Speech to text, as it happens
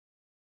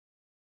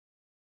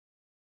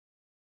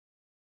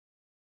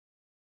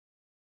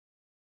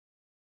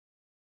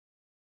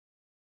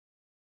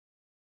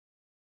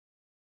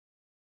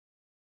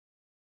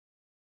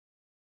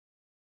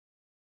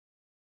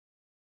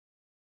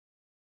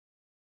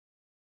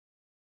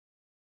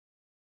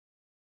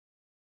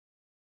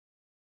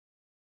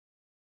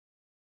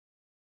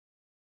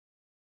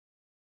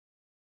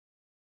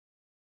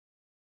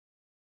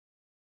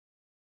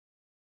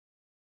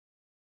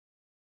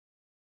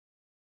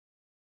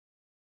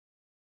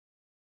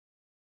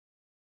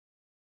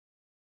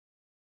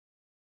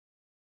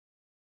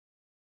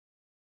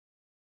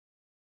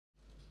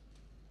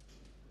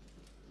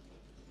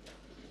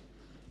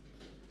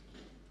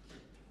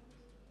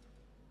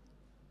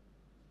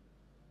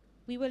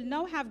We will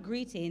now have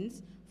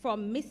greetings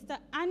from Mr.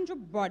 Andrew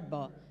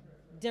Broadber.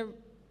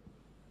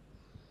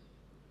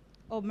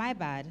 Oh, my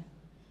bad.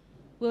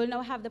 We will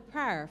now have the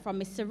prayer from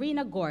Ms.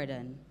 Serena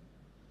Gordon.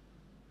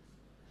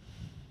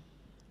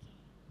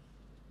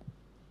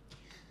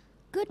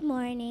 Good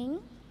morning.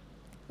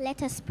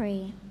 Let us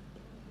pray.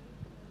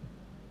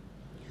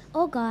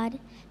 Oh God,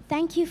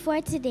 thank you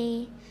for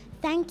today.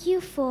 Thank you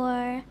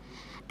for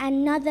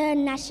another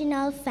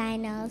national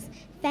finals.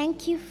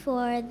 Thank you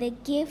for the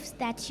gifts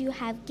that you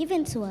have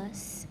given to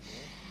us.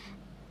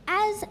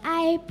 As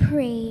I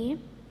pray,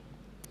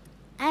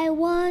 I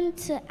want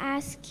to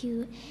ask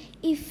you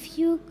if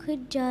you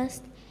could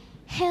just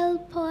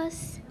help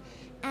us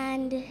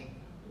and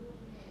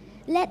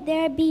let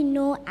there be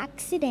no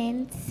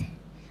accidents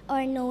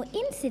or no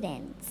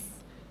incidents.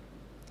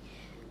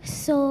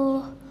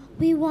 So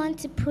we want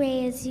to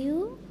praise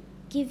you,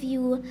 give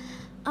you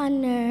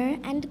honor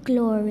and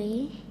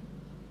glory.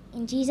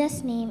 In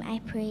Jesus' name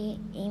I pray,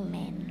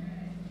 amen.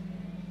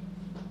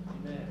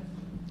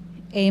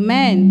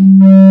 Amen.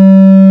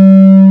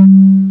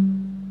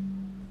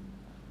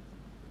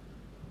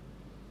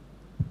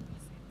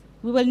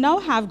 We will now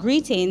have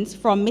greetings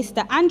from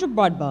Mr. Andrew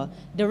Broadber,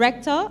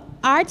 Director,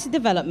 Arts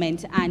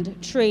Development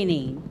and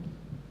Training.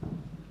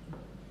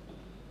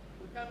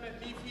 You can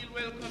make me feel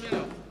welcome, you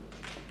know.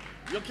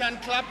 You can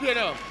clap, you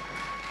know.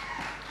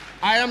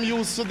 I am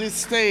used to this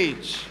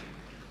stage.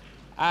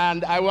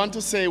 And I want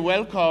to say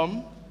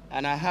welcome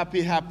and a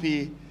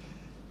happy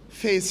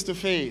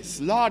face-to-face.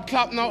 Lord,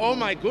 clap now. Oh,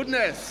 my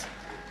goodness.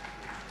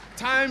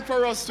 Time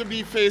for us to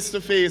be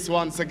face-to-face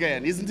once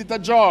again. Isn't it a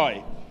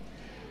joy?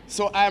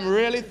 So I'm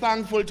really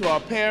thankful to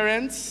our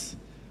parents,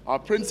 our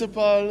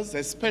principals,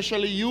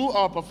 especially you,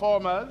 our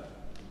performers.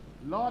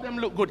 Lord, them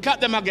look good.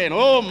 Clap them again.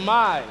 Oh,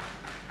 my.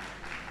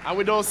 And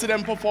we don't see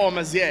them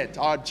performers yet.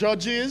 Our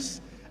judges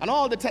and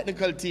all the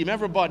technical team,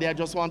 everybody, I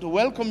just want to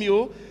welcome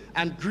you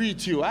and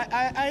greet you.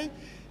 I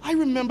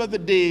remember the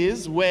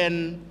days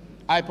when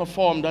I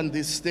performed on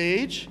this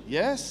stage,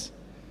 yes.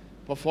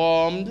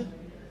 Performed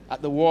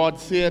at the Ward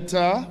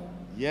Theatre,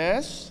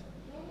 yes.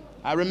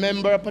 I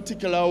remember a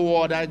particular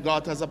award I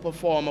got as a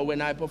performer when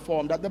I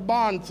performed at the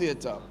Barn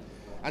Theatre.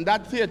 And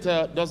that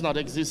theatre does not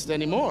exist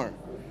anymore.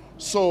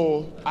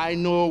 So I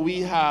know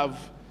we have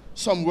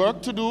some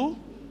work to do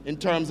in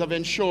terms of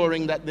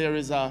ensuring that there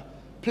is a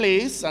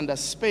place and a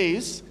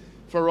space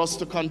for us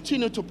to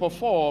continue to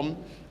perform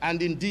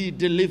and indeed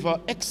deliver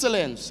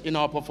excellence in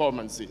our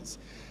performances.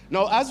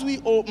 Now, as we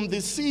open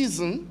this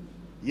season,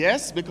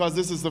 yes, because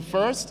this is the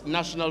first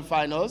national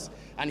finals,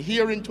 and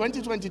here in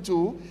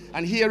 2022,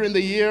 and here in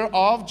the year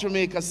of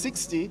Jamaica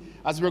 60,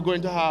 as we're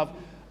going to have,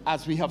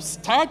 as we have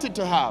started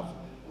to have,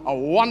 a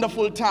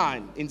wonderful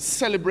time in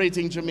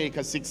celebrating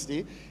Jamaica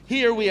 60.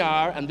 Here we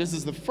are, and this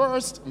is the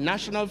first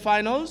national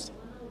finals.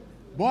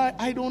 Boy,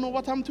 I don't know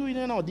what I'm doing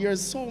now.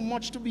 There's so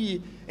much to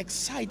be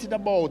excited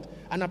about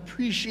and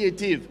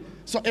appreciative.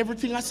 So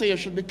everything I say, you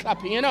should be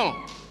clapping, you know.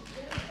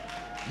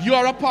 You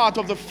are a part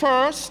of the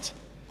first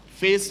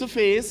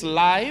face-to-face,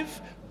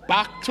 live,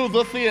 back to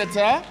the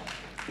theater.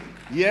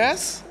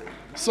 Yes?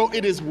 So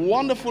it is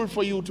wonderful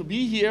for you to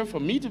be here, for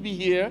me to be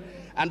here,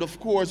 and of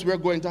course, we're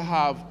going to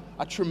have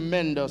a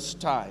tremendous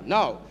time.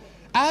 Now,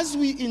 as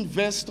we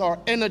invest our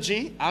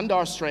energy and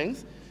our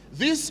strength,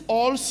 this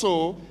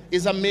also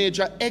is a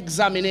major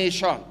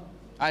examination.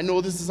 I know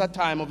this is a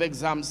time of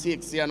exam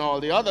 60 and all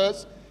the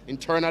others,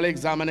 internal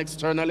exam and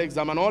external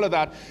exam and all of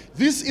that.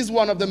 This is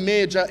one of the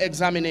major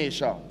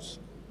examinations.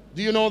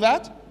 Do you know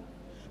that?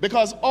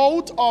 Because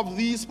out of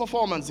these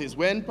performances,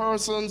 when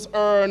persons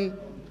earn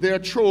their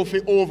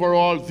trophy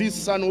overall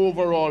this and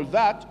overall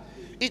that,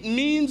 it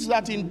means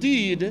that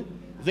indeed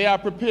they are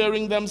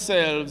preparing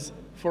themselves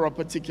for a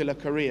particular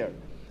career,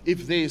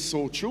 if they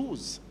so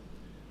choose.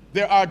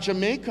 There are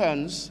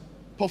Jamaicans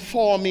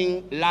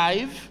performing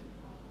live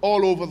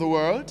all over the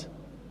world.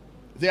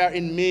 They are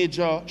in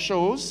major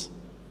shows,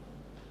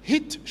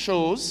 hit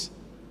shows,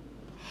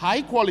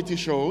 high quality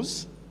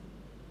shows.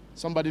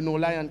 Somebody know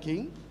Lion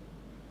King?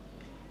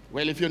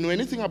 Well, if you know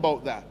anything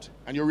about that,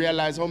 and you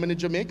realize how many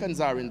Jamaicans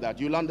are in that,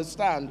 you'll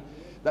understand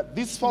that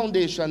this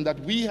foundation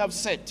that we have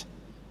set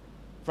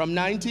from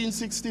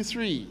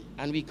 1963,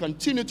 and we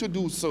continue to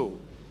do so,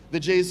 the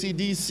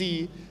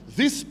JCDC,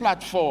 this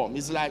platform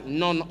is like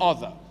none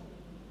other.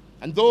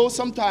 And though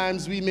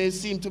sometimes we may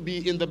seem to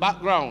be in the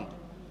background,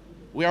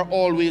 we are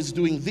always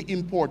doing the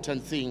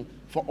important thing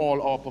for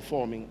all our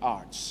performing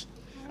arts.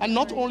 And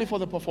not only for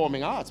the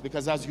performing arts,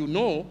 because as you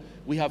know,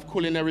 we have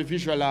culinary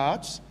visual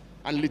arts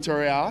and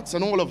literary arts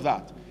and all of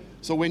that.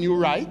 So when you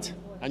write,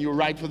 and you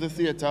write for the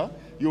theater,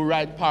 you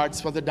write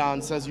parts for the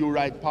dancers, you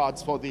write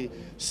parts for the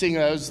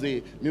singers,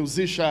 the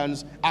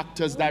musicians,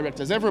 actors,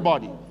 directors,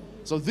 everybody.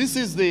 So this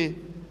is the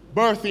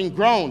birthing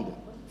ground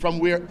from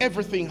where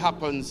everything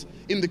happens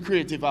in the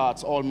creative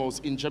arts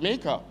almost in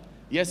Jamaica.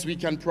 Yes, we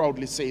can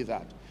proudly say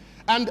that.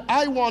 And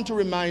I want to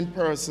remind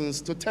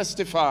persons to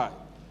testify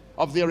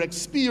of their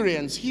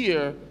experience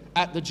here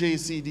at the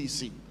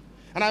JCDC.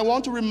 And I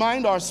want to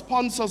remind our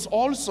sponsors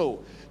also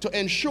to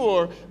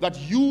ensure that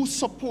you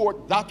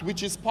support that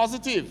which is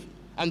positive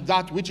and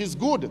that which is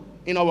good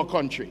in our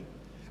country.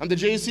 And the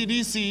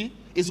JCDC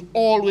is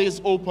always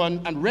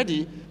open and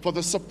ready for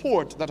the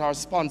support that our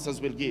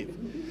sponsors will give.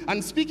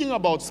 And speaking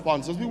about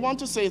sponsors, we want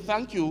to say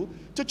thank you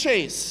to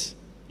Chase.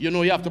 You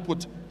know, you have to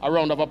put a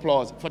round of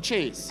applause for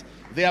Chase.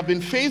 They have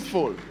been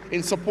faithful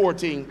in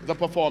supporting the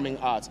performing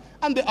arts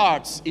and the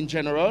arts in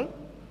general.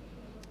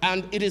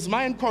 And it is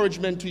my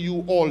encouragement to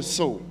you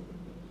also.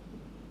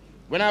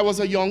 When I was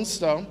a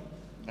youngster,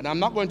 and I'm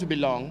not going to be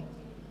long,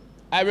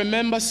 I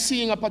remember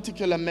seeing a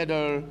particular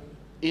medal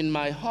in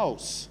my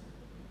house.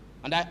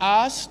 And I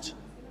asked,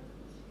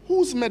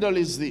 whose medal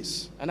is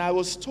this? And I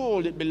was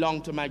told it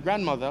belonged to my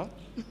grandmother.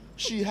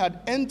 She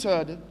had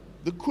entered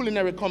the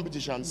culinary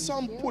competition,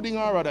 some pudding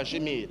or other she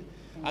made.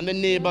 And the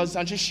neighbors,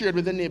 and she shared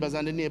with the neighbors,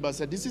 and the neighbors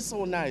said, this is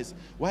so nice.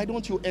 Why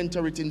don't you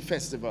enter it in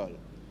festival?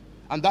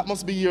 And that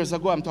must be years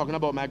ago. I'm talking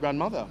about my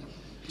grandmother.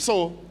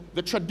 So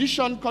the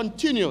tradition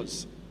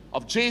continues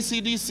of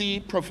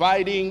JCDC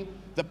providing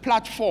the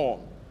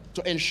platform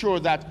to ensure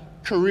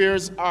that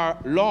careers are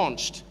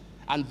launched.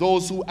 And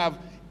those who have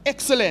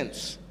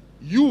excellence,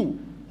 you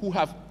who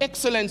have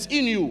excellence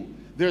in you,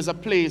 there's a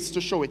place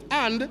to show it.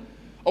 And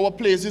our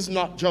place is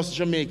not just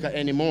Jamaica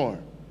anymore.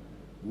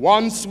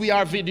 Once we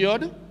are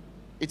videoed,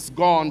 it's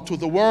gone to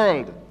the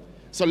world.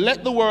 So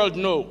let the world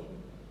know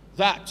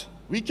that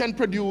we can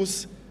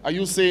produce a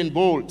Usain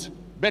Bolt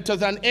better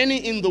than any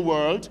in the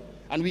world,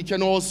 and we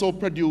can also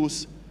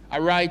produce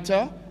a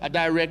writer, a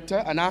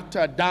director, an actor,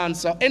 a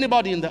dancer,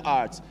 anybody in the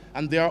arts,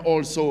 and they are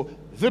also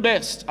the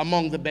best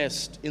among the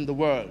best in the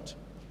world.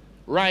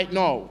 Right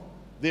now,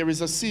 there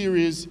is a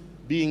series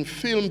being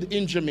filmed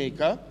in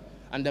Jamaica,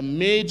 and a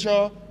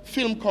major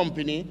film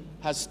company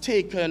has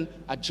taken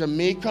a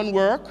Jamaican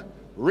work,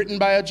 written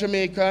by a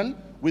Jamaican,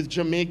 with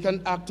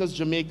Jamaican actors,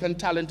 Jamaican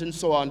talent, and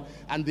so on,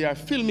 and they are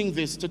filming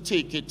this to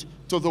take it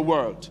to the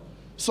world.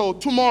 So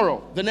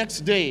tomorrow, the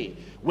next day,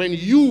 when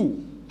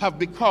you have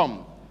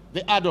become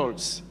the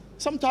adults,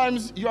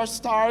 sometimes you are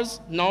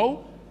stars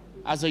now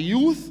as a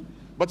youth,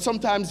 but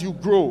sometimes you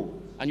grow,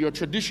 and your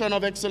tradition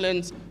of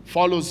excellence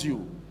follows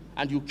you,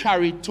 and you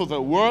carry it to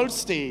the world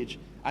stage,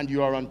 and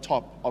you are on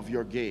top of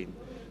your game.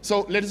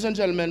 So, ladies and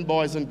gentlemen,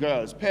 boys and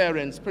girls,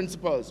 parents,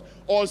 principals,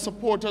 all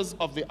supporters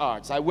of the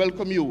arts, I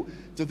welcome you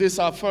to this,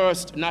 our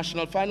first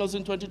national finals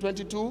in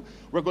 2022.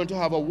 We're going to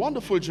have a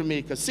wonderful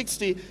Jamaica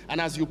 60,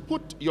 and as you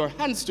put your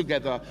hands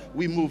together,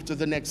 we move to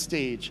the next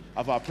stage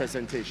of our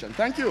presentation.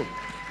 Thank you.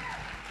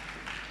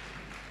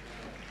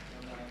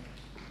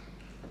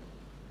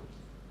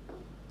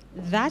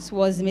 That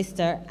was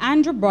Mr.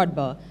 Andrew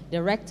Brodber,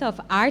 Director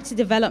of Arts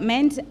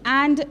Development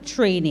and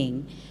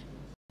Training.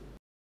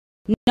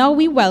 Now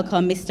we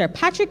welcome Mr.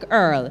 Patrick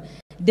Earl,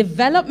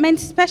 Development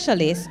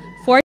Specialist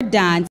for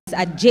Dance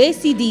at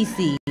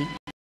JCDC.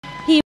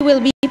 He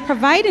will be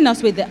providing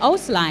us with the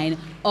outline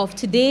of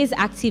today's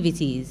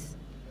activities.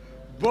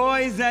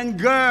 Boys and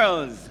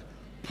girls,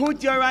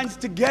 put your hands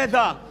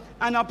together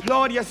and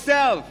applaud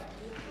yourself.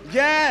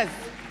 Yes.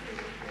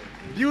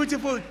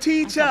 Beautiful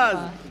teachers,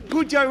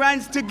 put your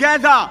hands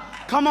together.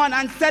 Come on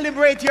and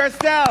celebrate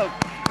yourself.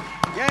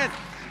 Yes.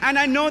 And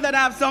I know that I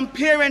have some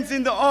parents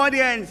in the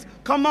audience.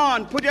 Come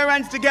on, put your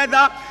hands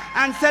together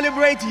and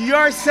celebrate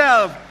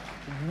yourself.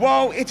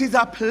 Wow, it is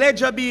a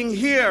pleasure being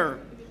here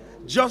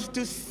just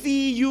to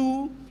see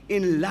you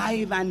in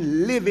live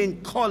and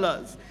living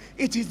colors.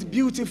 It is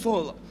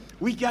beautiful.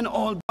 We can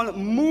all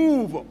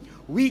move.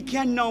 We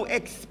can now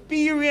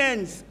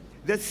experience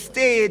the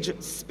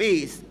stage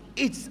space.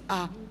 It's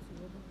a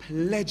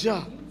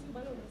pleasure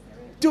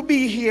to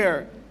be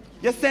here.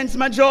 You sense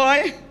my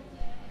joy?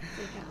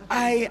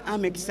 I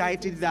am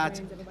excited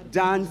that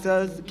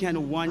dancers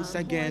can once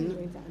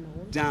again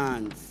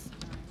dance.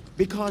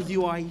 Because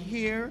you are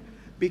here,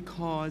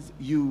 because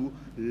you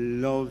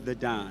love the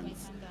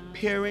dance.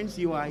 Parents,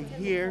 you are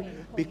here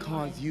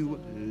because you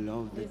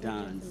love the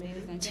dance.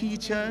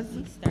 Teachers,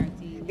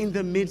 in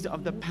the midst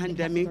of the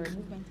pandemic,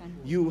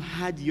 you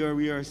had your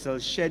rehearsal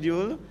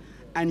schedule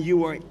and you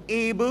were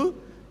able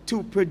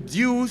to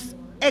produce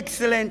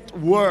excellent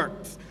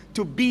works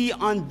to be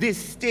on this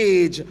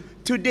stage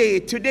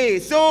today.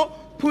 So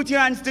put your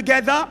hands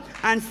together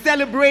and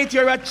celebrate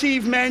your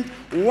achievement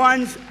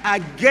once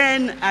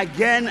again.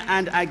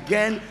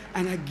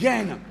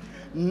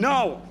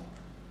 Now,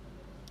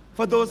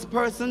 for those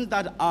persons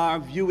that are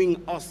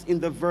viewing us in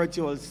the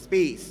virtual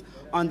space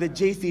on the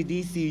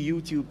JCDC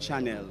YouTube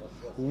channel,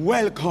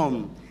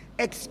 welcome,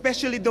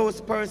 especially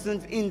those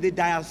persons in the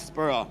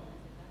diaspora.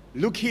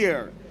 Look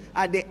here,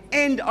 at the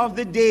end of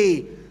the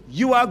day,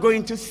 you are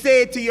going to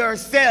say to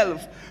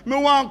yourself, me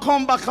want to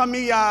come back to my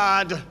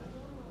yard.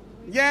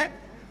 Yeah?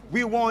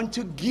 We want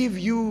to give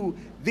you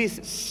this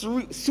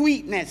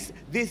sweetness,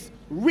 this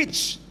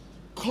rich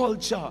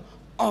culture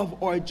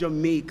of our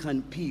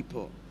Jamaican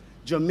people.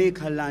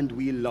 Jamaica land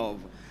we love.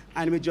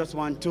 And we just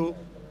want to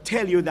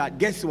tell you that,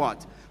 guess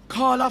what?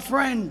 Call a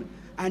friend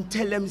and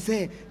tell them,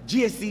 say,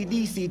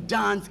 JCDC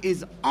Dance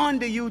is on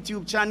the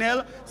YouTube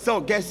channel.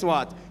 So guess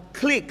what?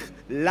 Click,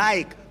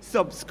 like,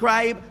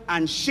 subscribe,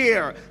 and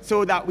share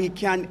so that we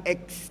can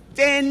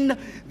extend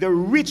the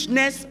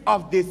richness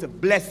of this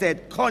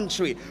blessed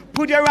country.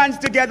 Put your hands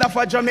together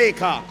for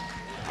Jamaica.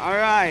 All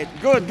right,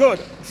 good, good.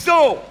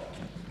 So,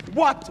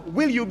 what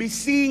will you be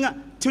seeing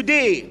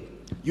today?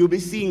 You'll be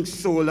seeing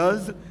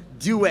solos,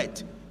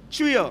 duet,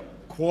 trio,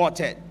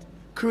 quartet,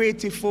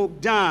 creative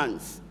folk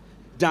dance,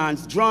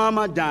 dance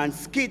drama,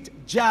 dance skit,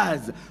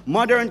 jazz,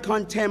 modern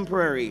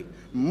contemporary,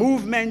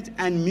 movement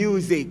and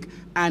music,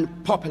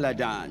 and popular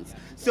dance.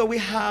 So we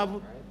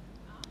have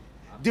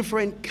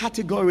different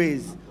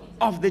categories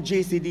of the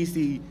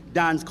JCDC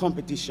dance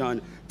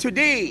competition.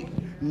 Today,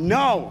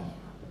 now,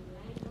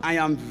 I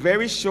am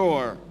very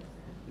sure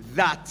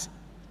that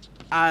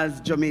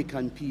as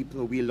Jamaican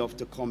people, we love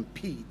to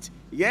compete.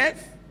 Yes?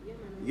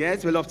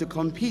 Yes, we love to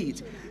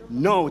compete.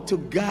 Now, to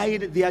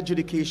guide the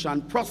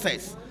adjudication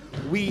process,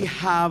 we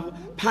have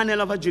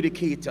panel of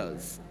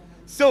adjudicators.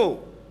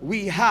 So,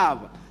 we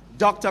have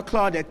Dr.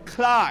 Claudette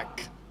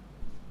Clark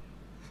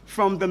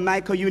from the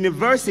Michael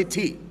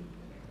University.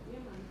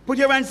 Put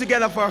your hands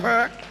together for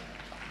her.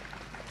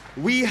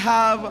 We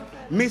have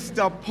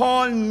Mr.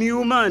 Paul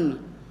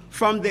Newman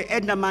from the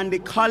Edna Manley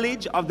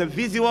College of the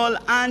Visual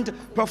and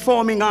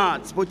Performing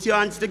Arts. Put your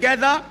hands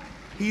together.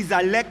 He's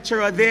a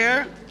lecturer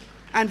there.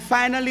 And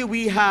finally,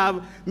 we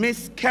have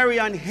Miss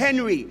Carrie-Ann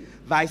Henry,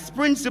 Vice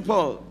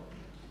Principal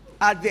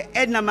at the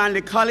Edna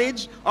Manley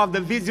College of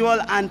the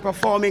Visual and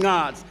Performing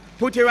Arts.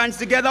 Put your hands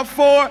together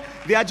for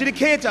the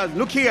adjudicators.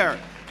 Look here.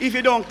 If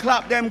you don't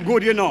clap them,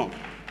 good, you know.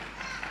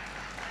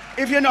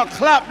 If you don't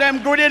clap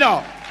them, good, you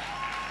know.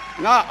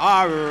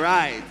 All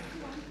right.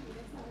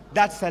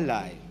 That's a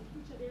lie.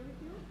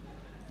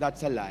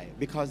 That's a lie.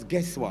 Because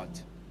guess what?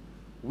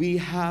 We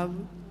have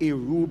a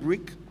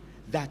rubric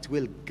that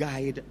will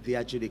guide the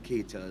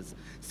adjudicators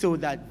so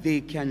that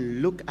they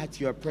can look at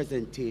your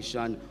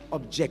presentation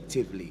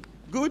objectively.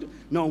 Good?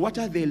 Now, what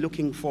are they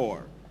looking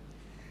for?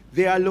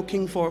 They are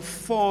looking for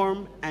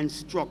form and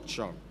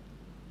structure.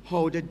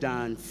 How the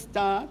dance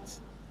starts,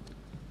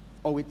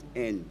 how it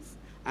ends.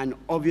 And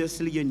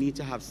obviously, you need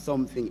to have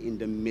something in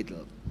the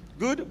middle.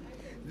 Good?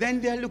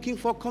 Then they're looking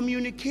for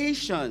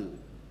communication.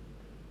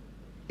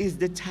 Is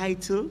the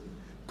title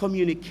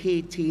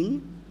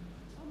communicating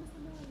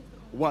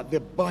what the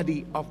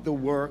body of the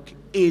work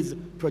is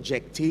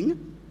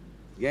projecting?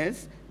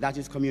 Yes, that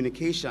is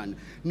communication.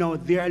 Now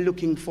they are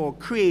looking for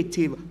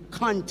creative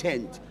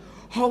content.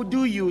 How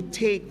do you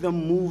take the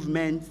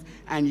movements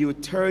and you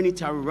turn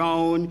it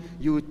around,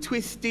 you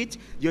twist it,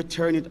 you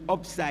turn it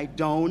upside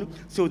down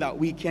so that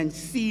we can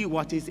see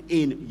what is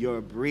in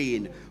your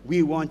brain?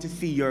 We want to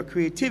see your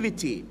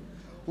creativity.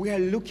 We are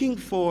looking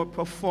for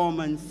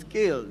performance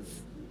skills.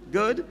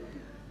 Good?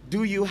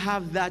 Do you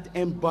have that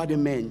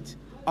embodiment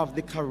of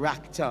the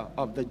character,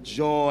 of the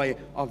joy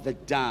of the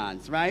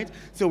dance, right?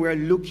 So we're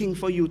looking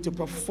for you to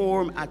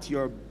perform at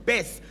your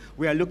best.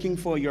 We are looking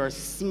for your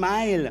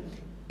smile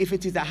if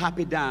it is a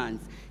happy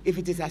dance. If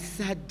it is a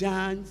sad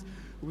dance,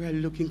 we're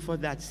looking for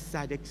that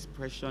sad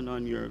expression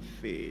on your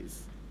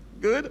face.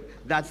 Good?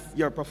 That's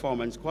your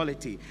performance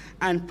quality.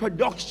 And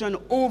production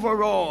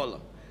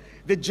overall,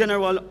 the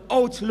general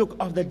outlook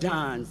of the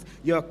dance,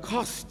 your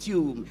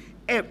costume,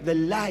 the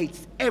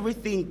lights,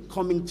 everything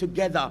coming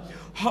together,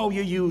 how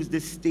you use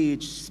the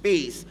stage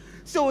space.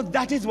 So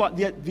that is what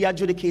the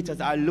adjudicators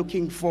are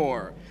looking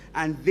for,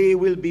 and they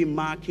will be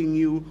marking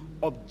you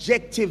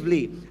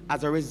objectively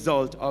as a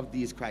result of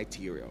these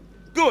criteria.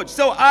 Good,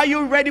 so are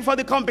you ready for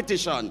the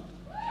competition?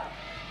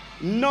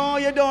 No,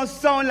 you don't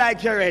sound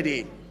like you're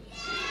ready.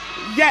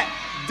 Yeah,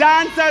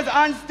 dancers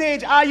on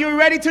stage, are you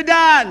ready to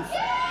dance?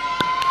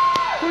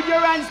 Put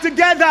your hands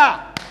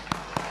together.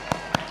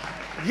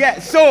 Yeah,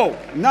 so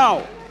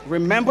now,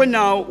 remember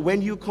now,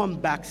 when you come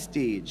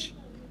backstage,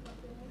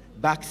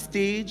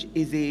 backstage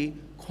is a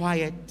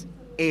quiet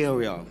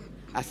area,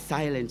 a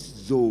silent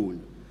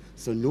zone.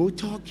 So no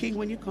talking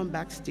when you come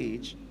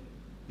backstage.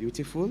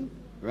 Beautiful,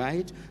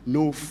 right?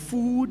 No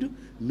food,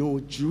 no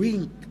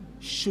drink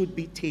should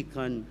be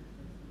taken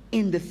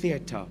in the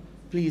theater.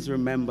 Please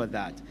remember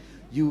that.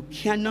 You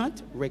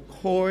cannot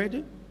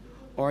record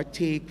or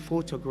take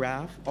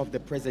photograph of the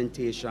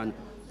presentation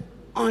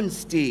on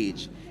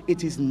stage.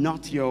 It is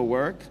not your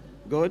work.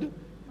 Good,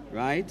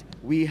 right?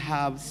 We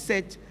have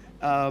set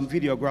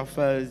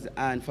videographers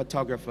and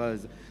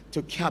photographers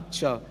to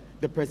capture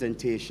the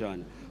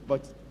presentation.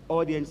 But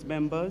audience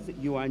members,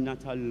 you are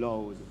not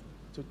allowed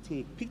to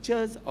take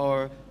pictures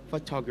or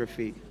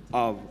photography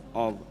of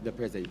the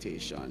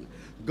presentation.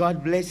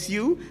 God bless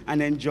you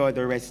and enjoy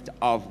the rest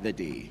of the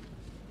day.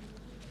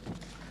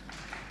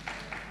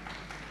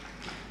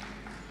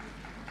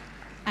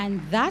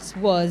 And that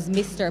was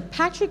Mr.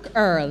 Patrick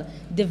Earl,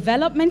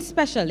 Development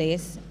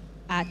Specialist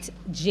at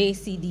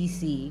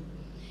JCDC.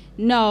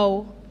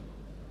 Now,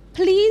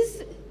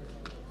 please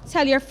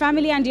tell your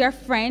family and your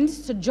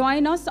friends to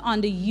join us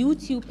on the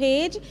YouTube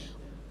page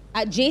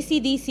at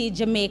JCDC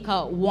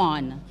Jamaica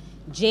 1.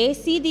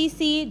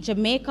 JCDC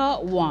Jamaica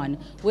 1.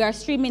 We are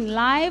streaming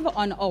live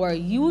on our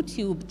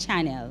YouTube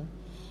channel.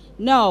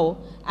 Now,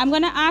 I'm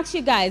going to ask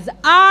you guys,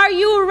 are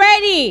you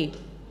ready?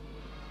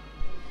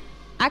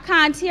 I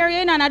can't hear you,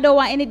 and I don't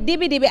want any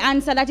dibby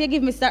answer that you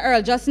give Mr.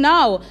 Earl just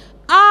now.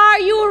 Are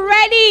you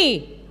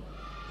ready?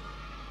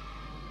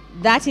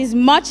 That is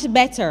much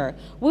better.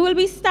 We will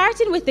be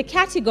starting with the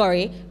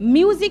category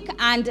Music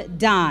and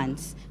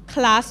Dance.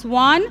 Class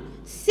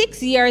 1,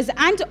 6 years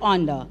and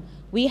under.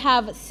 We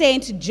have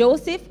St.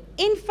 Joseph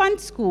Infant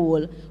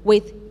School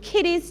with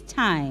Kiddies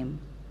Time.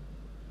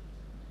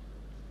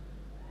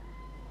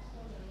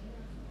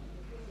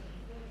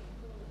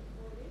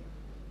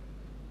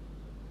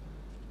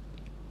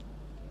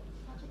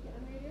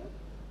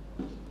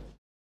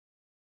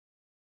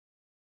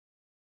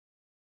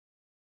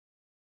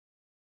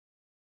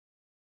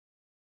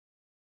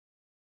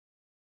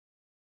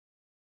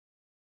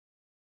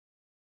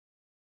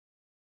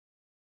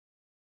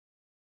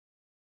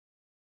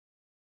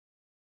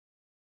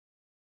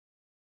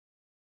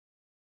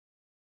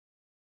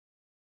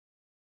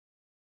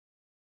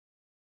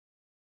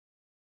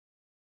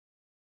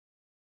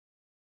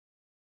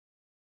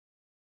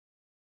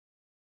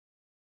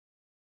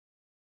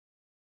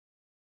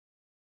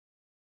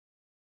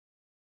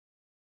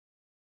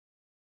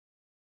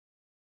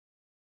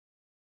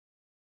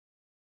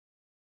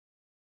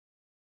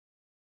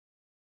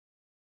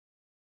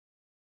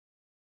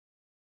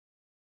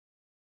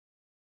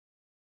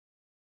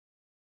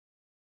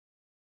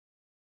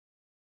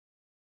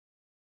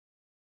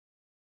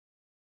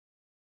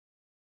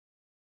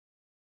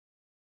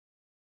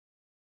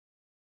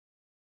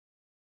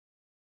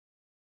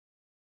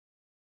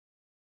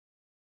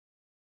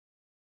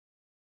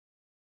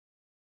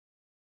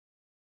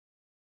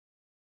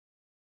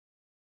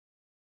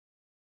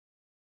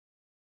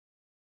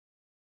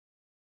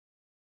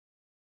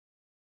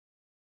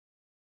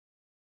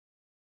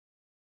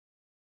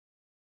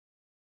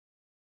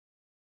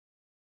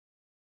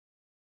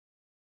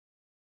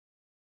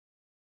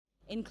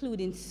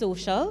 Including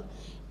social,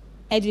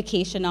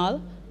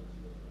 educational,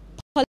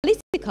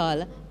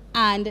 political,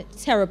 and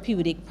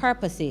therapeutic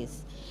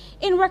purposes.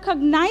 In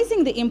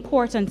recognizing the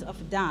importance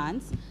of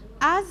dance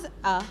as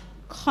a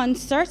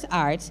concert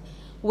art,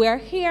 where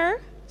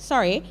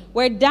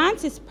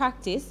dance is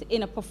practiced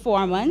in a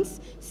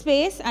performance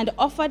space and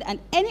offered at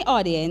any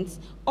audience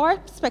or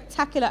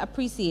spectacular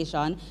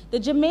appreciation, the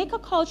Jamaica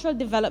Cultural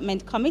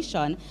Development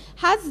Commission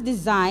has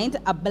designed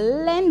a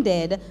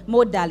blended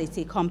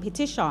modality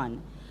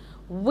competition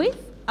with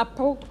a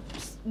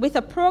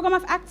program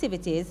of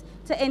activities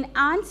to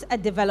enhance a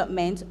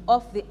development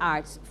of the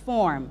arts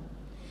form.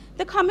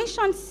 The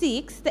Commission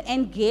seeks to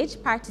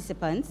engage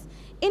participants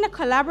in a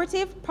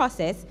collaborative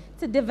process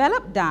to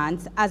develop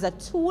dance as a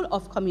tool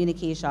of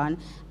communication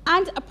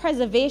and a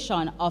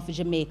preservation of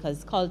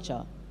Jamaica's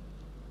culture.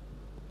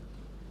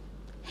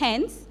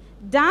 Hence,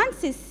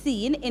 dance is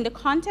seen in the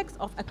context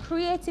of a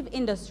creative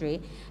industry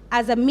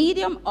as a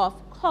medium of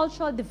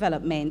cultural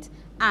development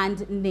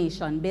and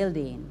nation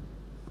building.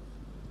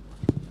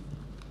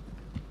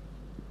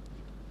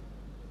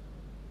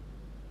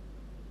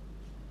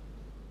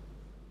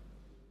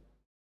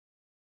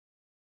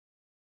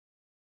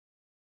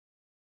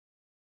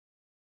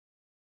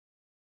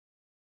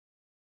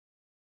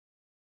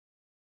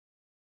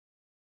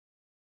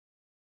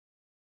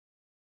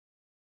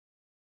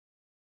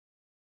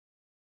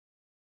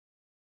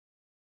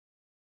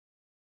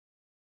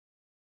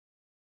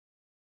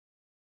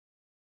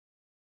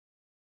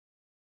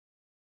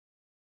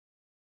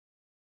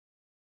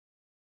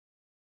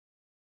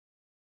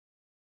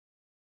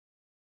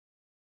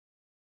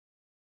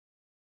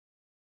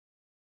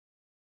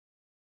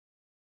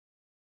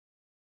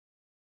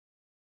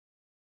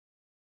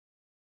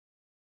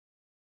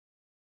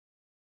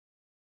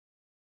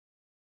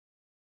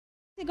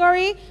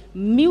 Category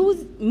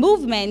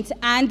Movement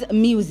and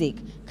Music,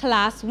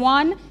 Class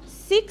 1,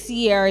 6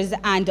 years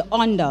and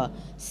under,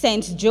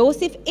 St.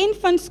 Joseph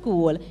Infant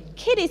School,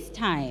 Kiddies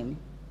Time.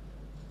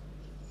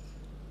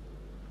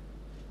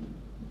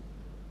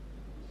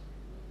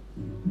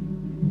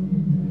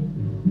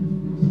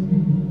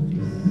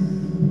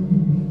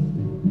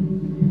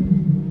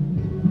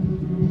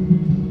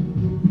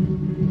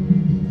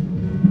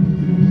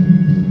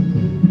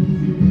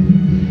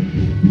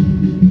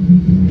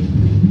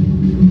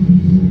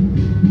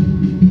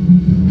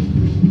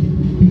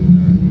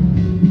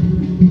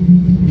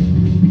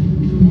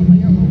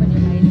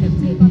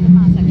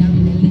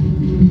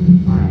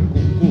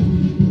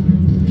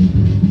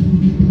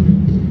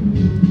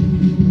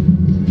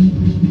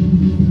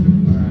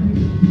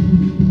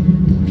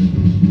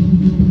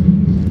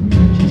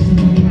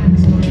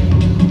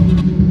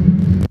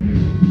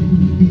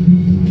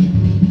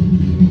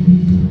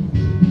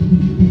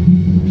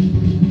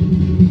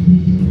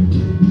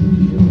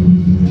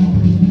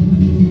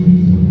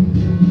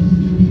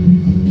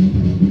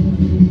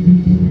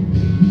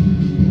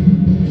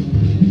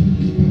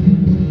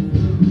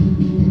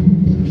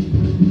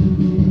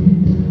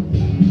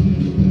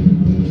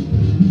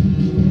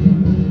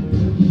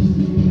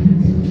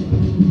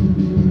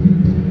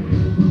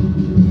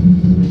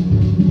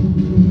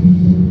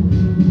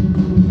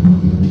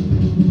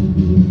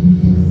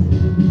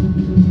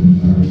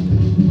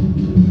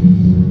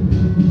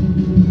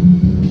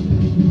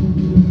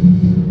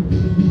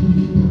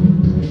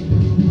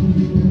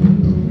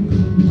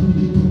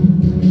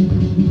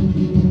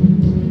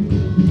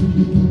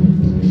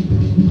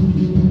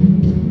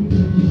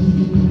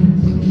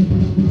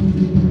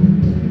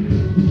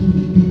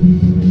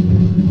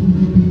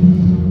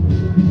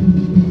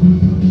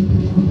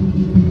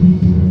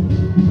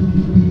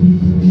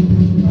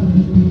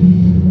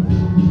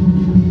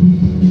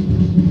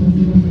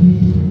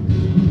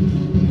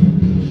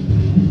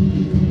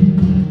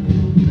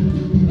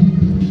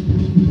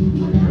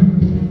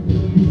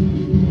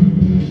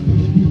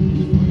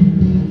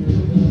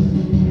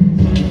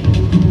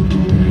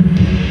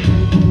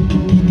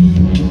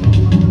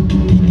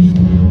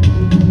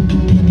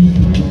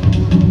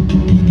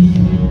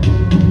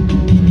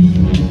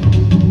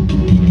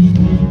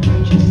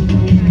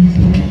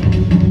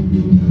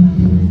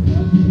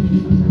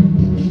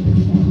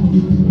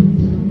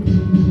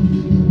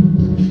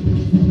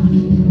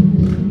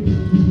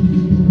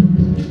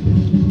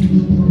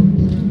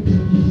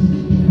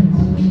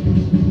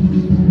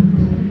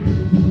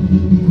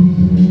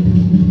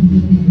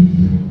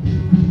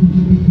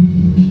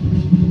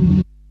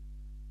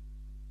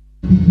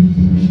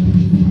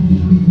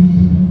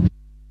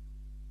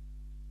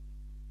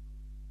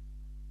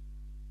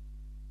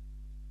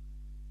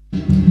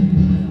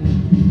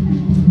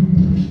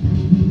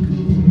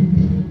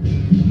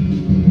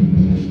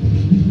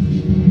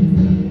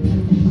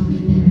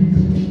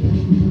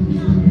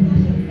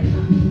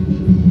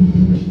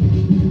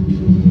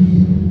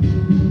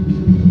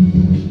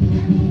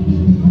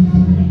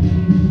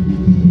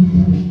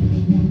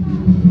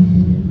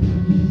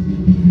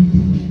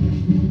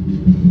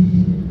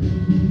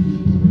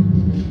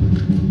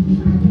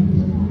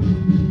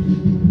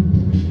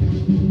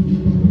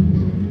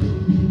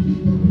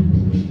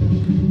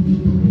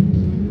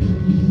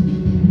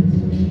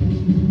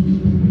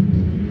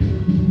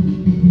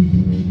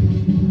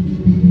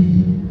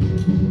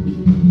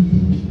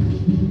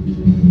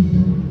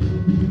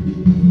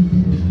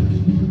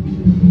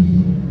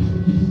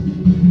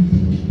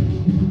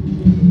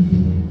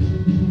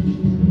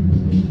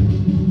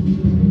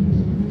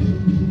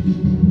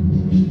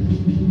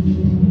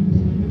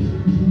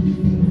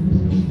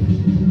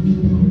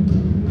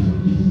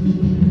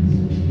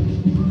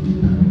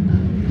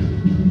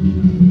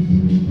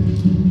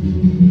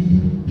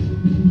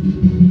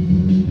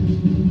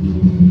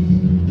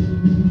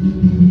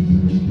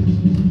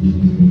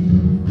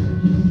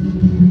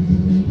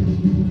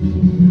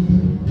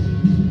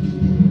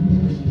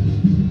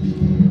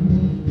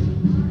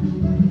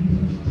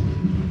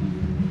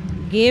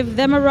 Give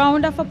them a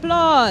round of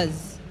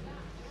applause.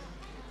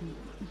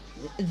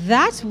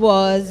 That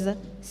was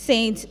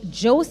St.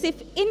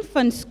 Joseph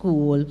Infant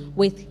School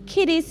with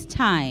Kiddies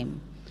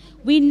Time.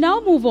 We now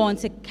move on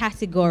to the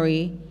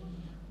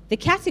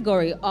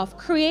category of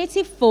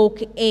Creative Folk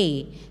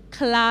A,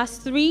 Class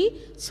 3,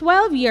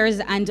 12 years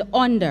and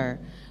under.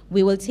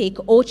 We will take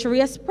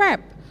Ocherius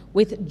Prep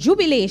with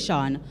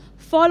Jubilation,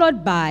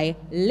 followed by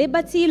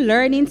Liberty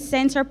Learning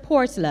Center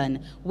Portland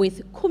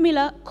with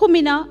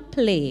Kumina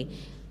Play.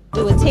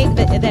 We will take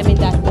them in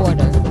that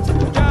order.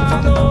 I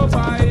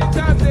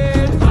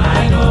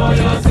know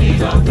your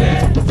seed up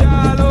there.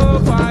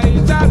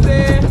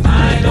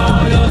 I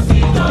know your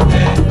seed up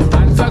there.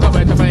 And talk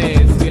about the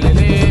face,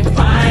 Gilly.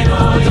 I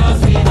know your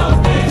seed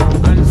up there.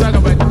 And talk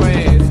about the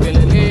face,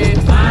 Gilly.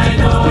 I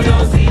know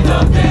your seed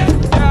up there.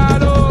 I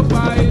know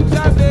your seed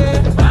up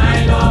there.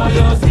 I know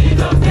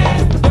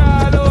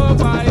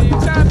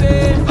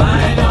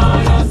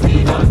your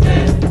seed up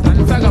there.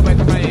 And talk about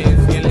the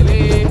face,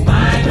 Gilly.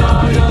 I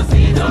know your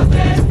seed up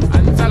there.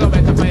 And talk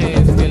about the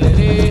face,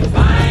 Gilly.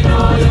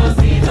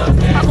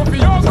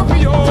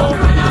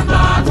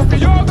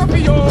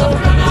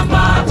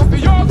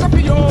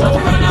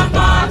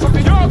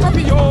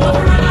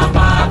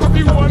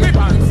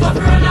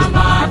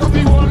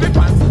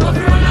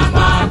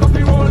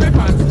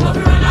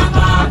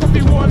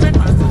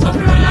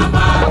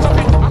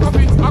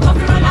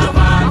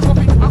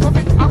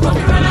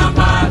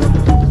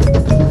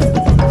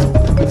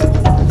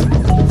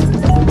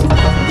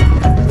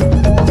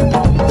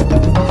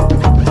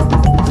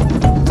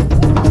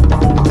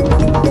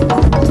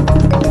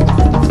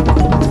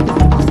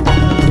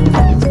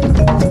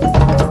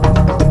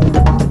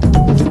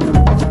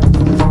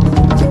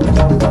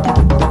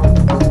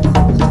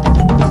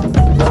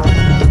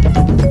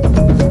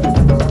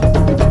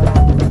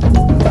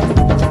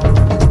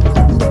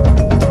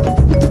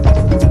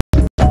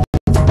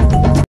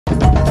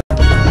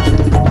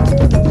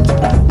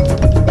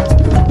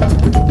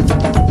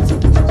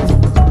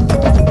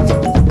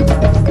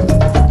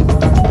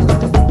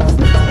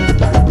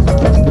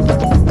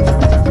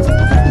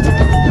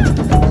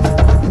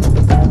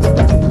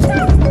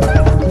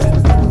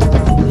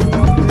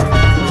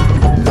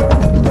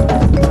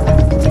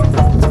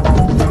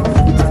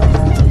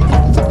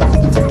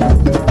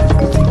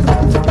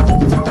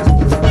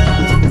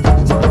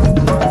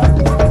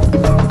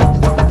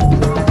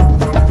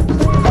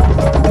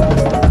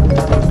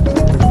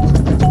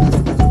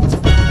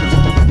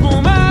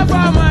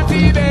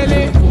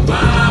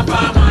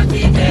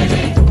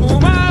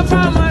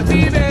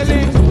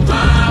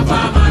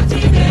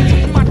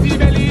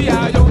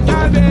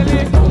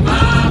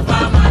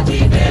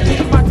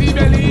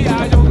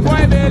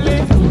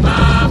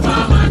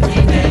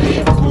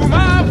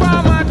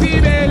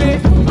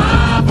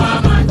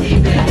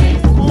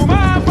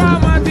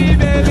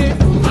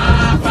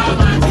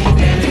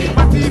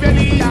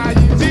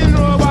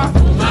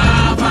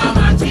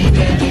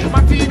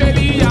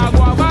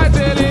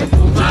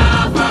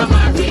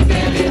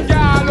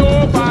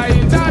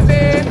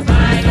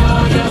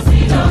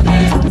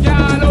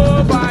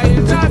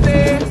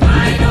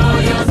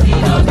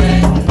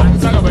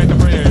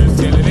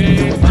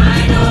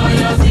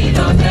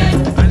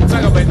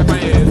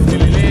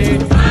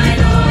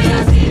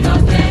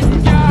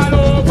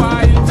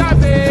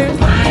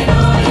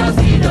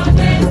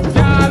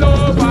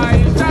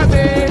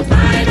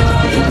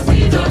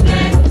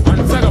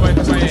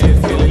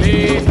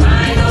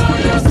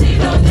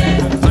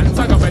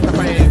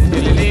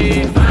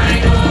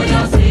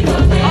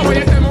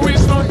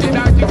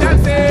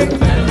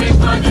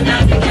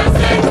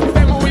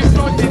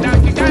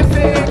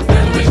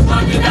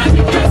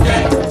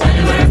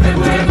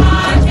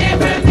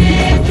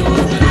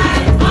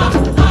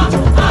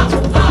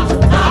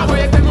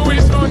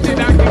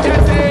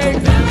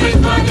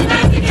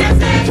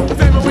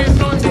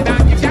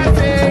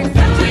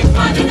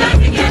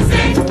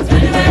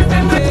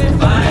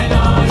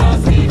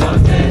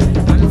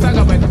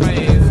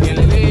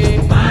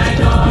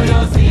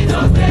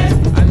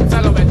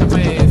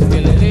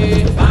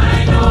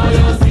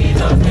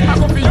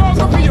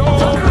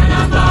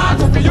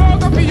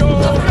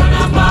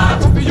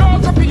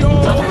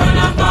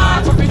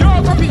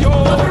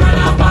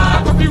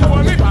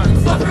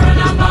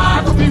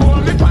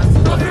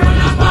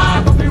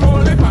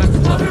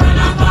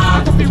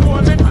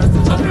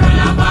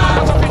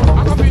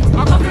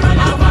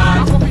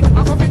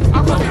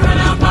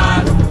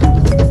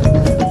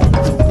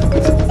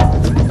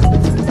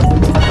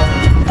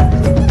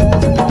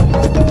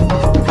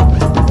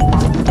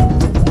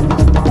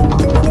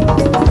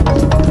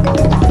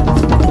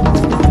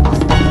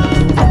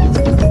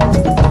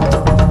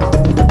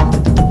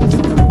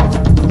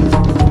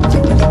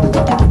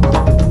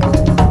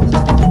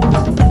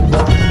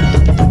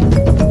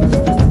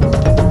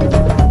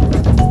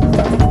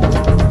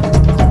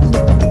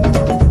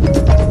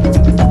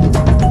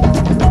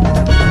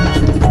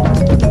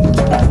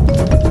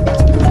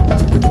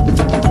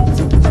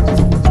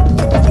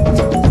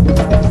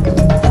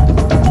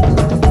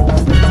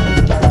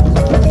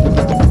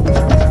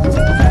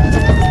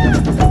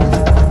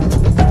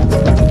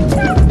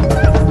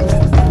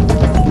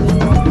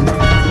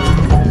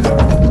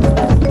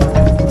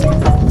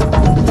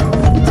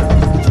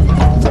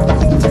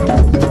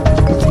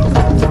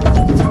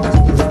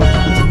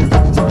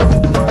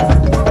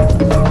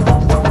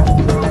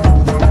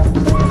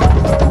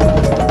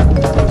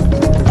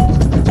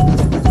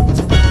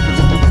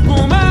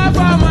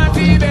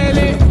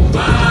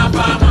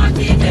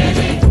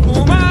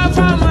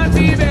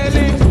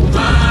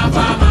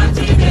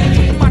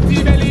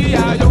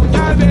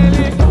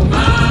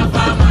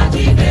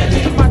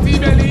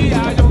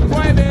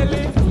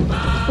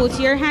 Put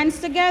your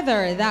hands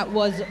together. That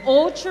was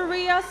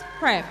Ocherius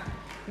Prep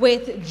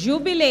with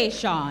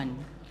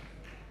Jubilation.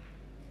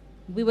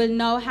 We will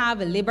now have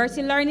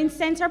Liberty Learning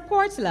Center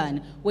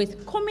Portland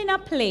with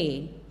Kumina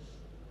Play.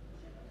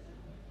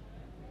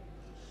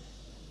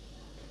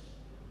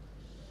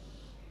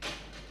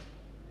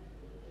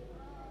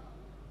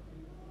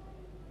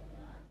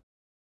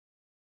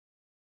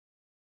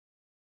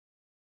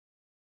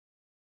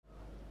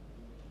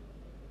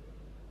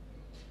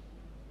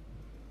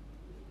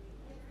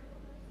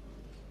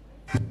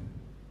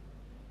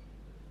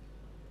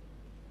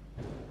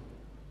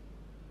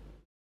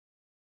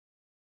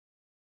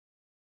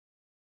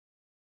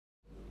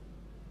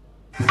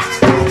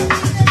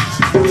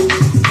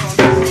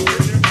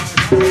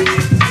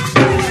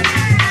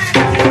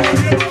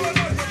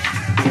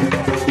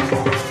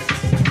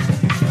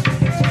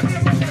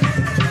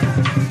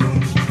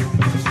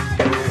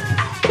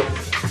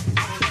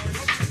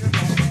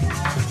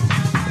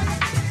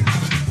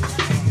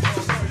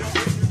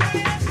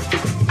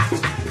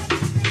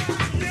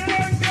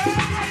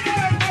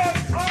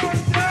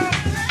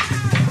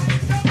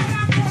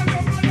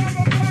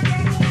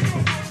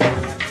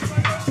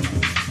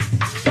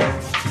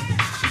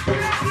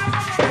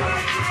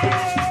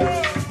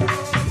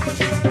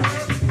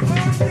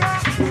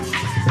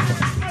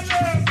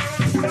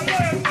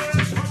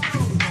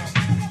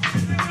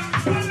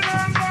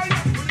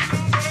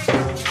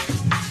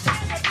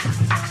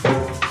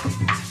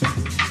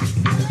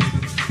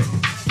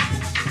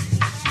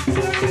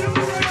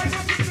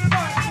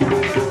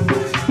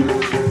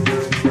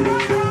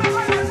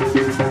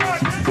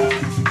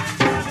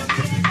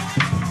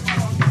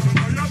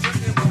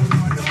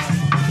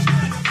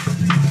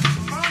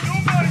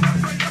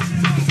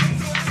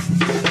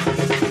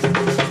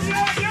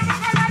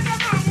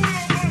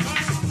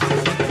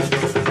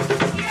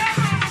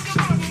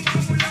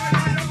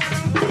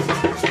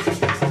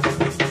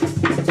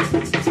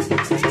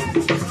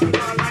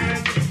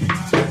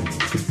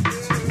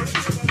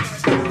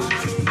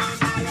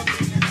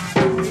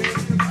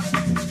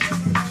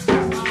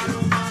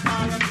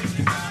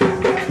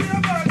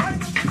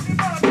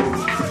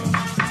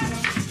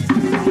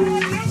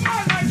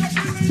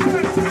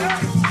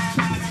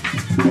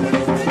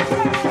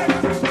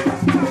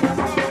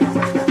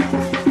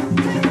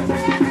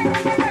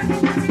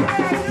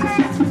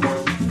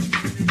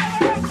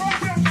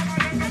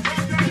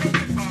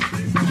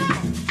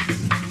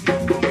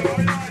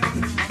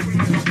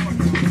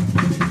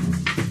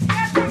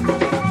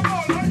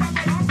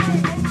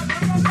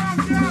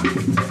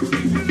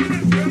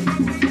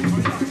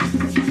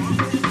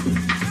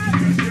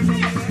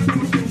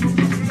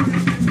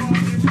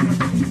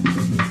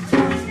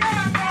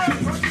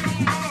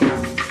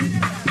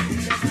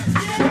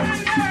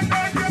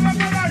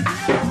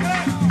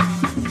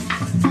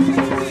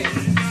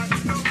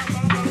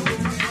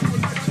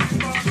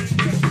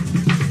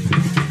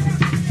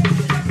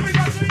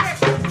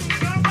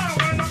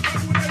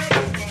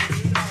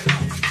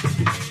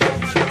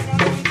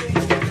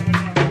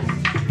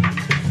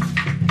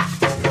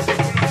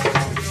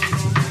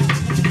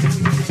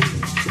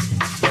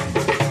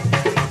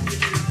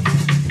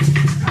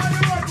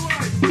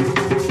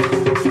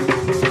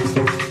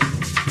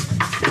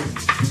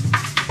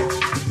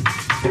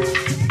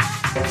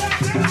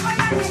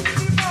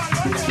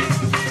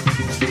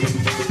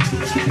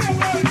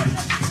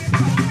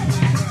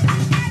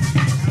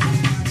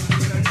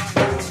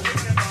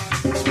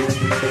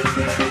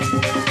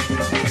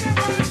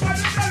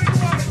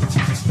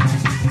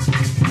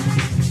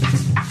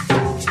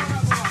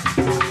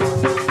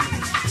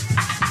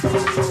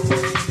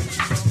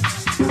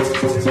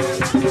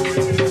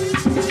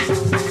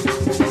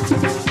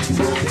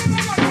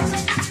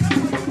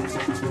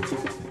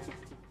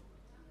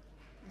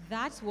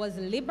 Was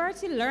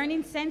Liberty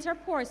Learning Center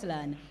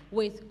Portland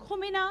with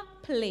Kumina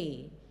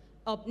Play.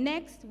 Up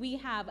next, we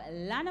have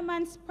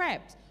Lanneman's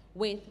Prepped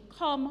with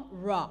Come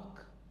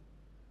Rock.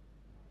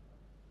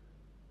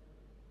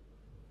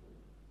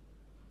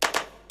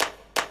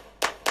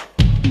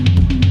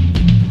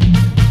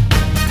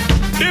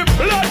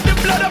 The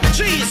blood of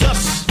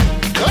Jesus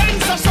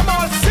cleanse us from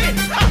all sin.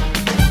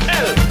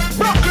 El,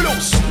 broke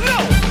loose, no,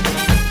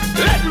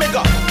 let me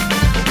go.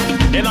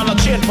 In on a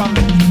chain from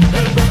me,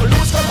 El, broke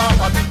loose from our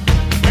body.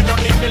 Don't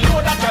need me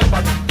load that help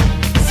me.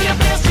 See a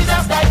place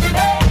Jesus died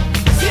today.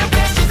 See a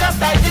place Jesus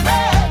died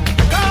today.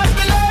 Cause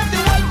me love the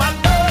one man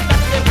know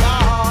that we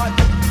God.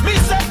 Me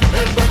say,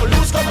 well, go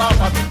loose come out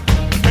of me.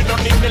 Me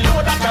don't need me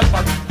load that help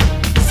me.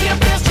 See a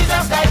place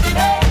Jesus died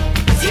today.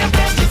 See a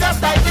place Jesus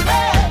died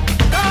today.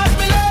 Cause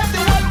me love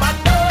the one man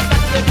know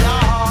that we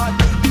God.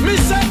 Me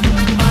say,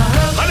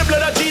 and the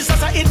blood of Jesus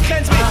it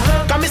cleanse me.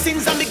 Cause me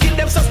sins and me guilt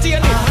them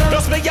sustain me.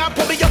 Plus me ya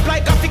put me up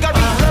like a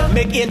figurine.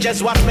 Make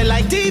angels watch me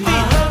like TV.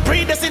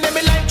 Predestinate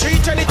me like tree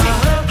eternity.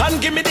 And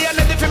give me the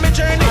energy for me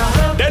journey.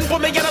 Then put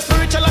me in a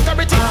spiritual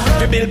authority.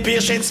 To build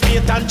patience,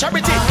 faith and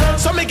charity.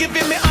 So me give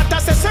me heart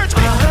as say search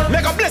me.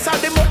 Make a bless all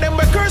them what them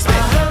will curse me.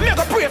 Make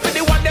a pray for the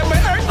one them will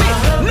hurt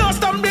me. No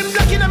stumbling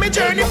block in my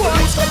journey.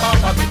 Boys come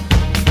off of me.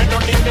 Me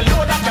don't need me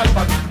load that help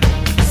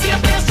me. See a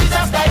place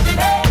Jesus died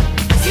today.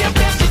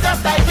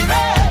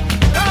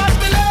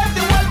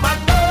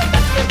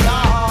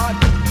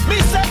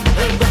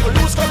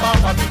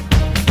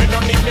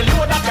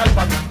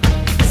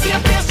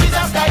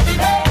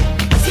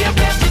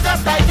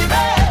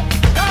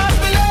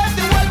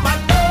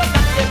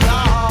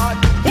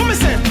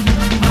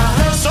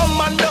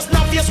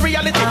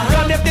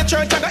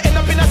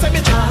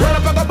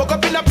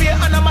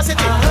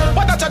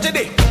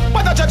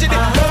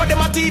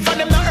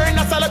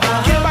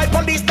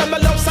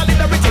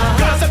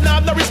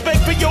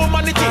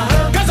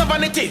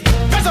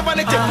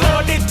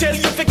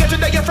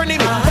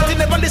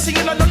 listen,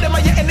 you don't know them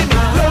are your enemy.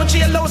 No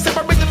jail, no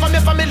separated from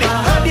your family.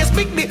 How they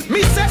speak me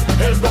say,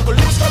 hell buckle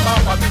loose from my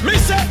body. Me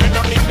say, you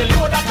don't need me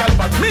load that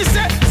Calvary. Me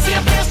say,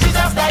 same place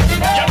Jesus died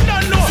today. You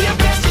don't know. Same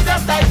place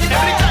Jesus died today.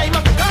 Every time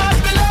cause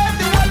me love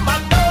the one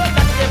man know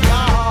that they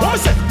are.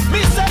 What me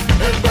say,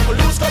 hell buckle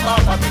loose from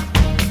my body.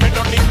 You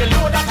don't need me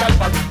load that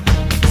Calvary.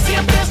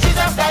 Same place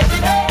Jesus died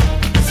today.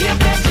 Same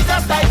place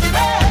Jesus died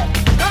today.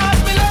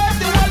 Cause me love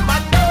the one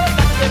man know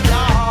that they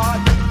are.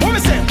 What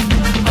me say?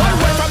 All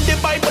way from the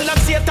Bible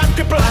and Satan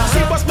cripple.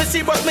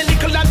 See what's me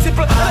little and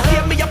simple. I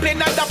hear me a play and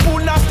the fool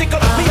and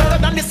stickle. Me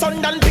other than the sun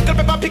and pickle,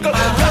 pepper pickle.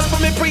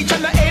 Gospel me preach and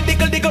the air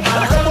diggle diggle.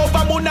 And I come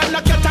over moon and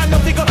knock your time no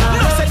figure.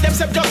 No said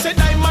themselves just said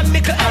I'm a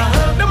nickel.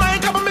 The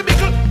mind come on me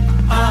bickle.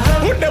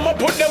 Put them up,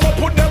 put them up,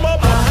 put them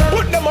up.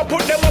 Put them up,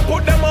 put them up,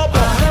 put them up.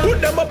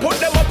 Put them up, put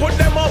them up, put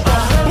them up.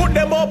 Put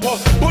them up,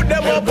 put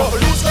them up.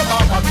 Lose them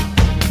up.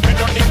 We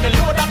don't need the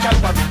load of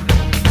Calvary.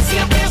 See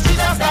a place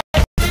Jesus died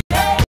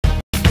today.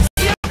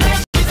 See a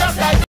place Jesus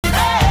died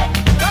today.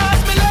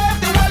 Cause me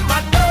love the one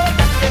man know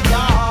that they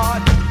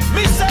God.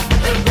 Me say,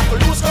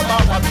 we'll lose come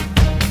out of it.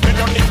 We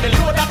don't need the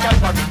load of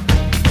Calvary.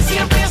 See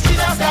a place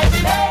Jesus died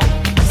today.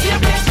 See a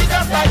place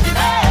Jesus died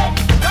today.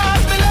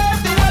 Cause me love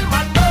the one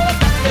man know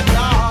that they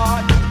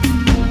God.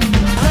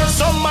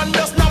 Some man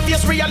does not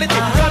face reality.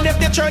 Can't leave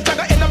the church and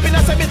go end up in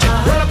a cemetery.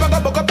 Run up and go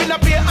book up in a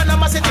beer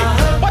animosity.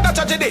 What a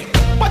tragedy,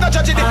 what a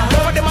tragedy.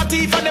 Over them a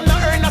thief and them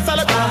not earn a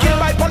salary. Killed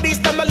by police,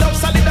 them no love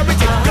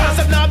solidarity. Cause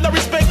them not have no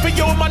respect for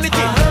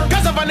humanity.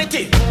 Cause of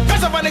vanity,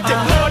 cause of vanity.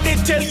 No, they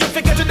tell you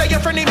forget to die your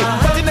friend in me.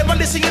 But you never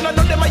listen, you don't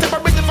know them are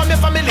separated from your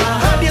family.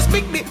 How they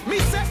speak me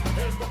say.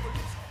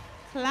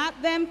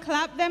 Clap them,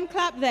 clap them,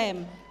 clap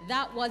them.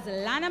 That was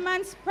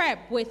Lannaman's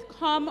Prep with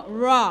Come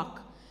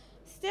Rock.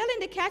 Still in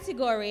the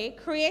category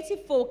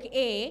Creative Folk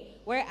A,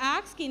 we're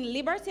asking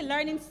Liberty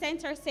Learning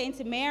Center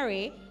St.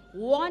 Mary,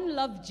 One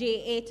Love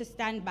JA to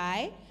stand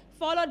by,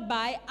 followed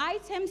by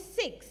item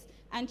 6,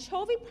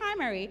 Anchovy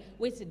Primary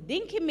with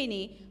Dinky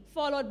Mini,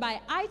 followed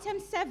by item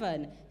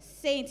 7,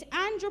 St.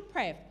 Andrew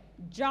Prep,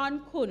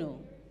 John Kunu.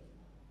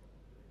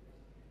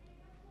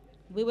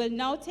 We will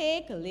now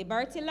take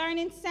Liberty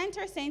Learning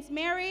Center St.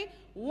 Mary,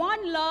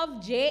 One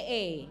Love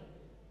JA.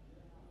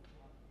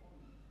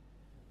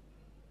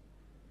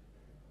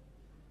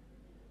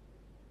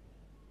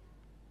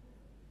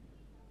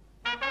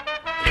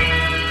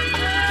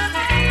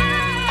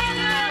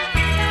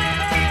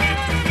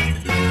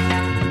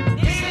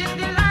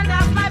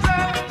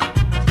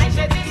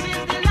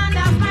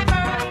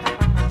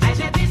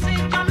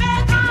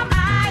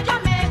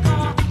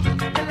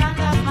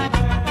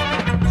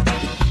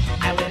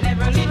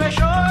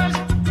 Shores,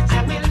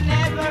 I will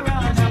never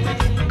run away.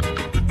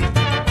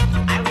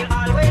 I will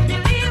always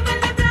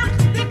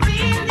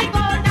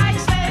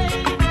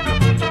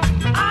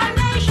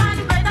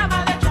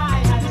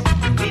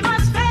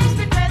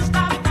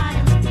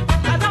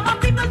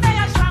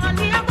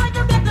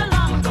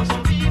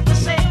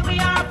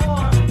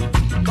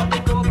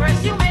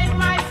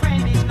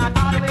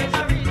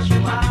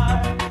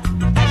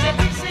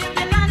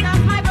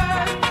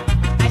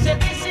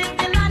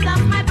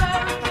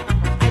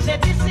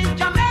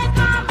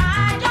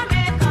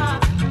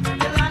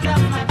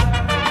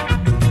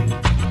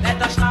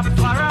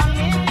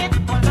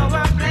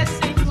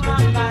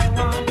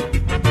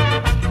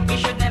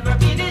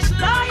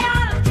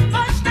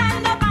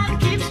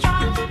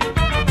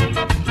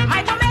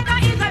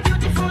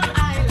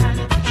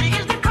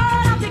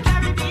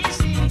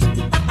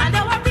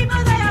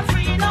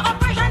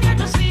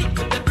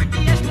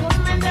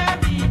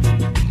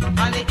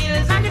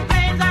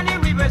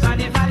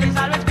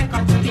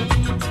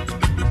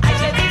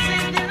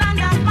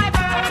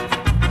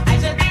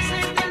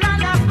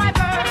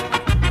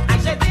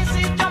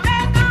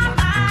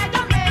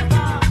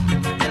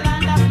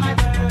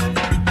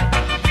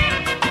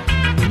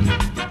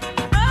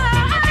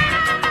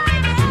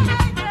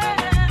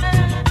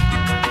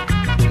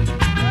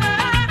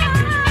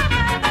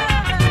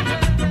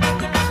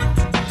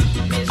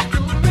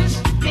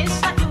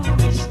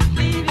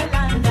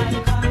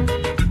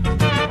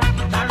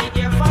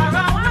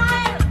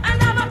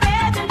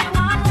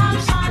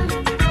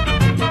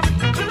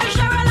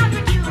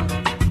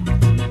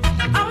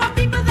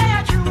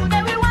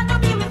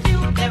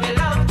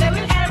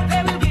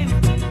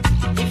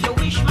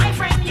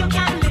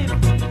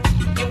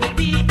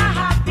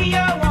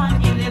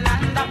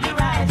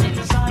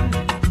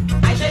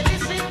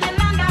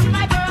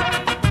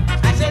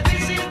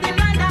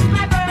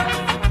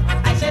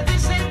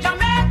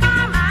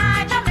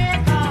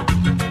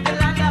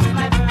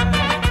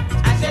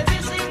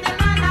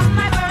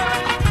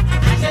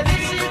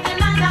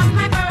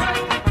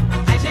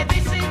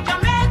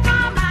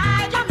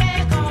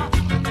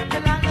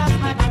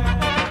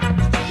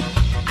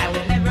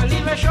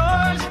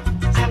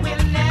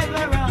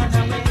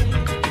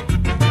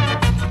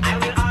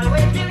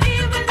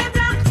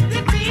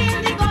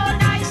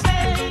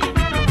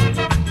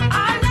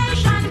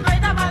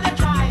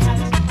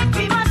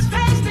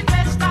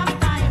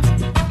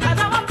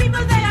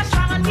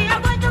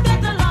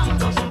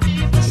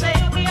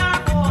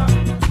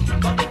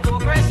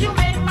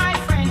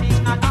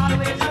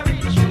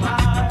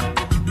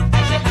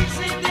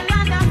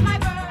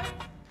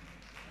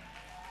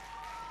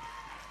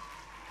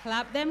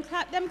Clap them,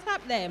 clap them,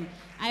 clap them.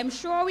 I'm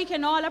sure we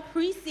can all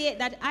appreciate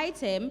that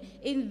item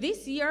in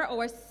this year,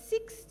 our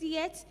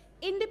 60th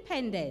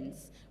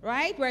independence,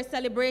 right? We're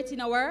celebrating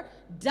our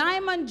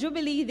Diamond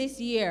Jubilee this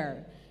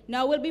year.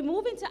 Now we'll be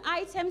moving to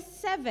item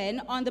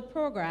 7 on the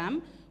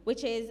program,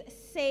 which is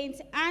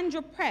St.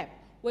 Andrew Prep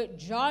with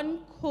John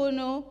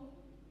Kuno.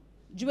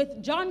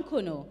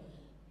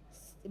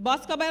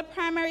 Boscobel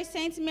Primary,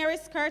 St.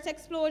 Mary's Skirt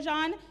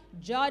Explosion,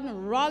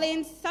 John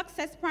Rollins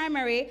Success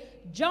Primary,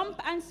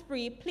 Jump and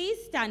Spree. Please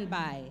stand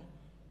by.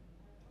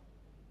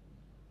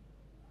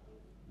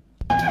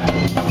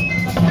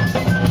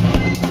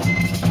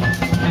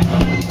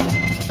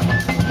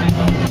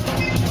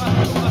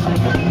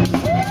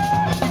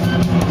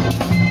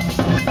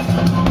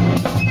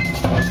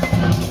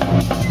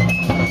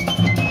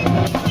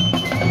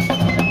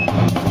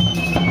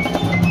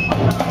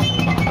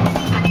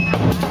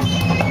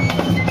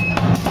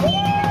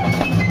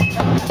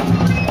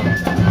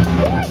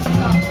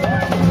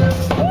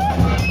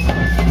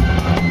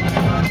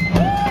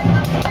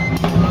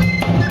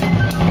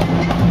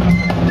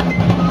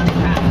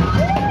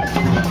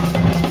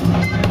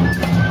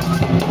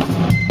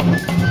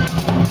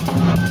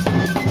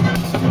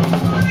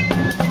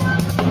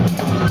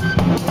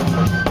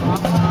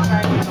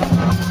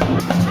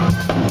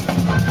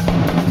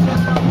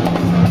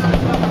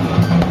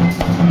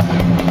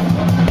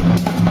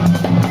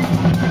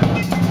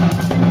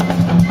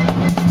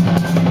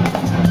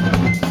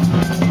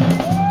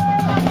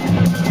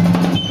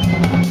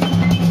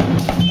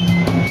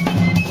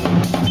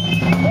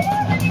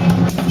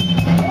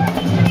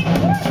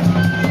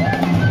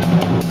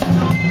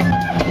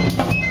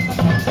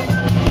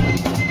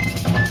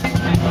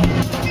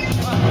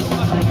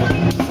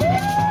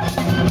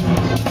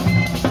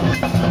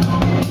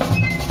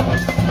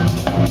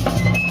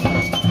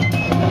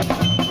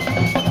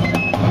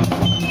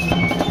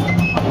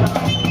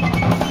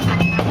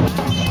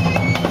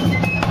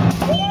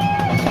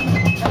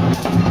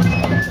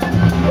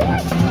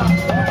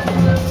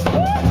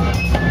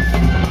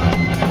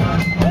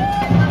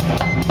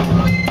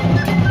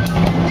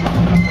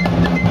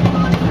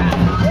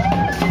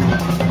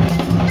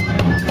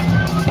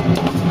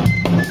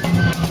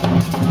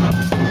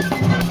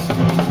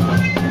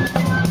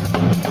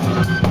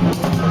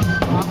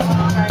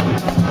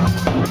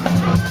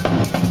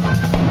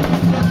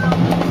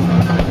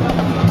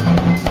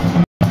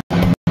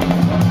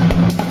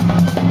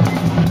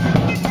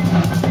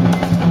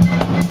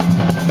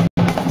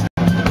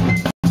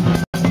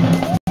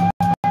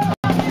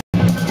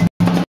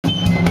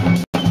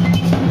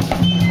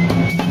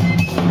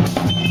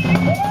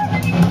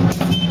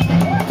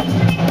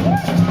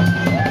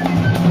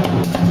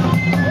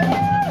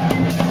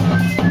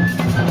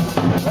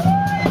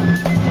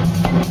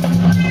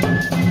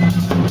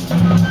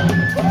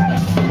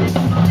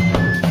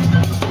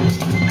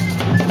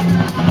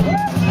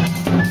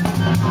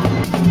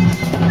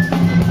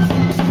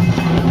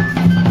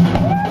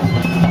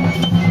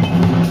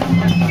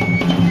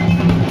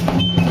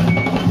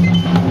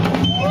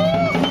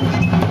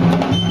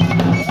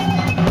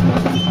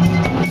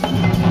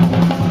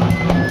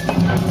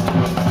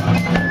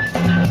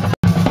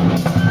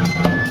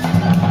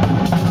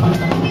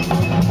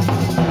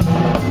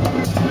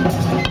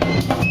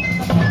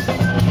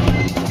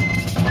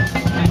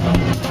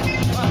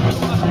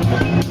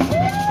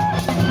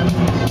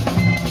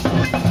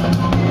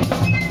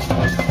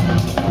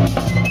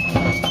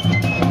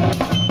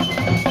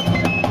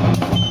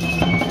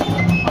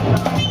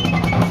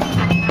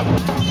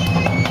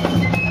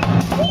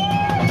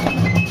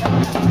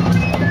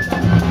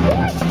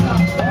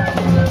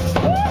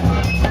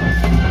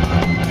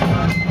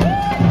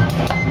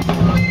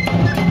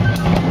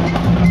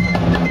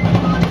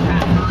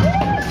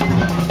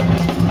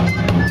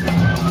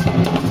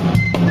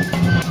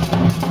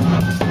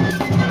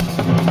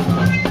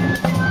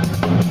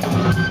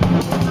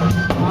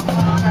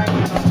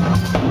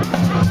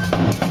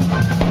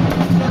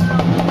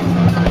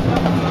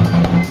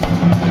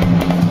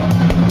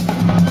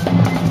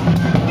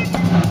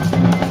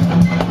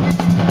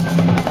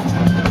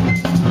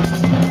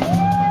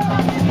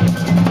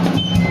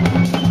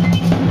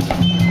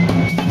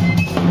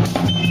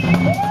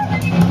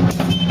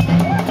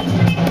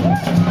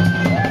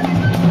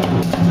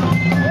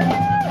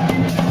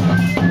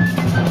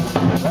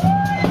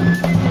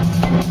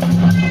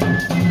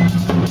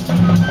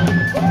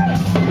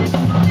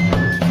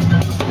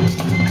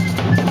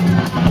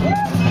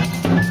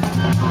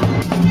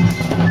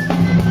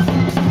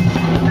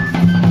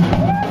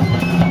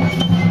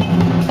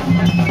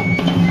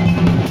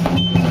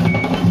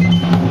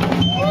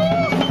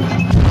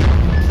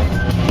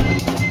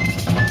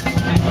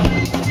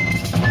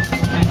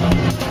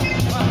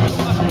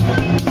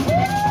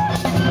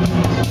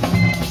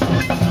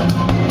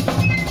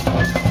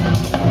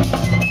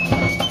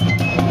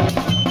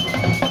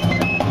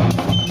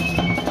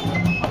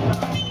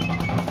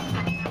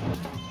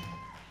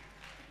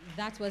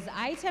 That was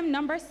item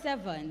number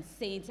 7,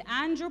 St.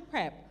 Andrew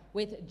Prep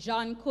with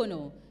John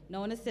Kuno. Now,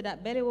 when I say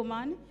that belly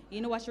woman,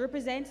 you know what she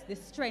represents? The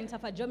strength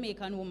of a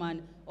Jamaican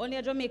woman. Only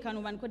a Jamaican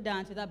woman could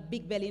dance with a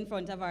big belly in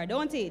front of her,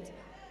 don't it?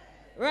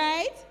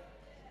 Right?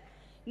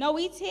 Now,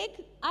 we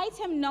take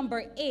item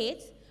number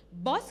 8,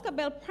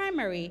 Boscobel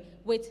Primary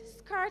with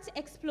skirt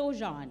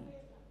explosion.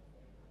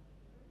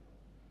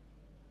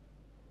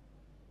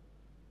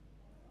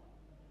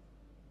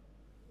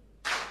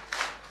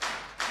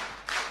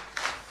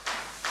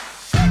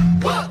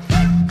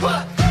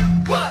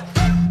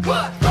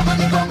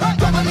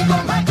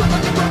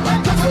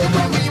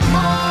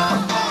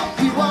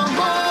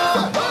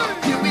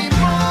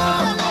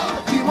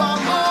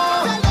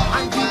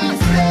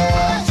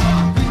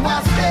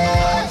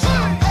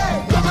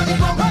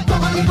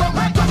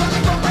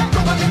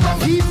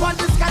 Keep on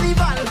this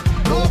carnival,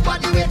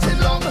 nobody waiting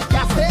long.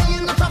 Can't stay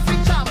in the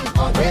traffic jam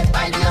or wait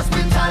by the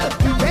hospital.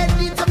 We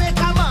ready to make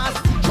a mass,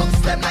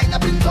 just them line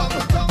up in tongue.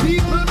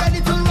 People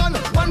ready to run,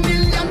 1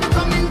 million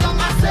coming down.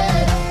 I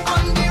say,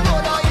 on the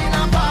road or in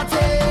a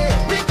party,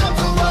 we come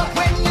to work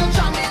when you're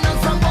jamming on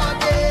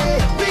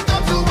somebody. We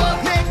come to work,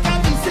 make a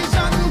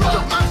decision, to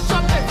mash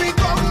up every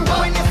ground.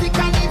 When you see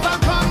carnival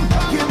come,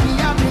 give me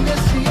a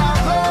ministry of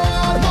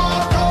road,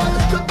 more road,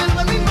 to build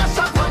when we mash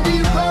up on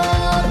the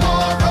road,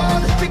 more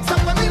road, fix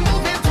up when we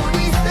move into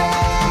the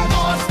stage,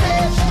 more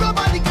stage.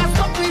 Nobody can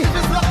stop me if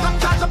it's locked up,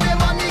 charge up your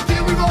money,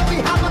 here we roll, we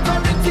have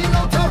authority,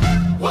 no doubt.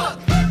 What?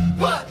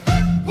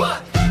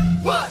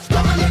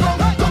 Come on,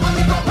 come on, come on, come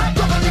on,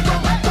 come on,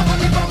 come on, come on,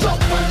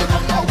 jump on the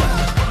come now,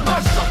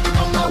 mash up the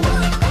come now,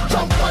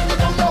 jump on the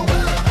come now,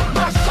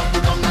 mash up the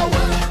come now,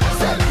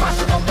 say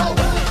mash it up now,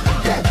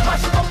 yeah,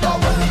 mash it up now,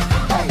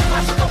 hey,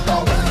 mash it up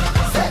now,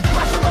 say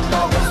mash it up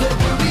now, say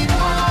we need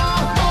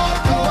more,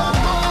 we want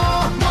more,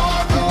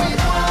 we need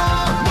more,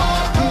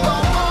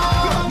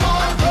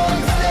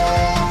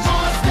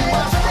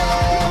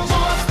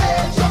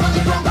 stage, come on the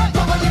come,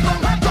 come on the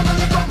come, come on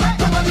the come,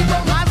 come on the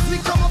come. As we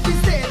come up the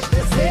stage,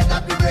 they say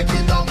that we break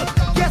it down.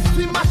 Yes,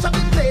 we mash up the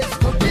place,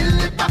 we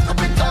build it back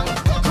up in town.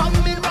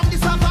 Coming round the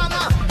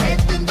savannah,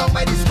 heading down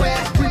by the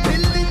square. We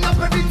building up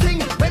everything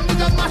when we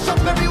done mash up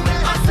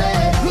everywhere. I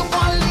say, look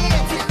all the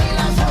 18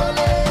 wheelers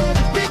rolling.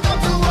 We come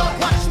to work,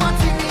 watch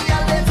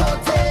material they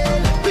hotel.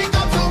 We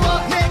come to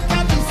work, make a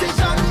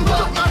decision, to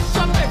mash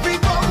up every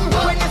ground.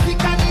 When you see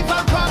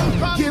carnival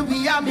come, here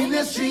we are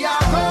ministry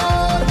of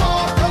road,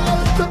 more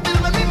road, to build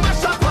when we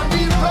mash up on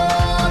the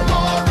road,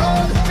 more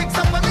road, fix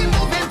up when we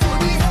move into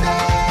the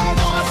stage,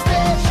 more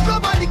stage.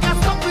 Nobody can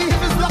stop me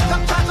if it's locked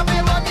up, charge up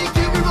your money,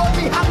 here we roll,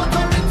 we have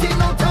authority,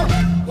 no doubt.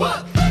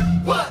 What?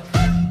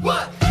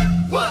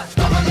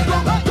 Come on the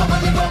come, come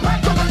on the come,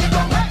 come on the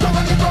come, come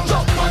on the come,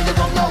 jump on the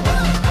come now,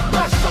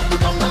 mash up the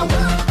come now,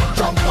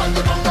 jump on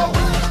the come now,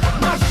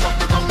 mash up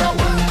the come now,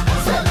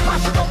 say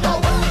mash it up now,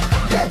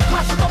 yeah,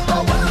 mash it up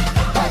now,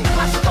 hey,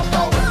 mash it up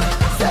now,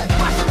 say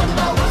mash it up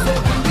now, say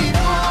we need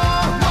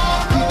more,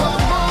 we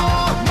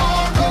want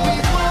more, we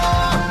need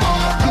more,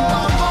 we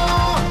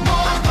want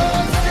more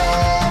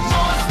stage,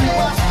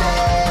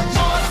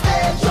 more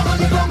stage, come on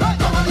the come,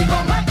 come on the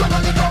come, come on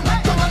the come,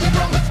 come on the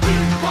come,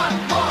 we want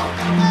more,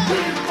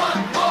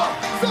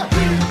 so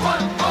we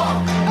want more, we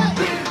want more, we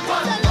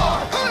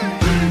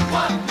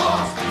want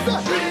more, so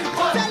we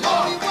want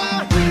more,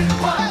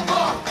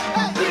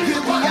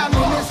 here we are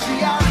ministry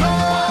of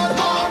road,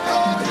 more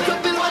road, to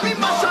build when we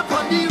mash up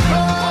on the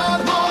road,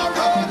 more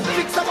road,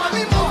 fix up when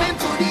we move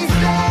into the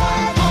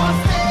stage, more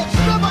stage.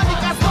 Nobody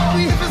can stop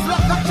me if it's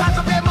locked up, charge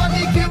up their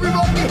money, here we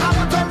roll, we have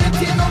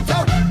authority, no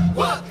doubt.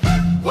 What?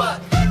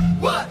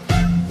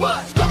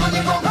 Come on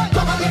the come,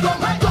 come on the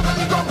come, come on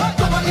the come,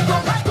 come on the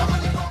come, come on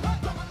the come.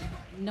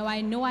 Now,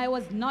 I know I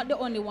was not the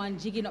only one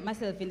jigging up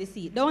myself in the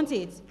seat, don't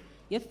it?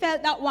 You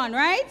felt that one,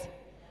 right?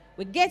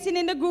 We're getting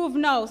in the groove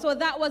now. So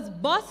that was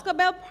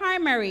Boscobel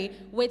Primary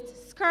with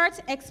skirt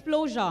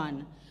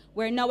explosion.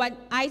 We're now at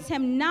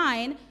item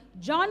 9,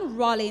 John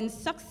Rollins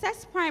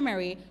Success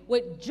Primary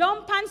with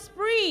jump and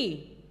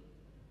spree.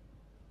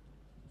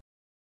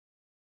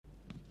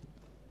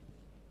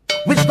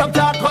 Which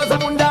doctor cause a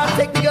munda?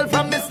 Take the girl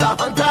from Mr.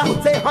 Hunter.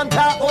 Say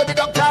Hunter, oh the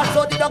doctor,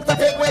 so the doctor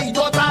take away his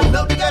daughter.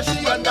 Now the girl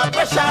she under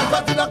pressure,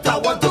 but the doctor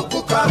want to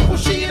cook her.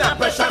 Push she in a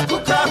pressure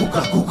cooker. You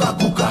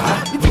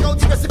take out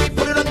the recipe,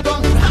 put it on the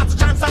tongue. Start to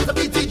chance and to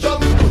beat the drum.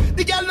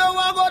 The girl know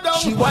I go down.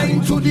 She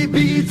whine to the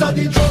beat of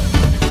the drum.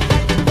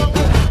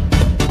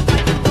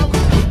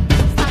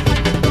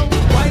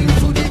 Whine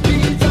to the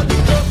beat of the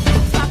drum.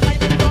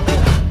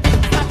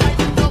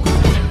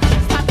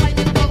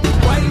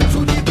 Whine to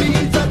the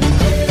beat of the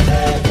drum.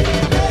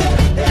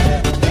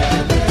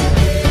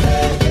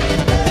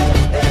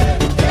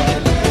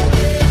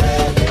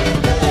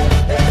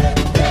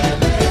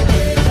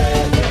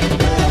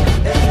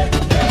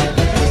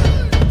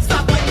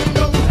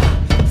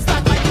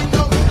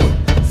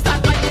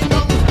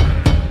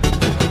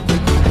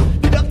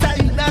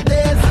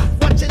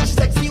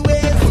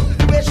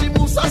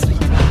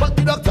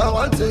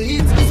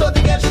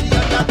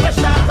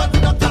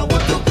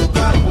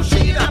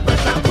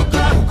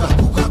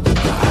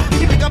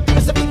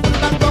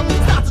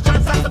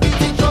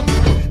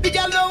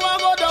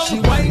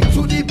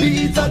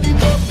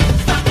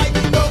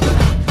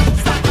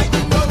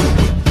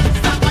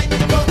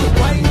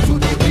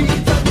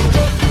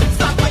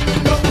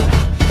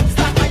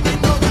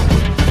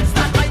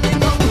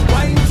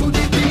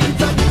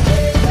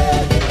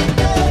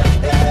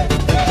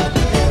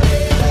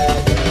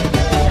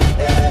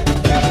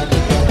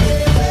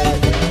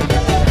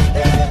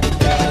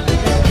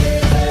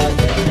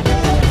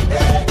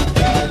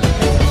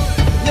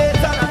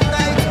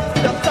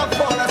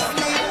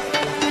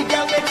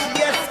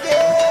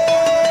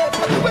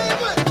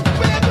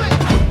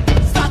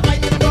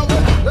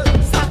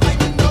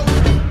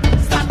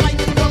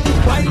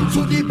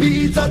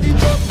 of the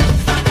drum.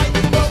 Start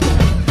winding down,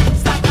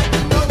 start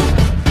winding down,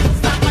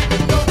 start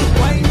winding down.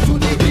 Wine to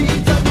the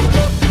beat of the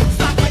drum.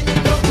 Start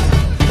winding down,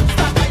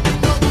 start winding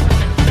down,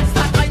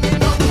 start winding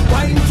down.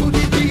 Wine to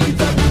the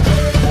beat of the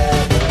drum.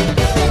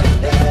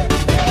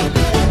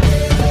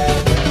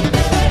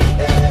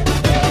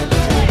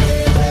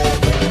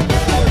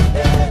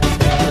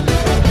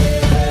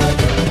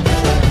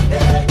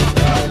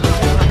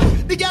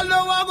 The girl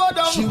know I go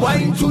down. She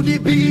wine to the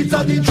beat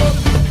of the drum.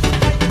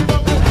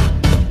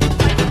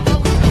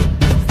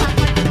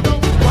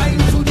 Wine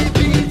to the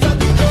beat of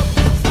the drum.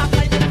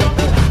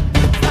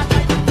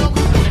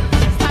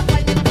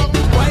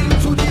 Wine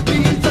to the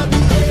beat of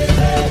the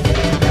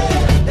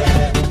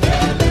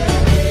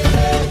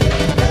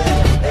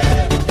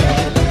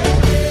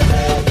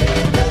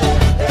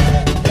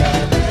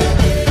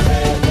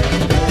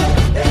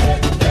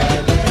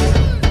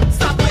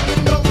Stop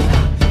winding down,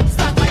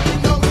 stop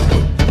winding down,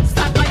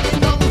 stop winding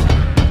down.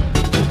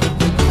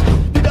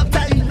 The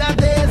doctor in her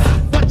days,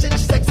 watching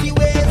sexy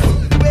ways,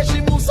 the way she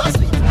moves so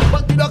sweet,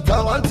 but the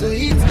doctor want to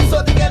eat.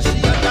 So the girl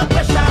she under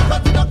pressure,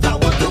 but the doctor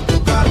want to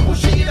cook her,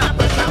 push she in her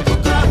pressure,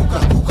 cook her, cook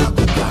her, cook her,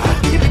 cook her.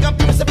 He pick up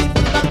the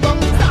people that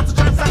come, start to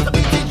chant, start to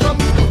beat the drum.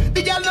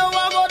 The girl know I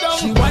go down.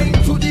 She whine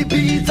to the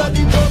beat of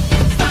the drum.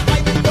 Start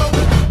winding down,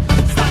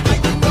 start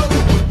winding down,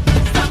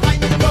 start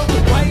winding down.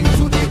 Whine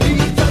to the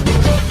beat of the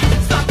drum.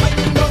 Start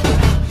winding down,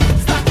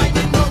 start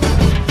winding down,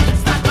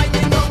 start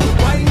winding down.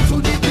 Whine to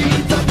the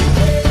beat of the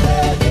drum.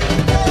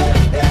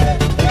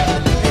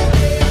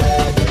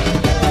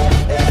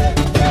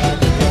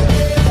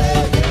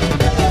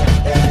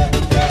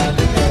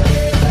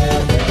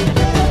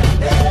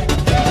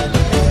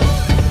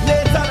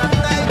 Later that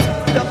night,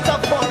 doctor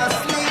fall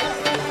asleep.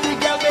 The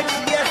girl make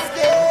she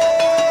escape.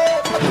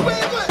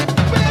 Wait.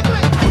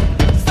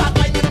 Start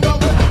winding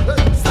down,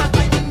 start winding down,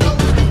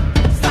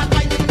 start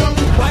winding down.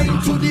 Wine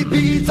to the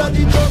beat of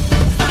the drum.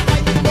 Start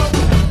winding down,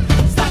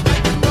 start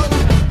winding down,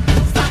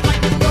 start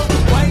winding down.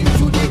 Wine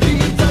to the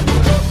beat of the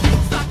drum.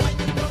 Start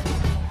winding down.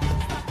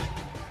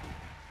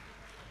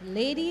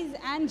 Ladies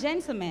and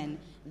gentlemen,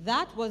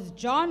 that was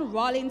John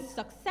Rollins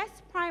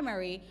Success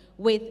Primary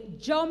with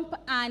Jump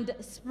and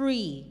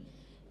Spree.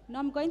 Now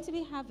I'm going to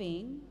be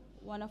having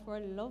one of our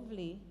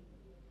lovely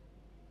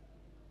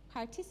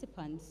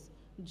participants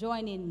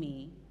joining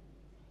me.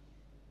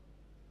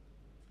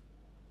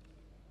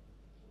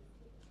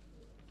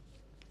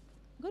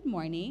 Good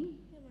morning.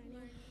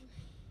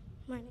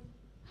 Morning.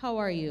 How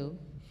are you?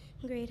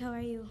 Great, how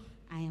are you?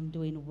 I am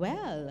doing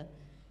well.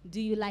 Do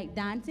you like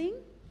dancing?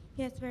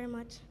 Yes, very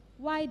much.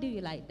 Why do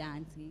you like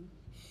dancing?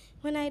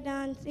 When I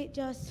dance, it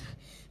just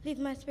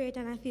lifts my spirit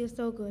and I feel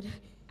so good.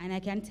 And I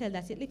can tell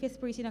that it lifts your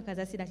spirit, because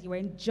I see that you were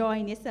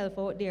enjoying yourself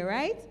out there,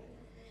 right?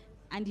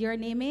 And your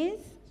name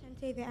is?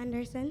 Shantavia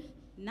Anderson.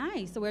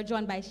 Nice. So we're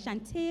joined by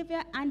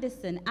Shantavia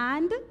Anderson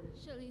and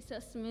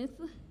Shalisa Smith.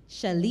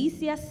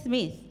 Shalicia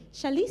Smith.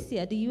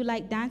 Shalicia, do you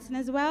like dancing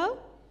as well?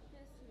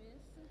 Yes,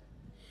 miss.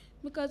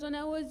 Because when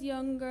I was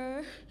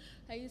younger,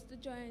 I used to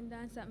join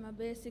dance at my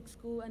basic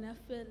school and I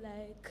felt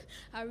like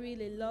I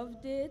really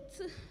loved it.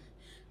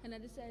 And I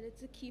decided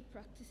to keep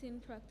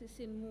practicing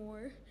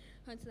more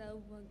until I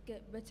would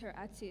get better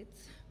at it.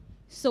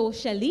 So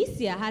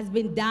Shalicia has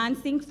been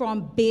dancing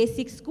from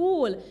basic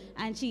school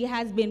and she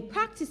has been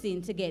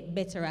practicing to get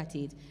better at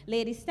it.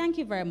 Ladies, thank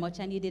you very much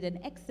and you did an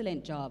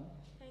excellent job.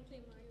 Thank you,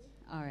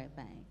 Mario. All right,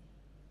 bye.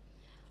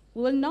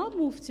 We will now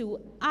move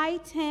to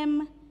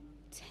item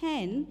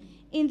 10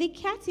 in the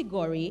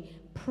category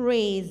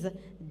Praise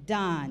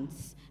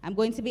Dance. I'm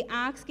going to be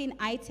asking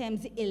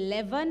items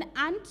 11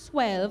 and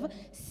 12,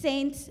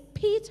 St.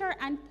 Peter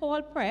and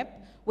Paul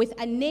Prep with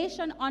A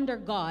Nation Under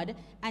God,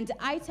 and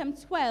item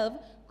 12,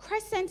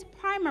 Crescent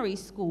Primary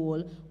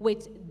School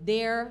with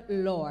Their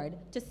Lord.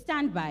 To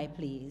stand by,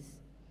 please.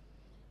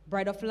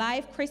 Bread of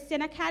Life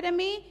Christian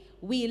Academy,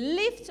 we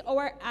lift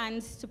our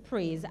hands to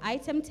praise.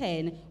 Item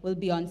 10 will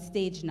be on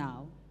stage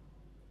now.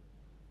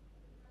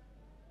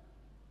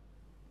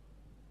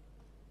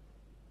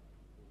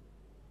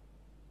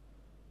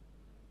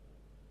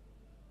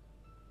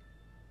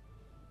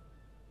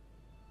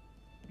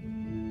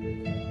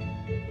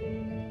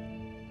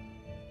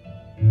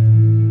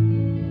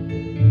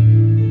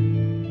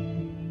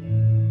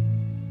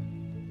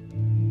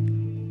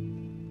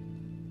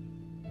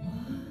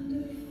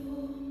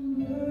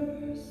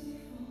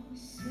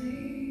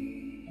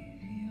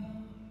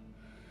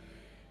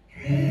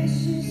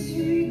 Precious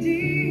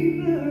Redeemer.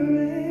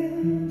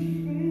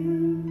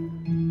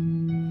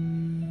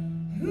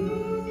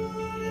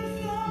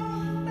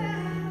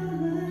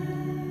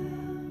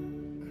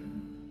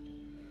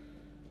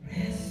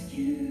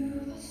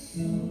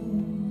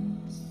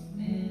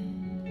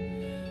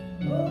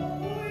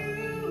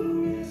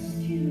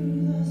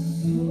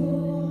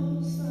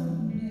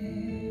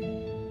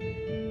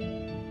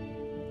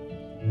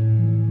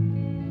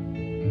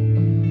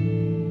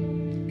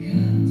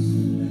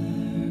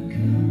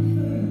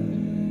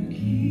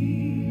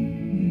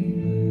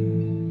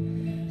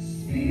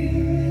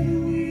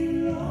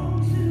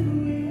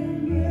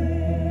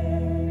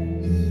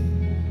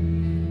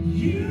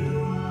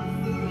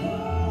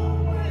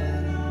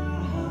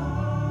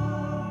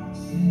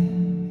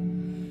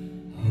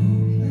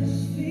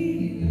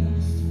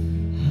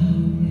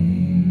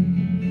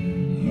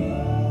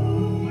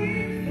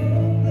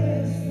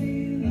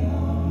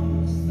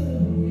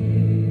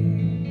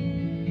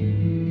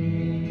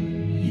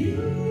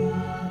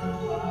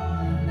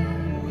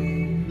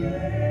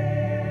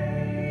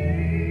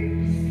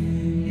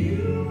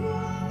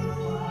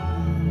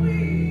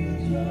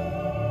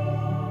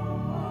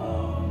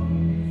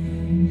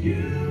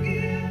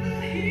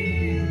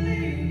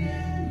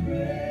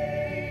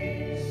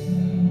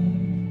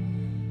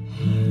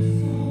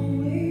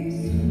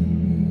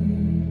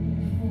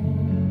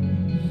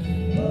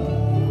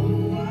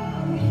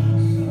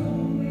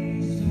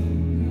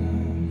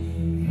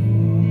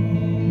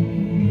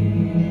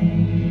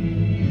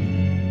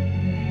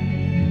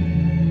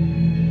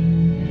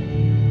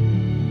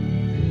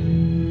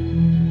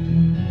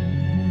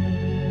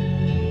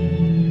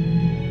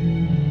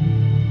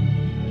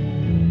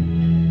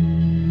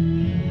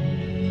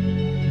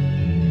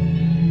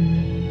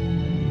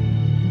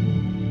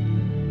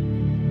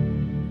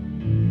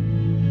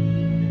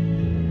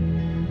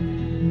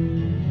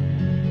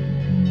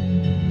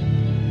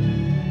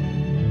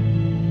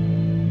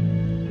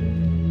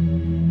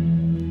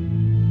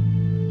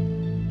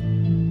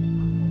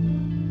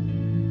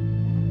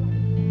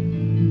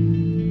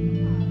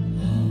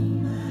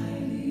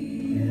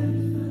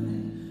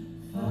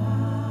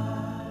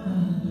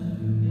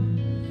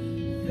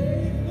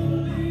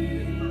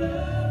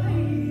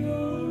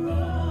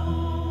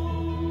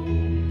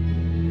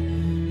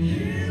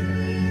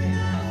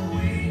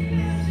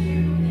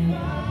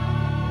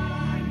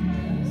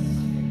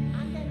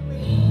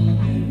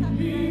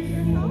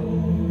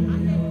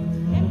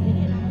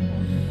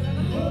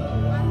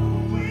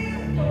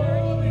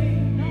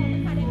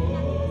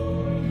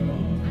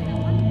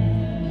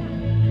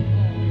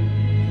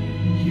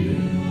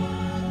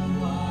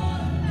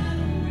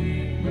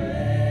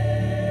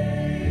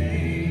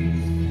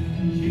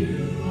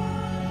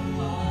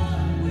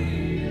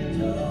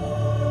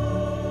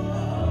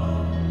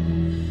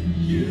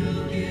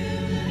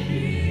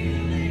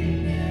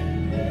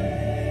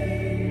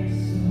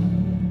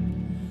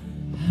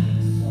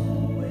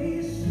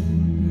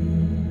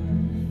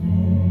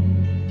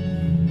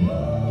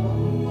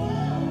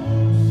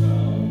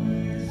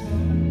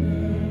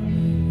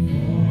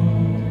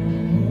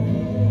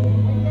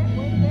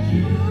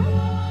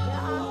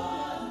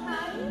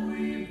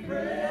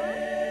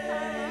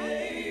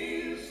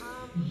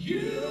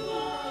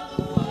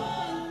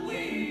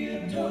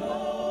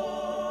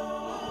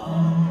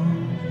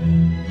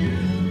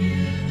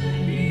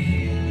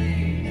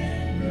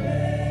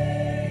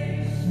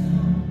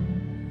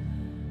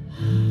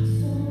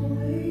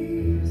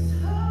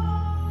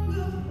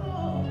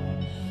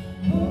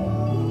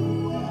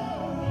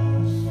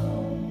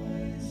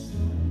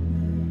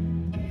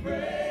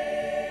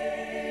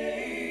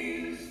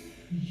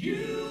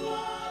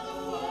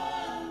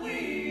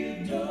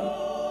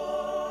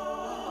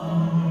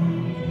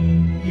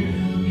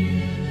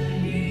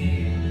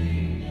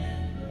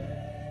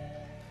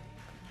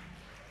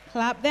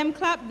 Clap them,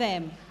 clap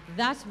them.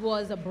 That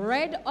was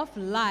Bread of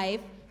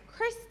Life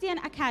Christian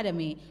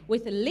Academy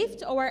with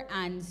Lift Our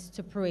Hands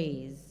to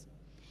Praise.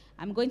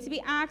 I'm going to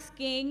be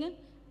asking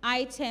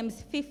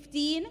items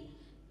 15,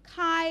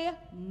 Kai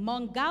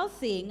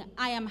Mungalsing,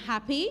 I Am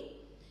Happy.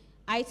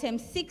 Item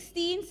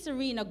 16,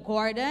 Serena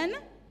Gordon.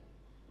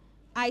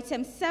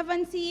 Item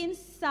 17,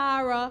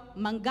 Sarah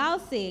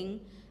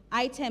Mungalsing.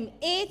 Item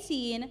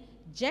 18,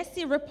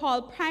 Jesse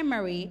Rapal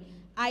Primary.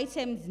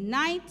 Items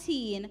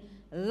 19,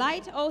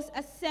 Lighthouse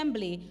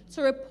Assembly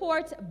to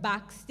report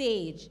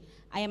backstage.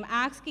 I am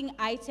asking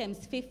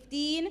items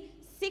 15,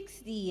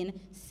 16,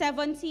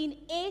 17,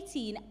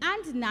 18,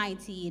 and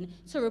 19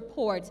 to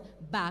report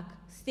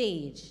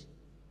backstage.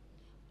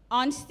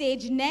 On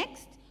stage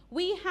next,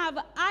 we have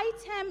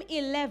item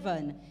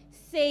 11,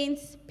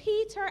 Saints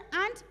Peter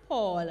and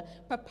Paul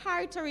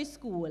Preparatory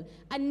School,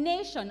 A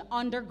Nation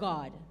Under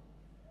God.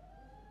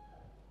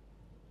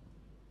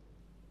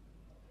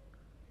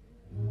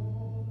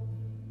 Yeah.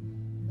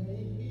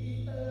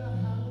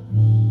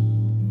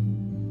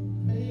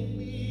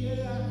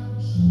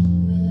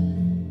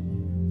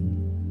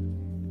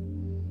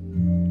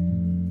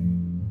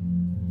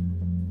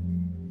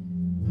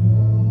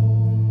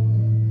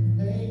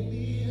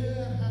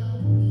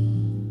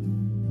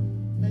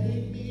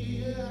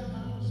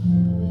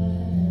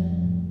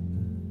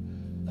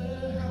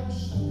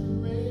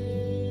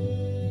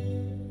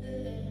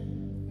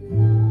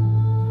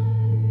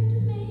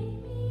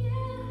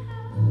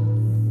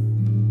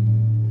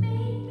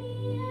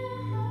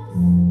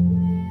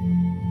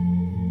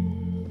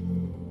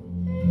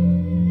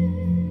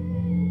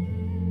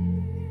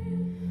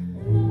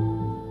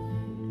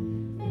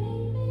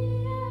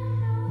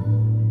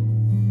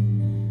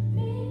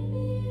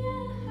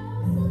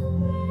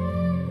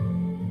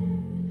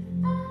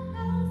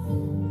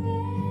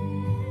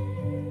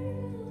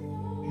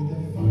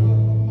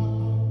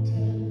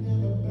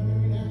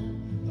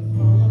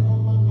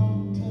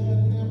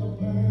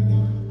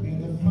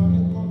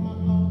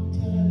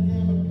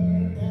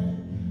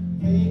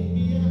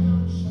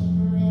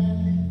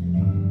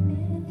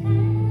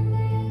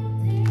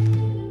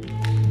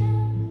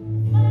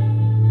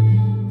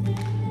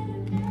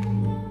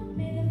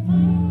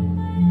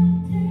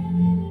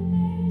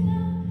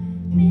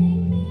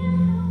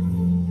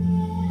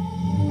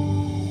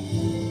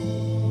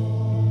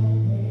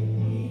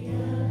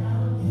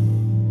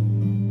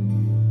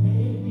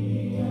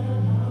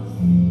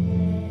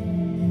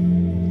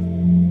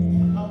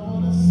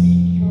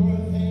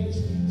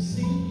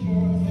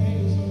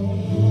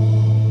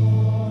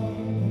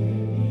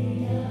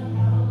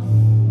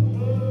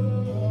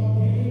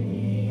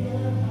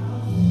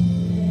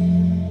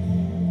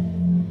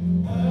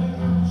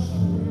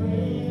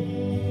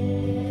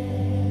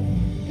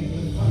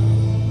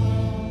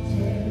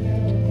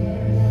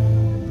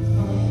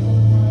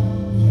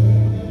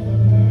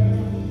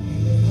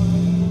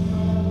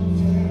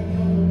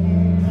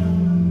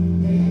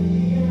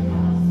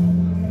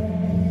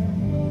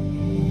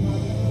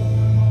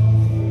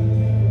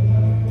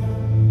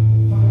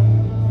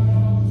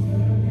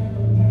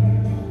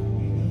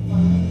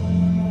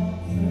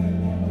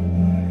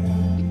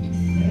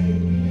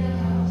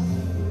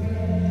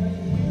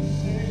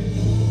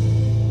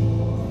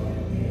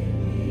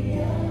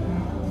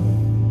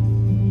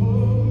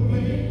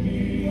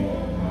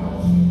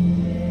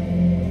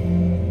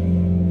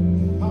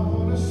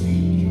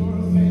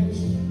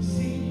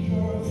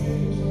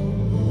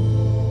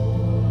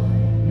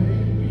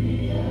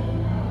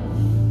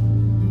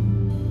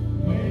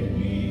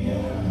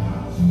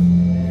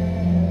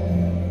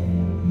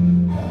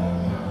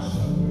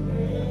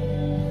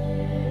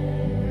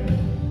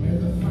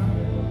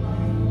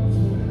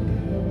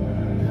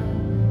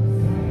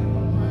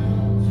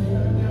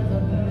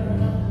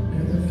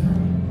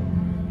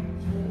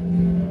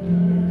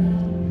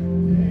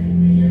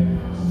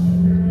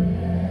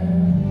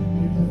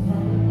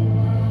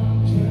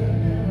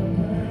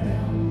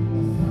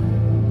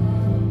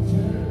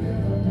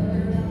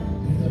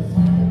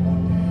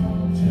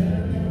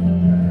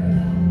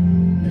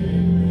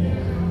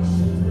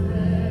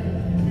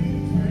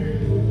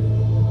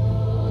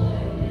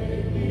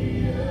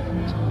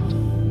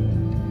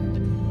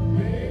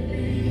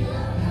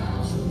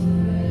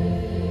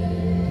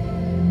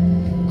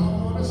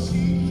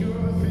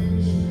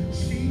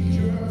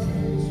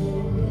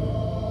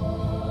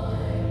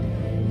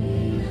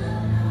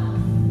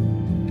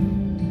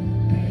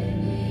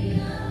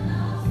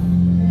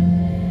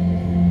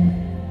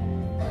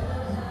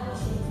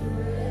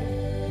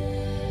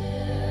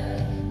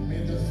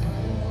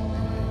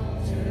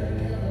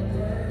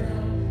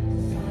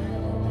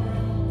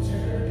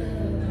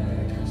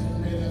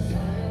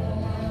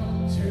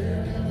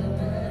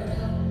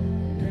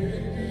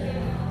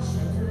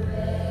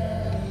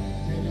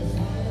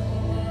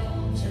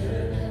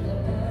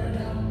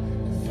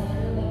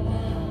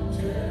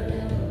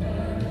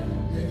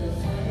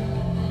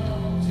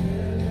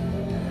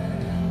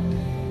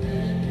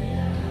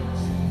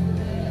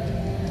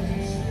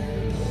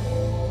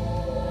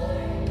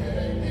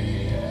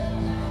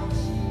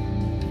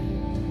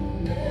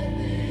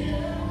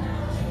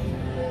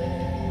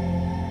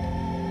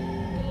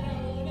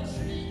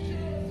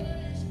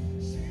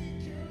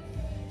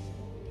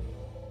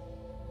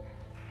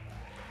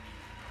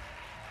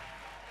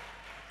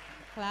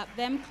 Clap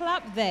them,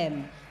 clap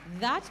them.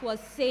 That was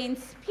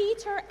Saints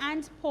Peter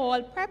and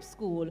Paul Prep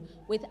School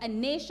with A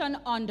Nation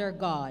Under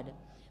God.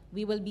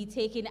 We will be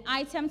taking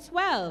item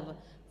 12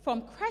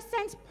 from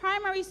Crescent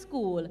Primary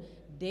School,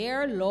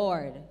 Dear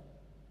Lord.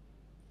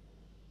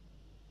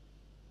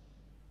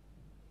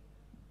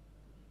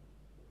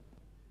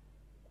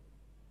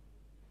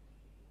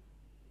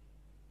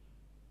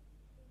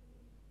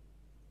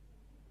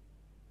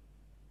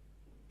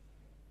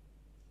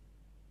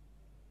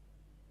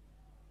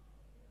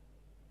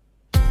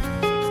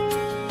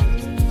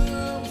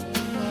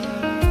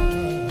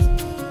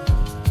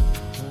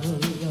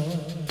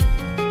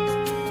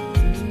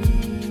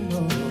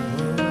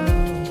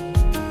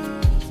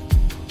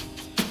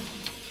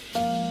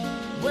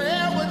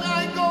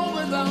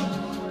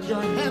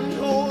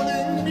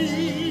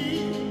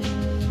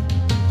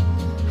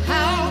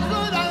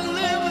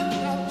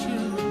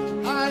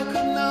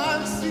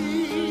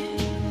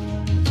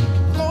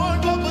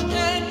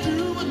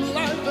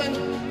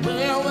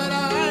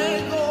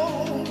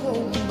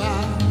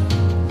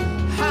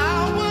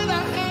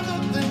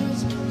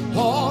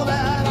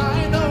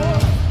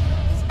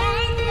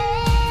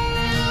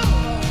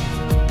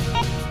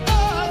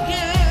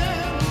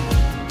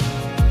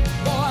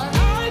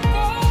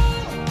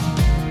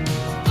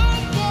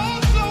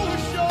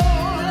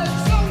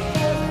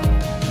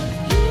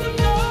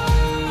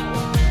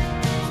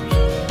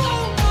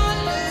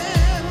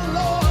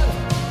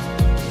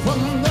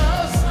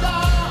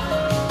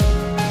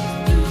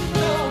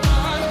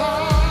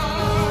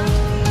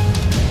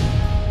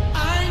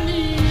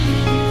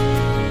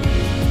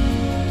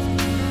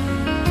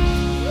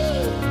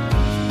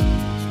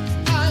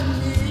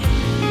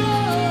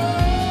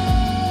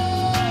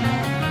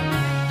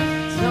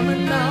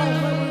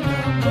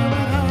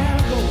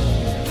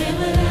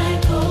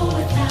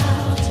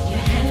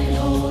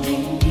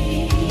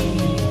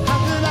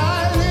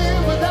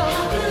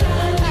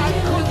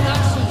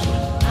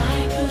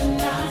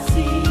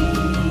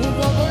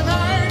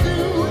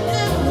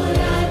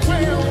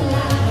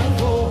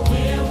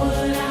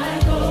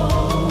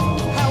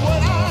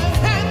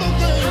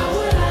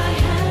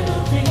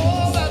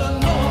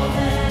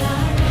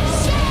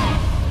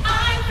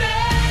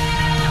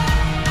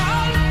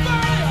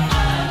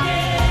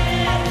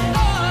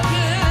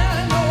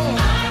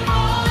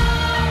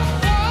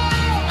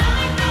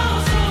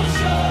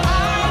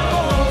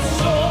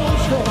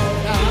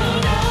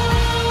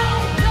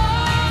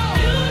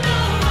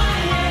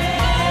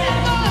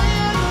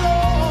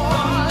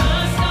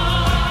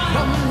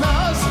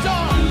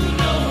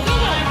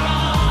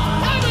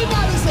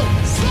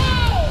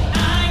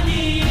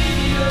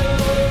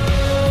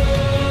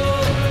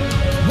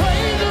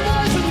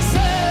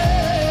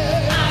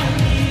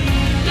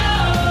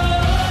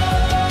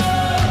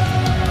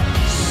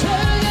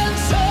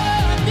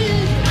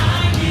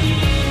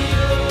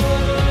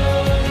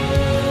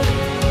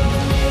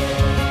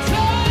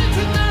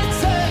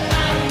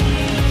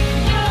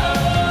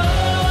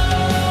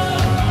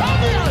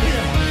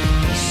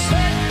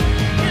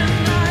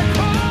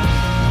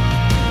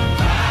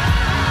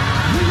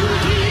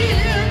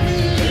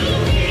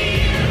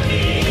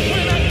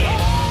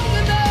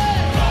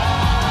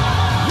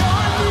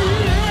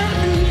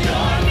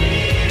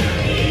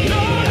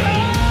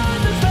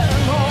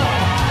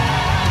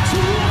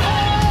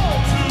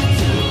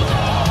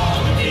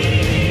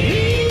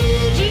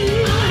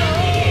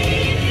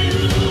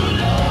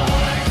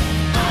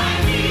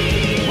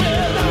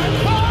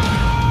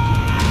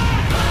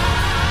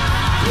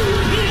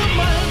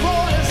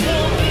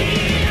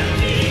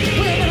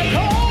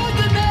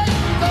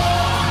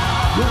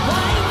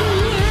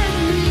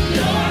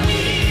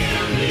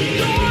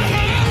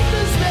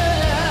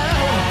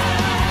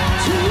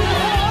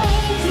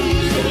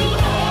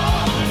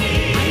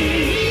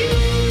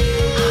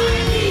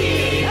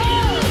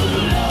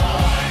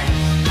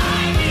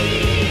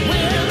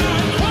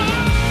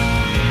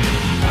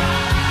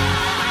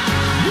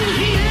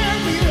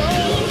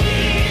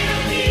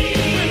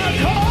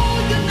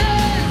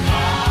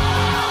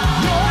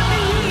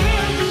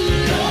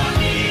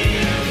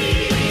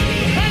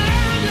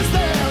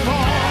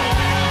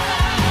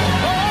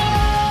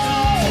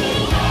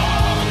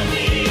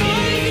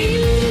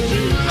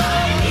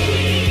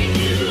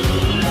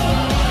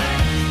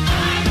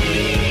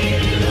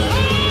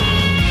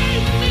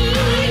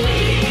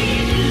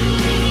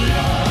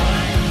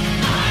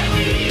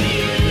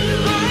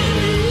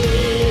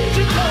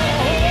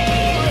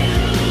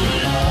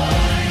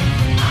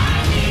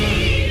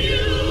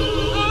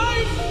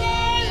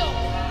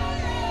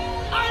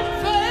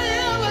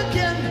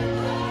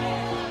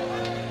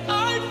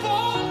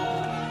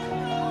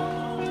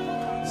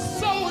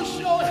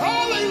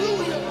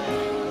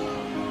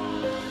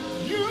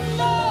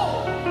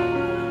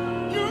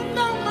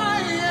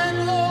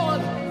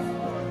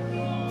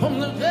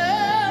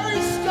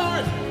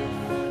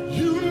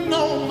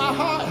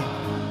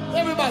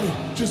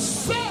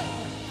 Just say,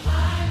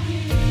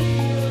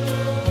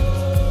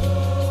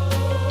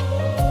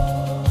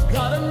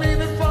 gotta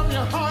mean it from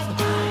your heart.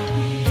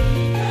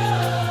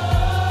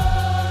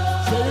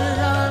 Say you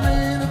gotta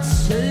mean it,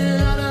 say you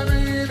gotta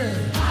mean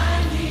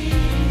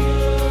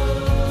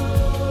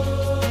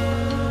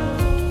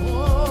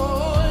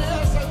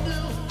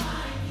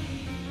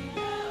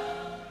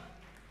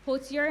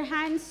Put your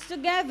hands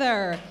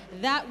together.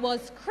 That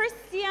was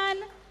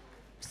Crescent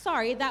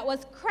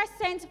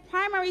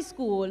Primary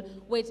School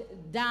with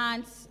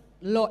Dear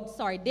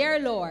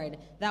Lord.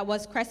 That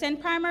was Crescent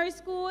Primary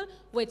School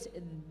with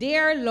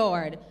Dear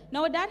Lord.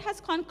 Now that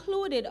has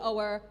concluded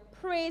our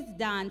praise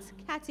dance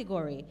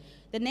category.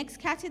 The next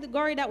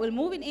category that we're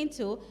moving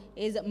into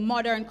is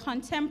modern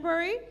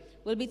contemporary.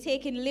 We'll be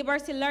taking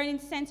Liberty Learning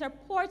Center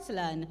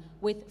Portland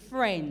with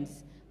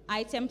Friends.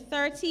 Item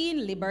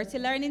 13, Liberty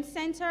Learning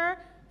Center,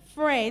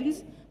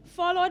 Friends,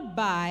 followed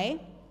by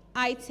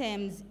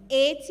items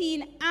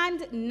 18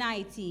 and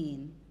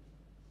 19.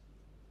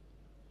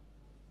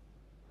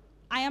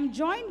 I am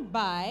joined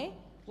by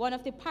one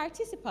of the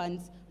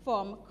participants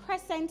from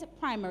Crescent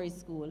Primary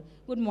School.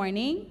 Good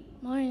morning.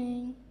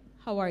 Morning.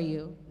 How are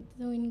you?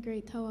 Doing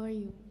great. How are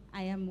you?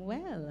 I am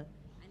well.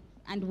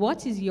 And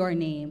what is your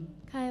name?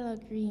 Kyla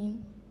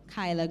Green.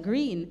 Kyla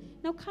Green.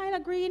 Now,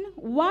 Kyla Green,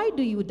 why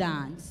do you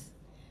dance?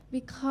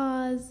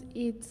 Because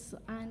it's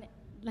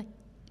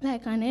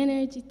like an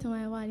energy to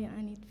my body,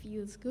 and it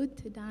feels good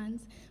to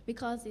dance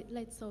because it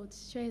lets out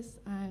stress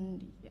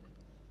and yeah.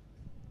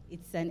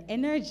 It's an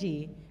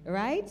energy,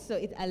 right? So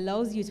it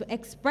allows you to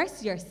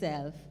express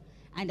yourself.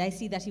 And I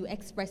see that you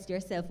expressed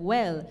yourself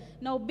well.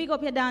 Now, big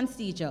up your dance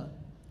teacher.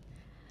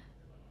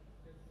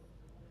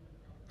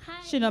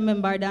 Hi. Should not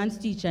remember our dance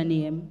teacher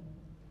name.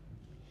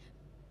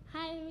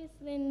 Hi, Miss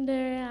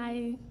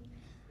Linder.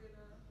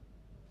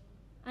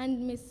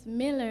 And Miss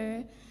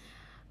Miller.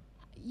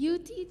 You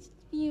teach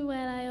me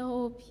well. I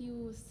hope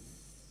you.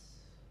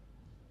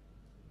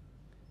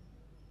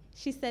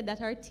 She said that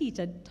her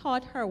teacher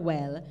taught her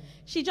well.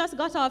 She just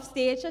got off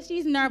stage, so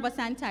she's nervous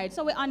and tired,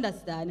 so we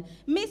understand.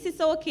 Miss, it's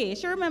okay.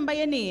 She remember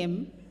your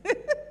name.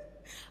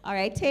 All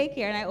right, take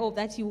care, and I hope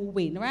that you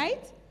win,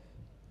 right?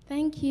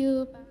 Thank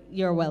you.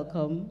 You're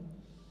welcome.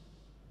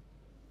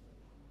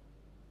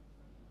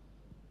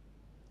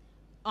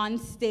 On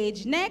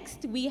stage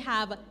next, we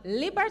have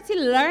Liberty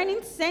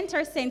Learning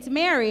Center St.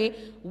 Mary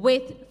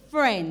with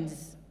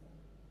Friends.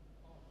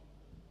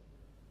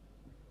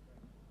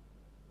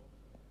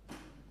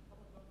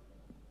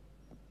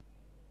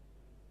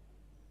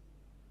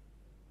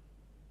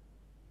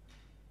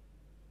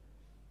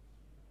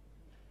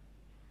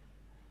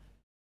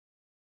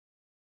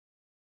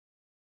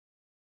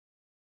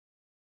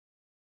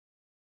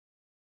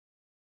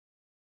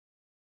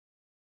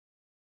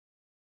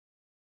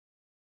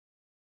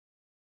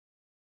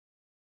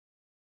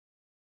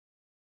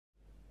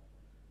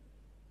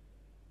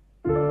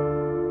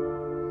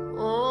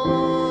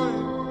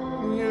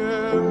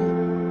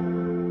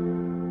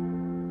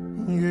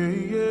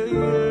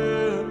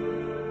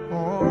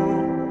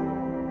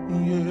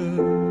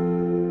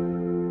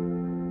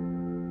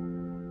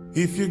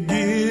 If you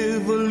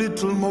give a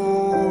little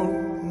more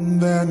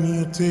than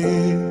you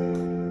take,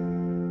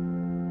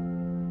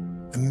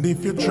 and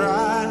if you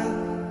try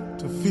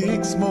to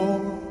fix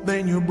more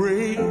than you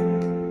break,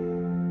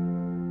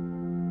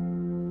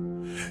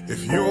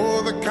 if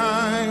you're the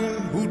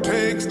kind who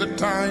takes the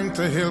time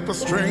to help a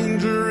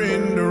stranger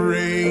in the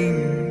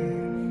rain,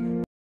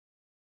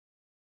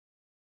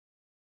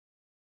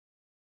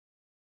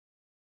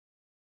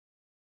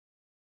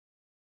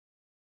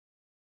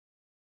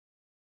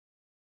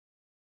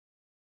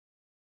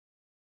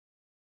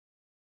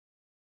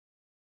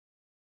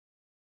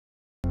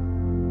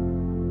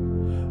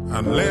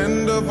 and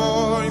lend a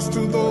voice to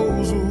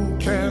those who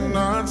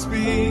cannot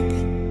speak.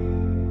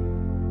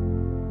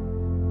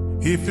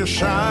 If you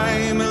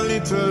shine a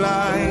little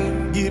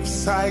light, give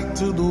sight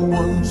to the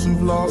ones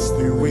who've lost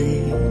their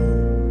way.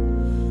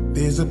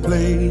 There's a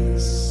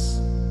place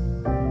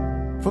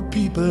for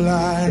people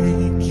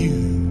like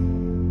you.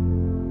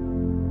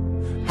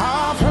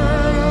 I've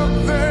heard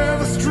up there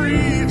the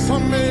streets are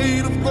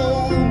made of gold.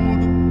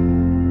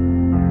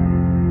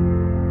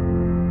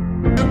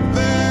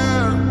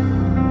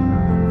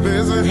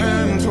 There's a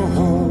hand to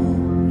hold.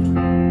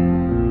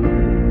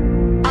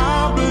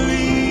 I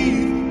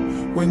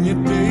believe when your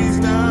days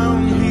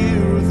down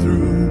here are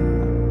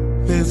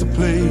through, there's a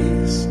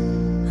place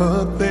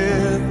up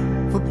there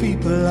for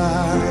people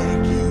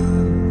like you.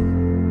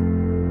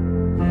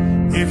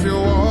 If you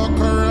walk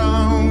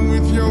around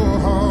with your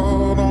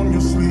heart on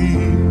your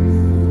sleeve,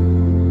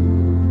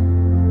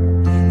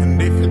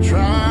 and if you're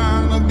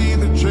trying to be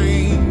the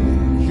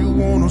change you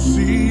want to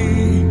see,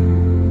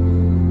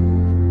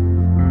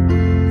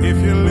 if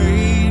you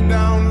lay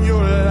down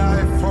your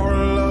life for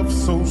love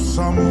so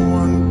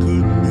someone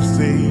could be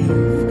saved,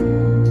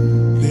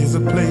 there's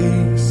a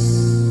place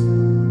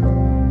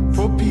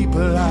for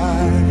people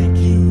like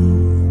you.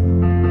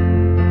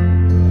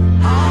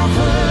 I've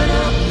heard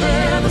up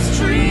there the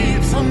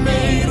streets are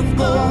made of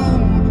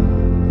gold,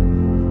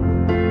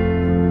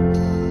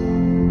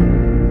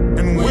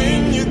 and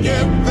when you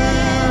get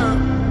there,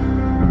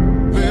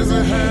 there's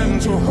a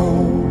hand to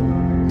hold.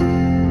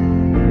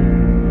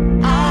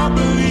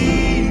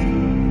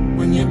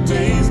 Your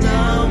days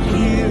down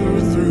here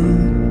are through,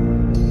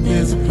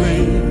 there's a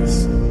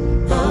place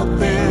up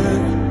there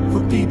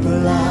for people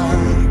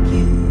like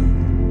you.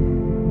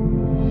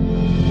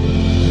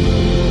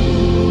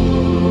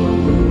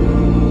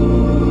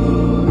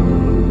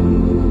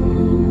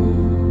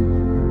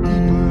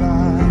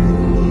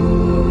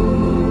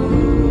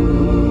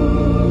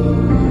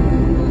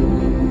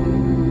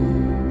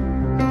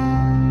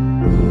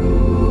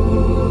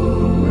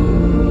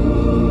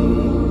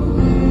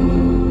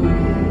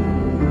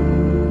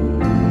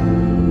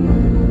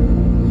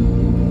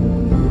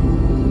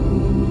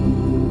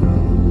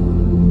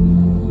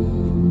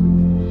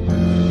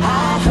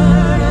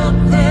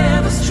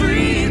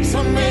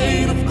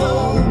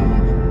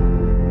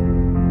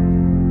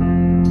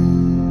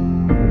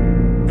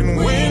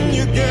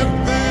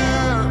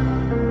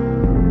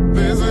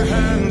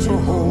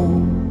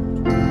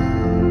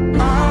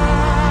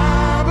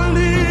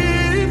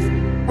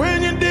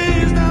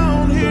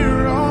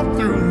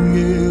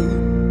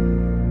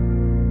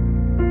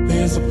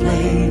 there's a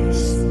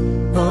place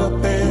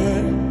up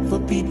there for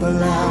people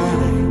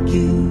like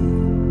you.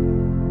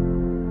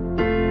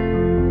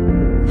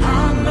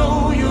 I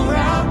know you're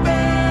out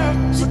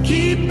there, so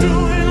keep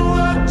doing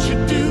what you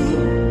do.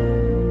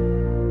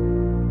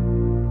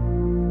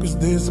 'Cause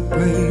there's a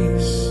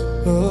place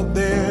up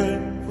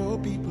there for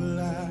people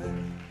like.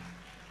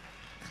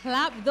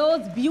 Clap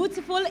those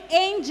beautiful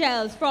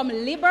angels from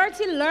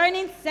Liberty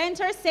Learning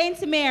Center,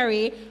 St.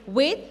 Mary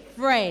with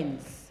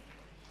friends.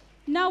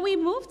 Now we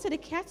move to the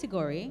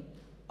category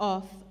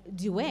of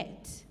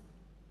duet.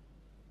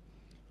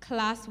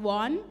 Class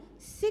 1,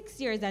 6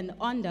 years and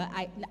under,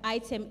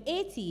 item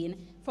 18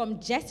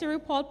 from Jesse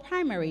Paul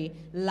Primary,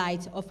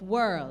 Light of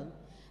World.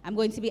 I'm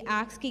going to be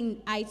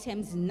asking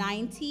items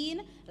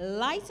 19,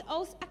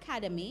 Lighthouse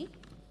Academy,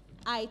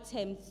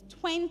 items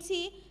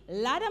 20,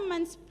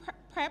 Ladderman's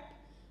Prep,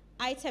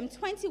 item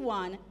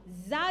 21,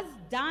 Zaz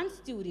Dance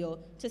Studio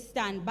to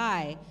stand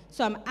by.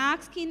 So I'm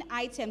asking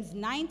items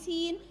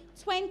 19,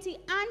 20,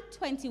 and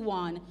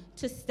 21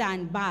 to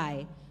stand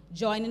by.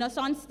 Joining us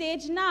on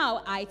stage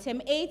now,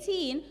 item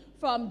 18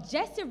 from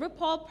Jesse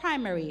Paul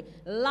Primary,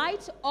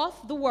 Light of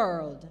the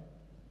World.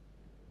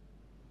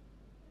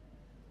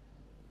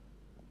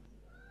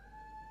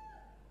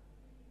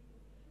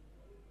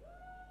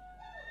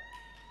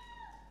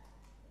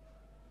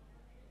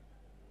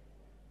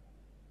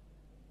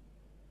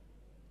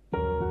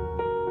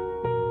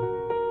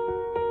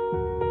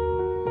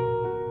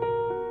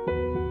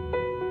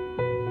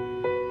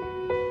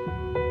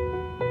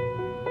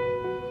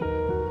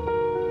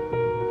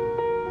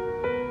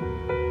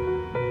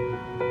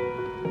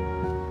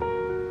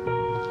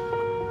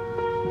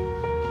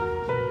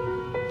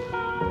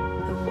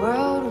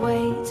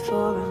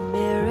 For a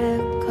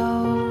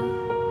miracle,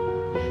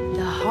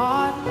 the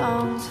heart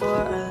longs for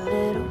a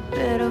little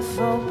bit of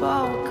hope.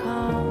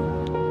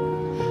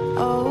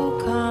 Oh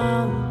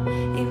come,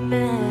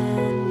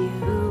 Emmanuel.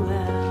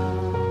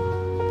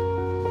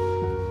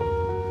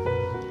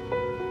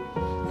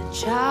 The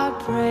child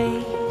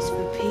prays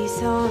for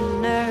peace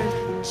on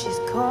earth when she's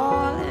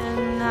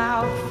calling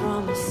out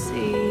from a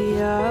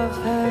sea of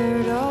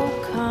hurt. Oh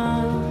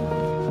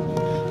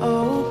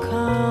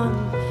come,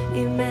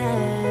 Emmanuel.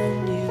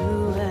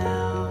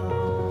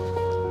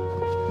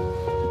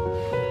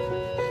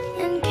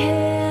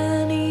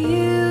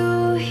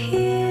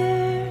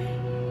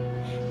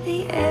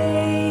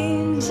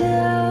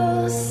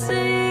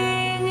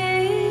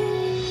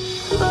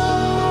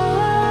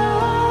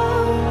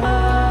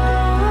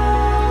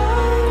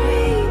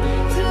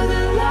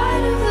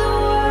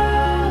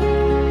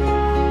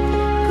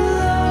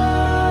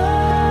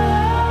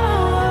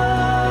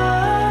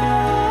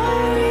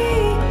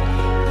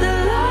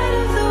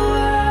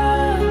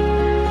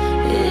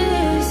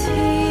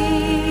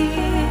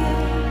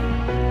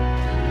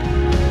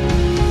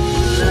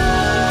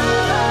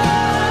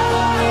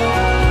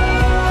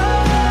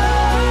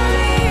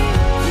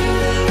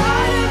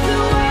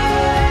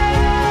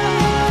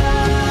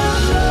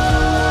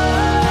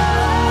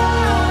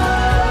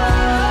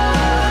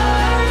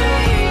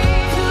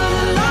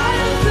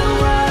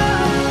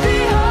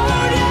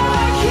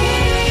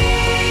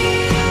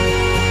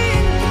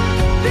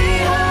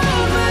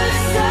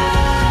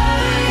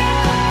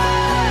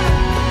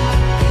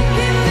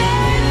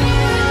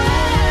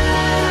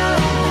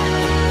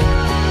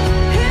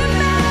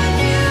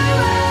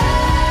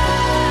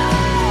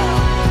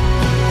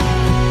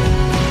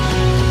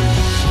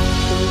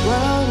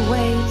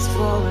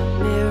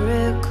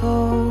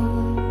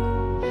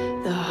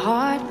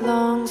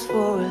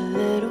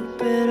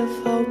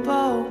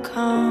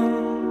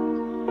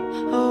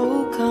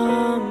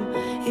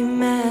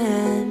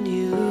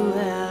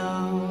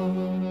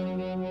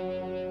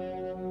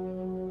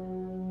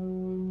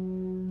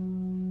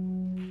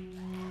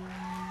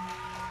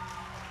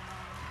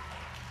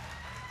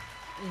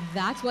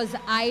 That was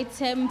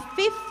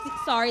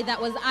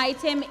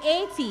item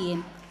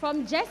 18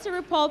 from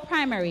Jesse Paul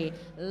Primary,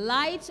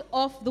 Light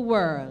of the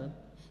World.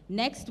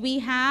 Next we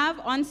have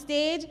on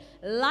stage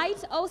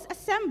Lighthouse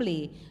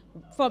Assembly,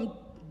 from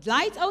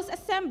Lighthouse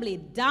Assembly,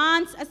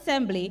 Dance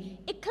Assembly,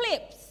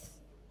 Eclipse.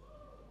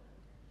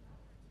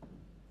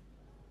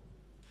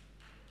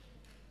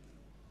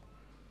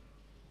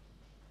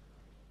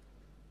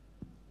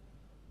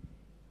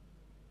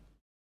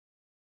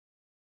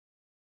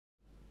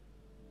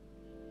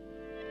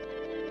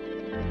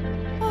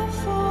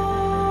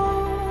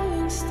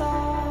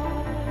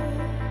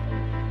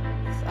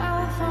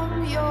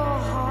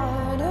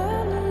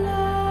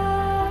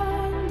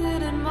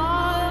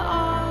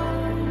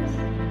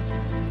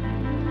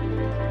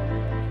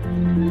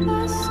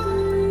 My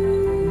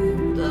scream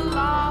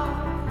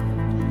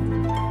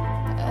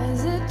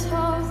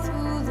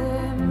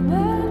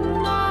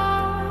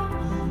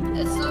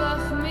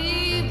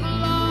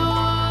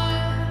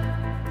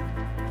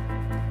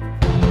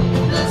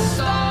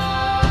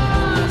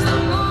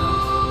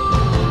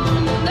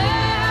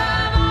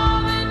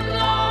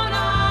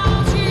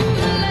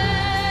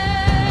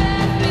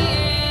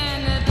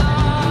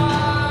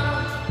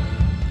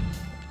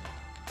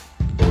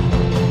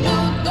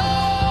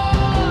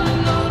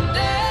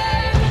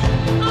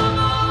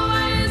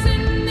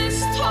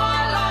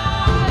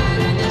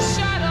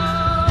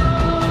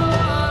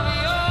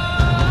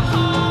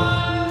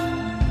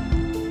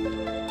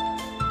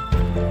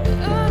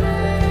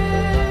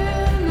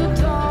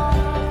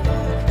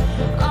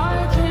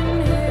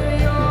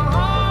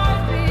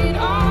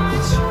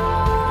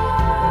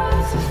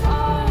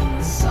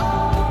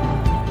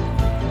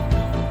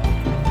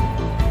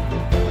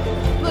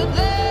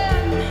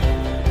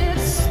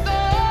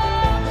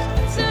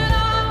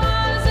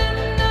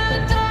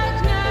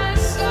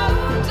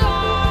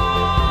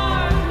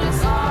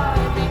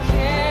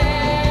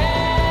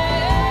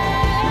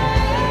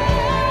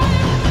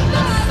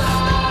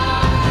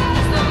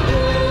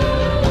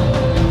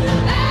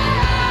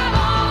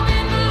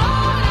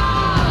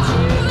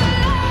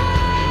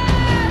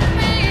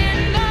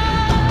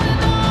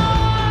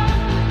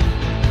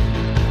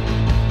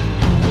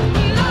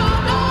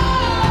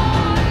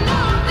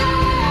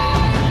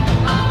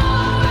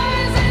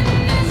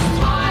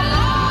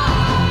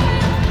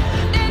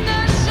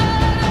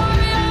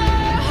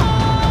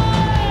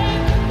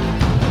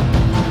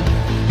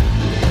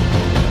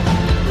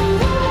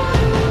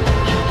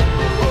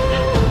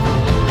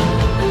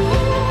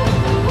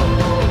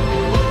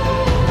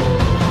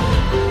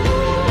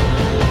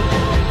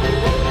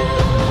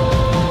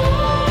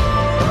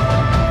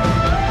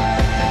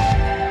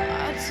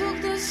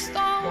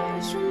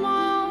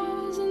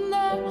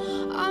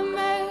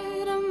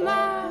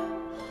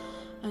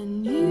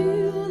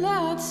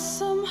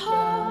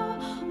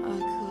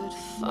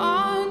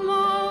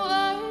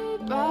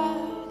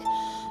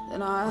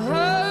When I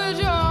heard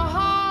your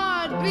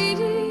heart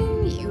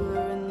beating, you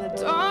were in the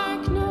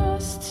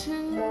darkness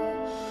too.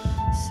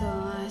 So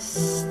I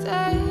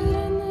stayed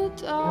in the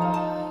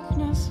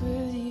darkness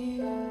with you.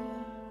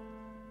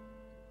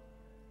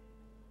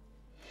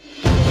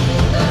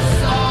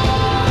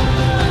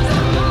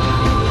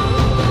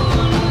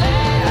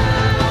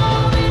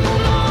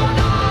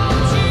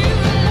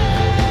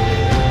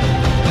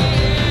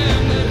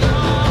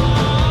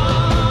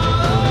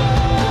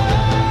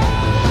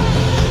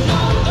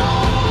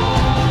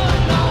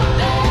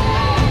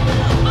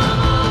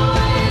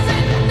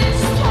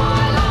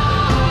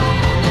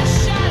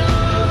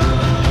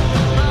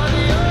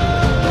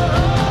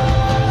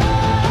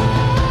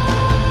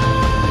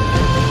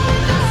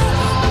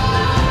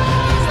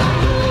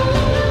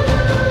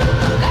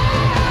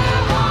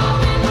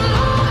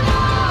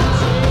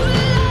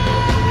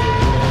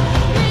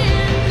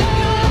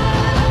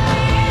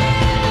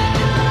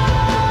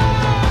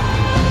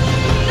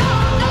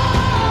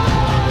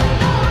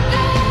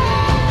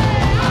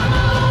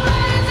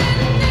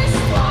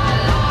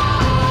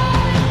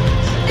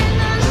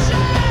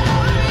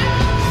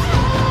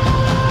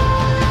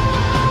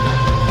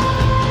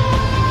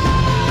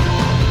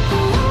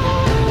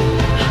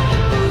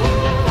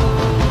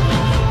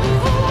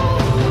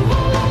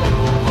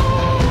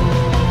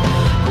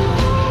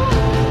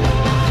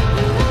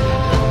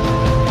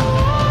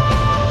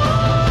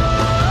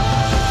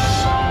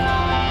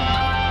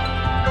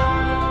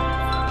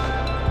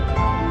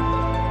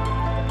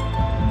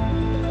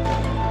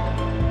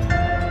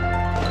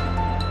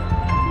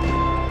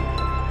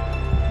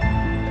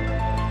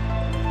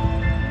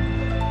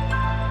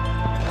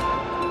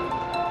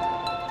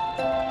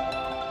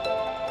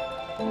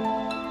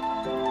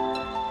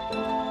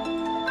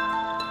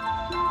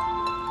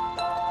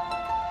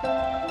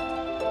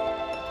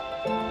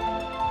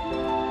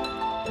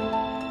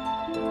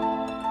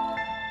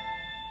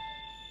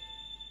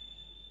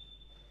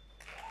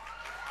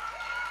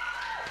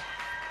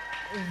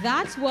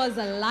 That was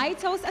a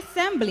Lighthouse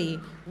Assembly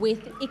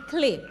with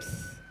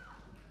Eclipse.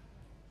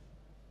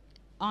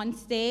 On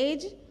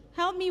stage,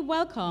 help me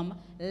welcome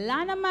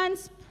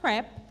Lannaman's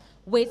Prep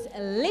with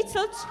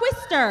Little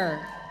Twister.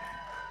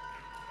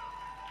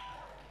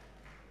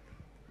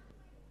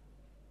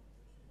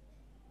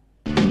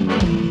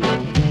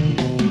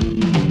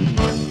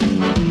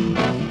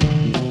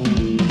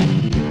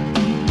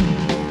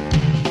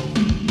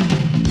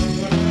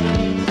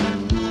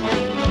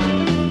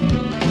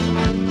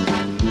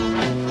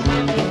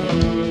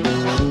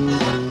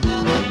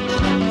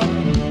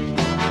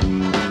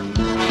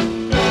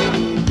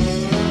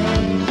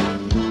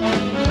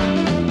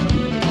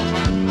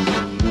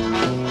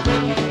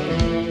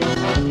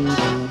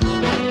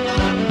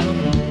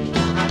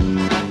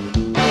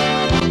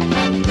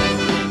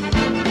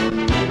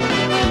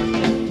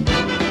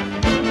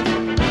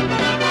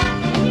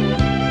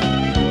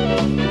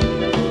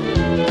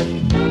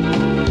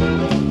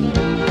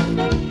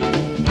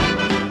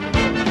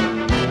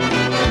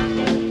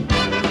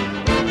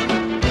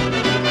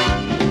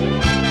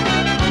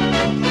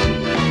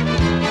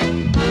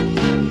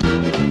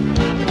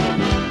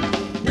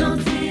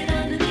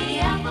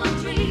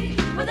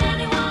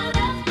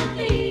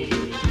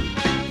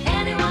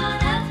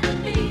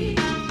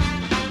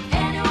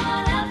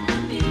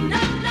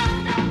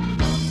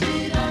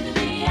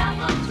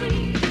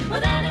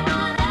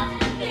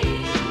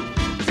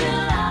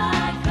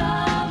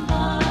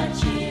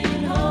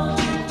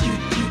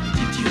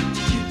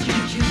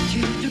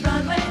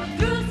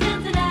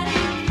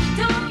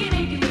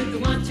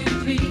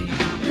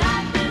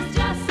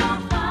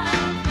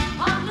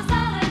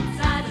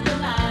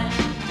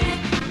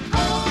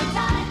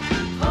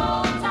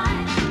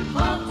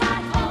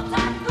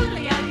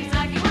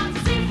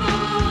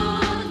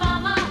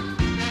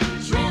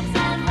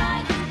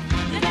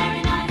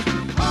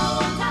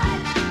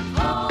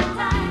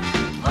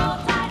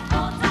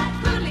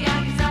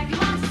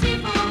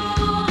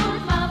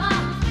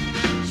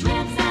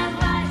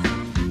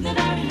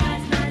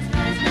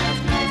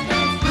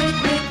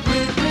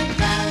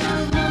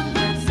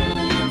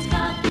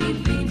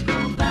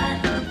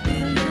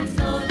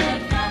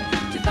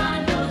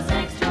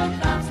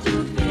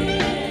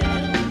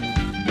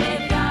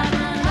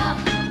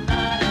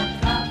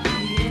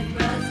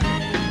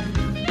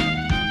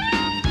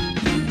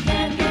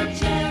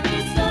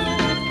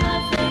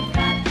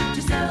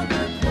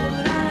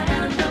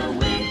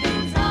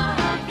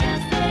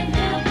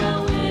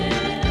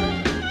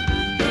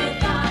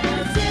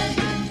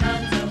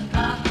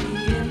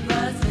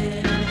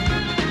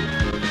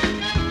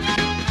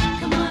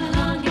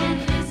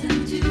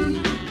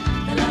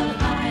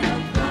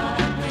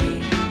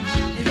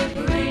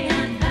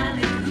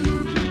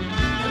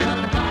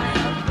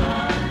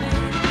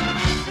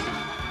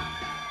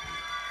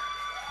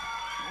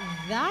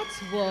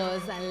 That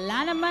was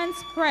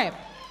Lannaman's Prep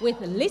with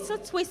Little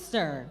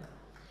Twister.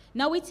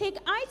 Now we take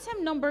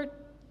item number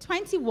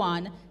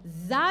 21,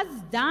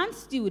 Zaz Dance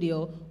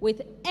Studio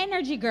with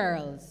Energy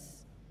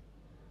Girls.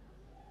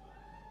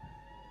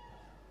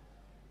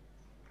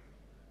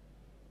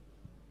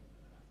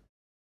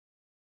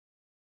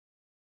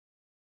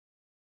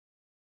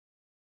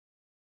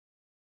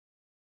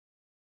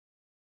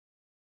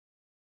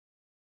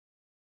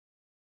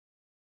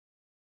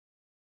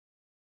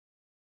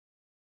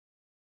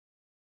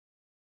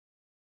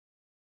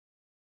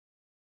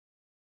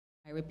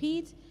 I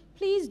repeat,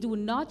 please do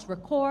not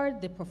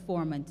record the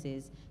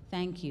performances.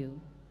 Thank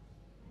you.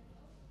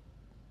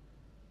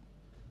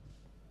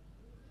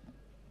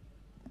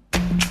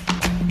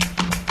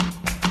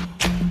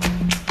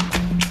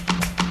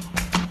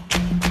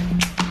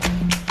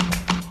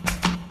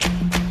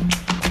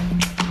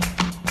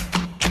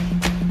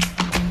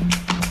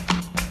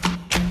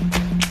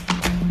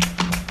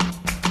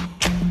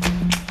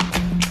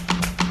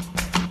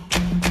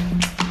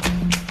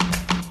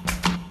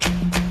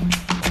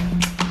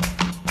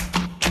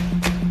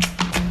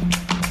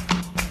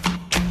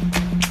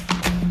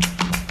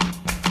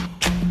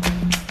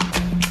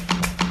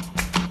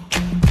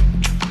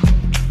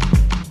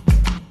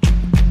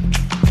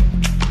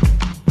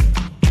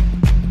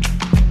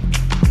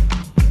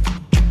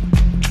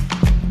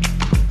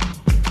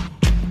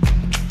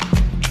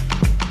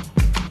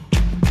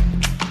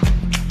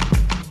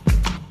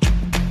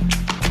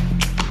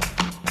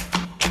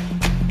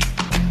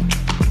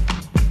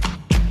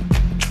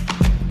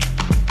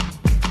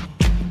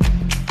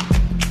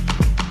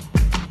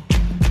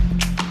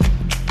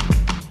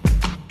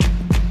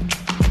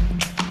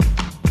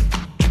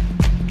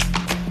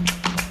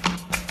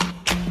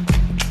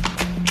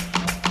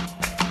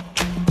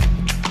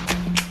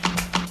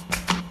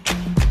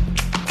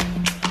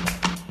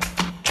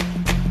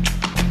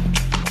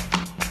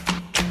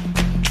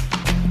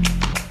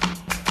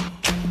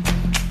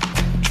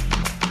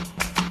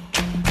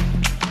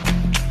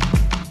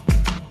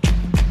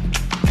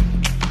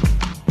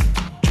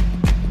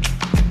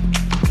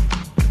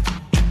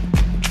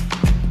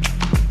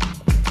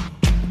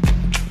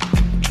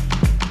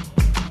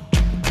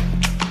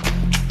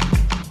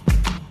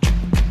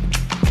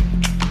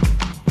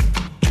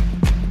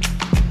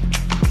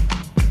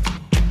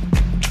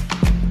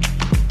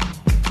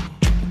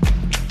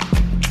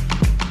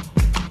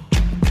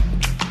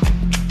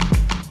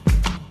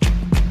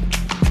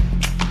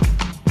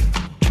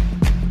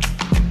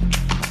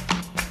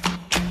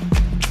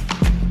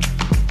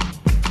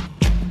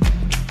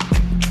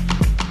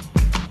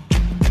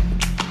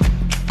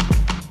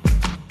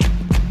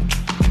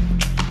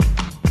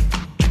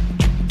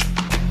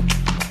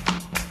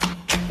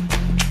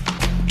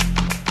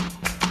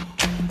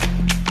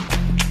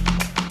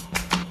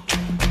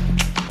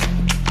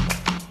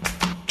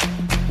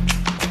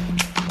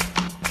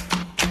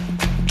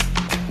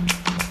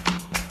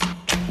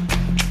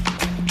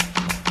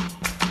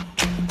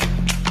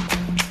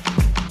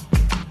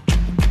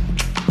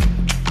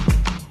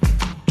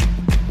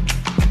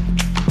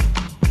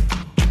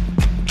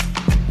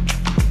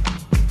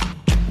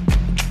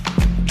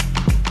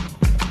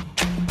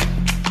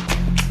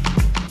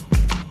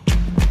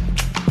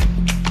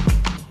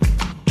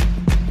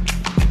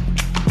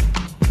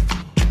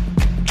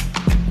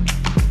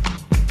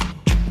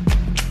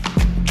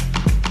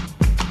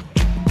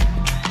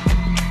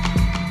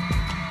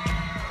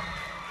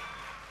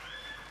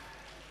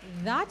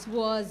 That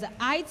was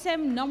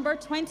item number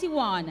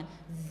 21,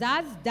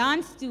 Zaz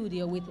Dance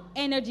Studio with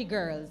Energy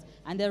Girls.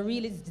 And they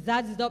really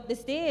zazzed up the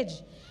stage.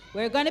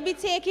 We're going to be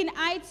taking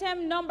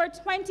item number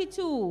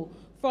 22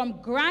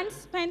 from Grant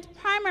Spence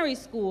Primary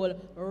School,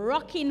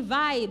 Rockin'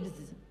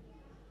 Vibes.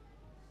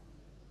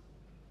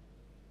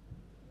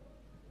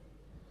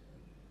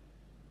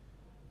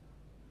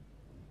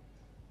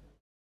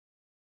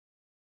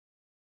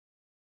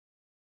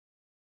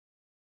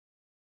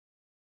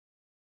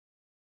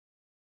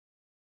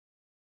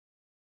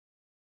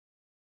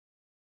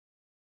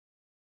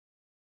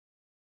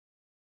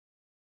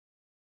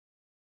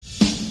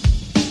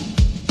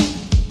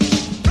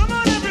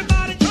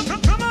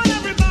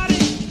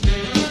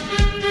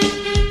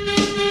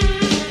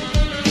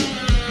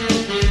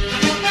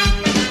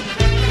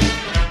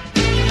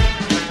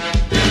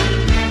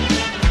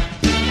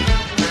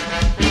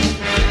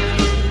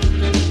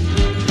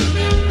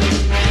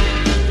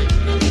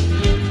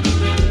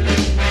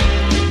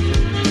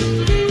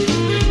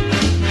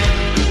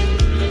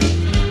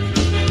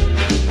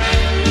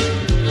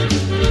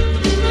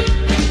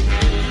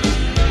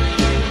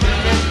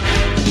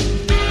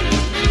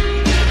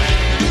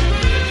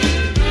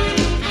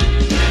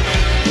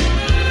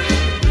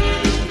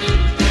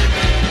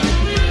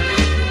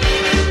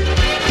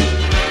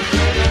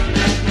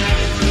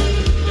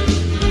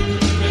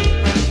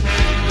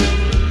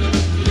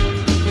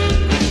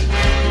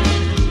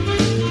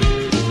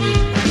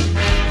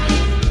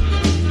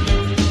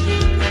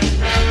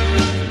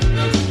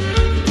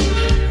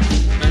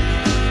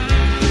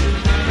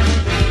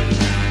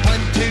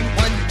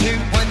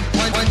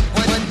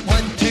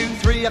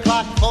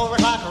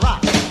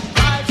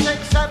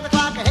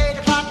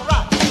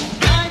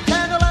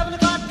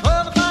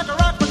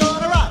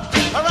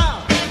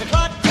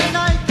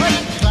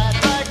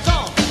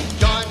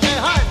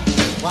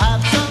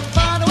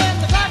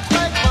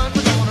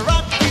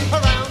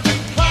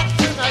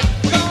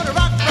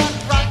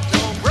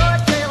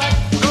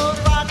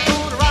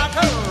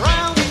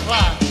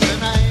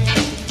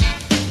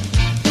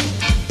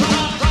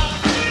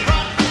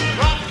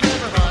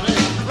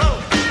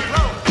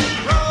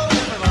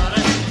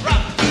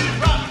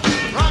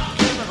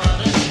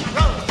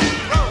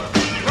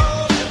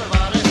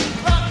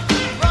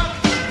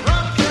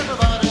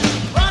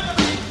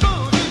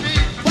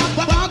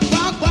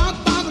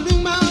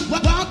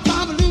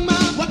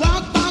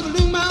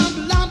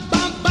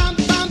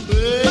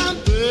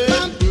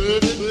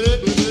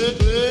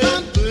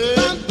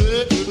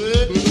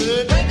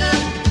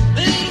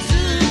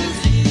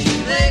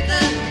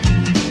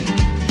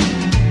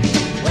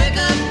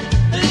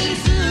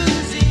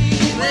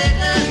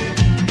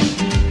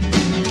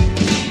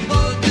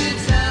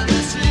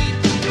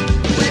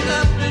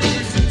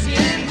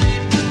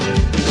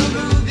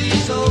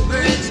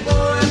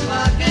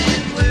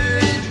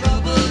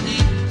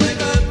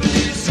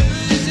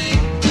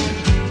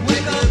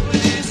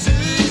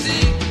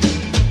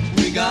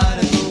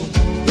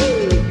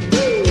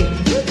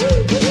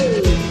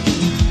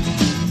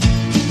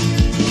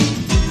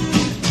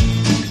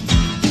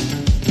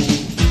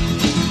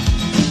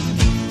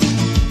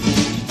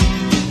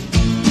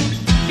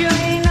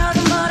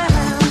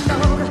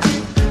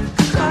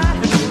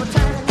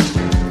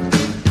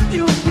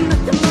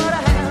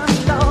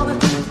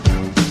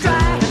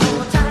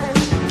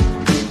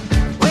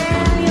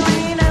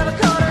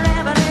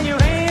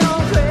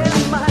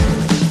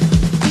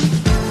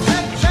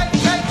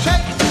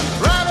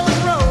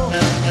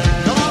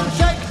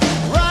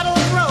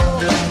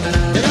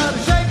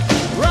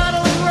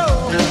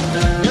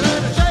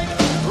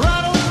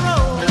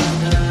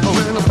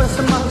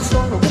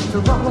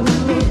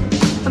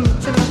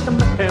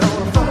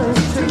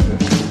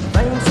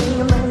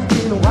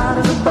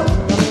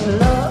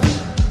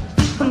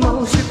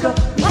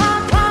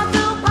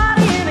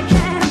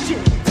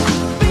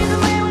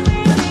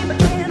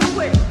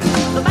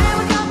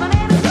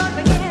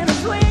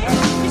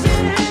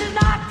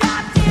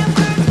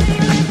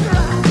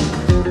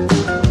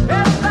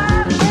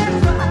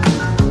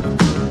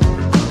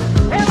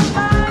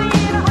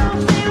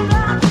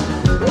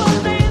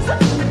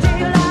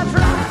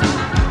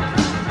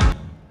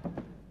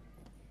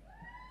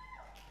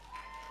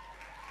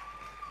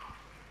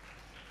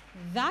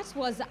 That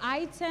was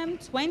item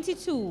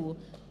 22,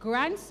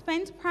 Grand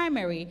Spent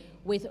Primary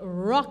with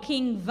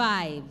Rocking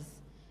Vibes.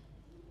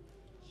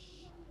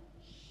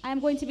 I'm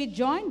going to be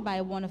joined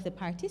by one of the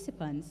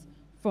participants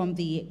from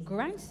the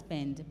Grand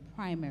Spend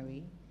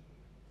Primary.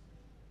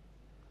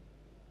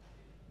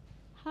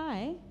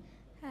 Hi.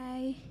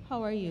 Hi.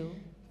 How are you?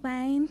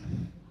 Fine.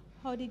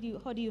 How do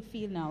you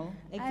feel now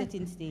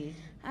exiting stage?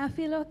 I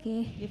feel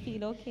okay. You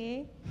feel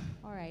okay?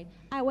 All right.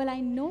 Well, I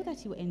know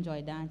that you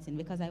enjoy dancing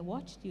because I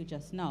watched you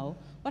just now.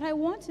 What I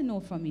want to know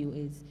from you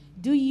is,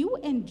 do you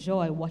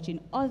enjoy watching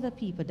other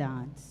people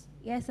dance?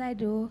 Yes, I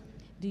do.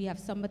 Do you have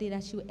somebody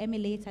that you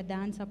emulate, a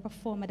dancer,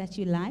 performer that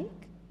you like?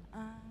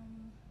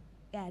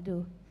 Yeah, I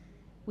do.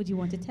 Would you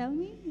want to tell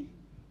me?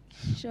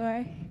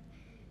 Sure.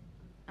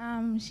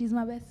 She's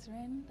my best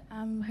friend.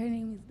 Her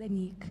name is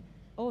Danique.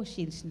 Oh,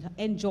 she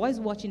enjoys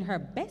watching her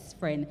best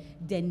friend,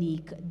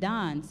 Danique,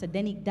 dance. So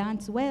Danique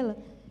dance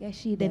well. Yes,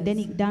 she does. Did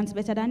Danique dance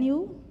better than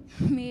you?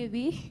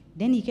 Maybe.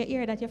 Danique, you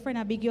hear that your friend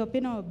a big you up,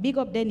 you know? Big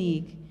up,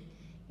 Danique.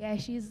 Yeah,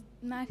 she's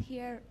not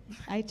here.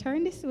 I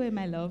turn this way,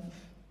 my love.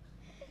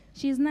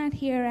 She's not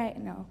here right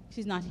now.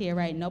 She's not here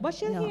right now, but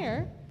she'll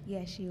hear.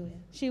 Yeah, she will.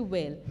 She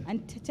will.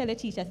 And tell the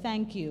teacher,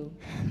 thank you.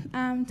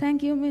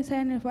 Thank you, Miss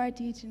Henry, for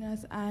teaching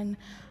us, and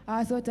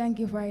also thank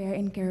you for your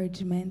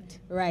encouragement.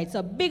 Right,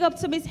 so big up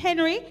to Miss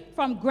Henry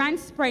from Grand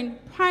Spring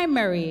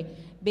Primary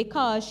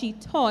because she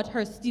taught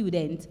her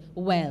student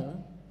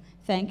well.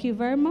 Thank you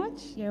very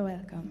much. You're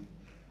welcome.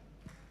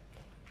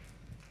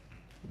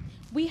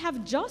 We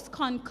have just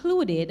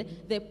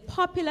concluded the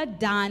popular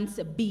dance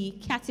B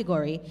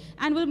category,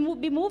 and we'll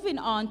be moving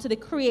on to the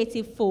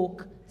creative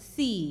folk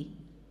C.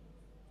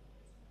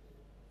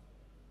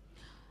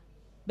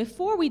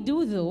 Before we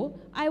do, though,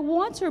 I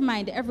want to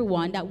remind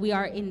everyone that we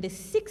are in the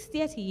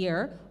 60th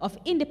year of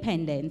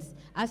independence.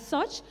 As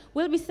such,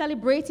 we'll be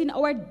celebrating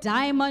our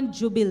Diamond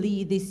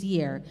Jubilee this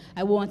year.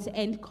 I want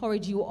to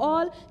encourage you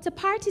all to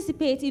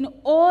participate in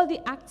all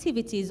the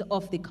activities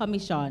of the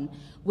Commission,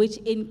 which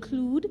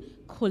include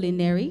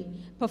culinary,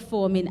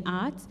 performing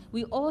arts.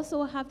 We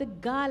also have the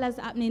galas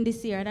happening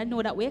this year, and I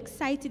know that we're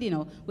excited, you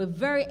know. We're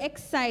very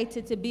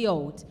excited to be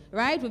out,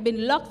 right? We've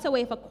been locked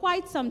away for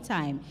quite some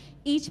time.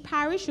 Each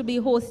parish will be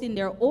hosting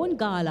their own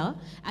gala,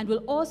 and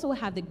we'll also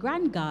have the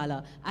Grand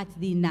Gala at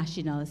the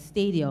National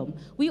Stadium.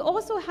 We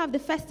also have the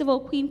Festival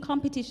Queen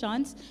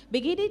competitions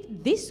beginning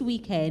this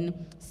weekend,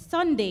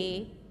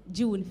 Sunday,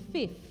 June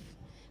 5th.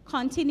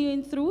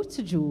 Continuing through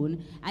to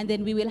June, and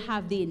then we will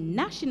have the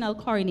national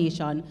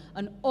coronation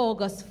on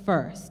August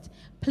 1st.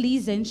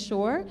 Please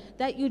ensure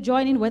that you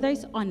join in, whether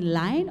it's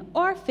online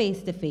or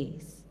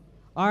face-to-face.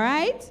 All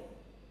right?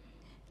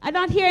 I'm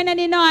not hearing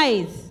any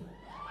noise.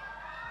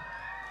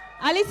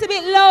 A little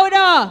bit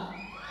louder.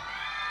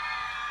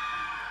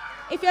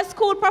 If your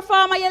school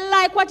performer, you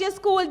like what your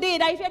school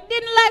did, and if you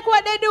didn't like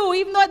what they do,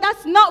 even though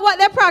that's not what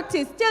they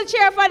practice, still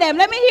cheer for them.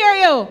 Let me hear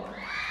you.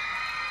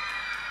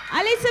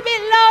 A little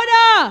bit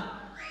louder.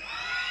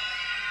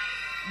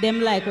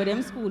 Them like what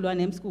them school do and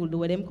them school do,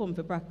 what them come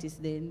for practice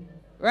then.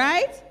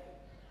 Right?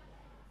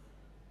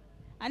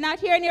 I'm not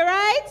hearing you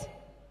right?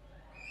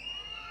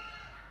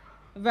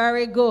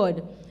 Very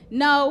good.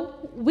 Now,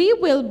 we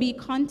will be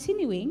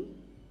continuing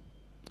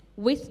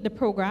with the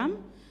program.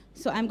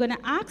 So I'm going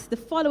to ask the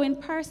following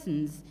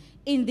persons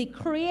in the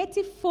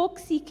Creative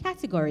Folksy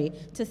category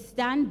to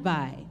stand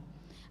by.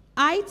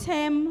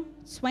 Item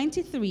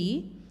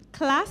 23,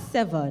 Class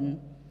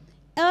 7.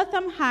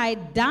 Eltham High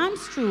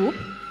Dance Troupe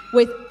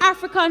with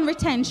African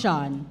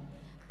Retention.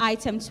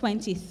 Item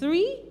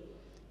 23,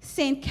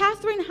 St.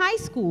 Catherine High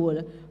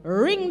School,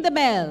 Ring the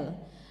Bell.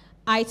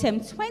 Item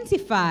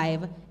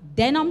 25,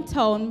 Denham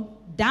Town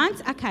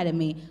Dance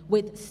Academy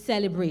with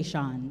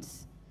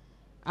Celebrations.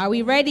 Are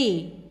we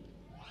ready?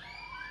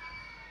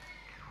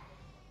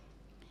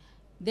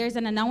 There's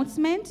an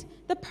announcement.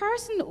 The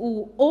person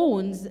who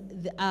owns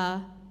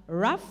the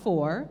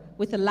RAV4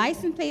 with a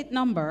license plate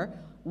number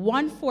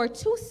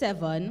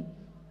 1427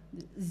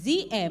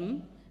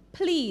 ZM,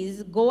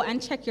 please go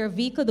and check your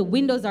vehicle. The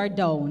windows are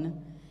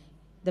down.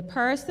 The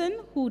person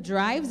who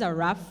drives a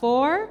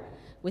RAV4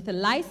 with a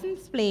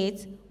license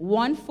plate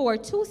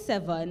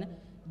 1427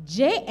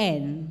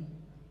 JN,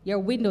 your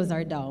windows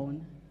are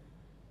down.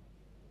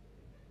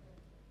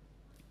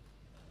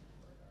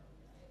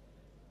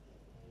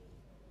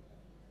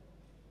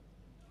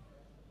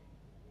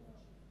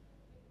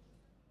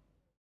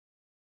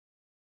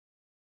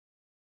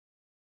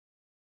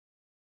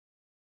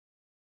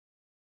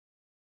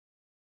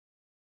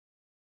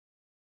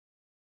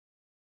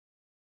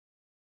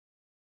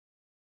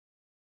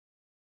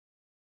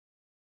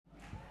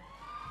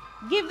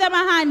 Give them a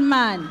hand,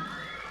 man.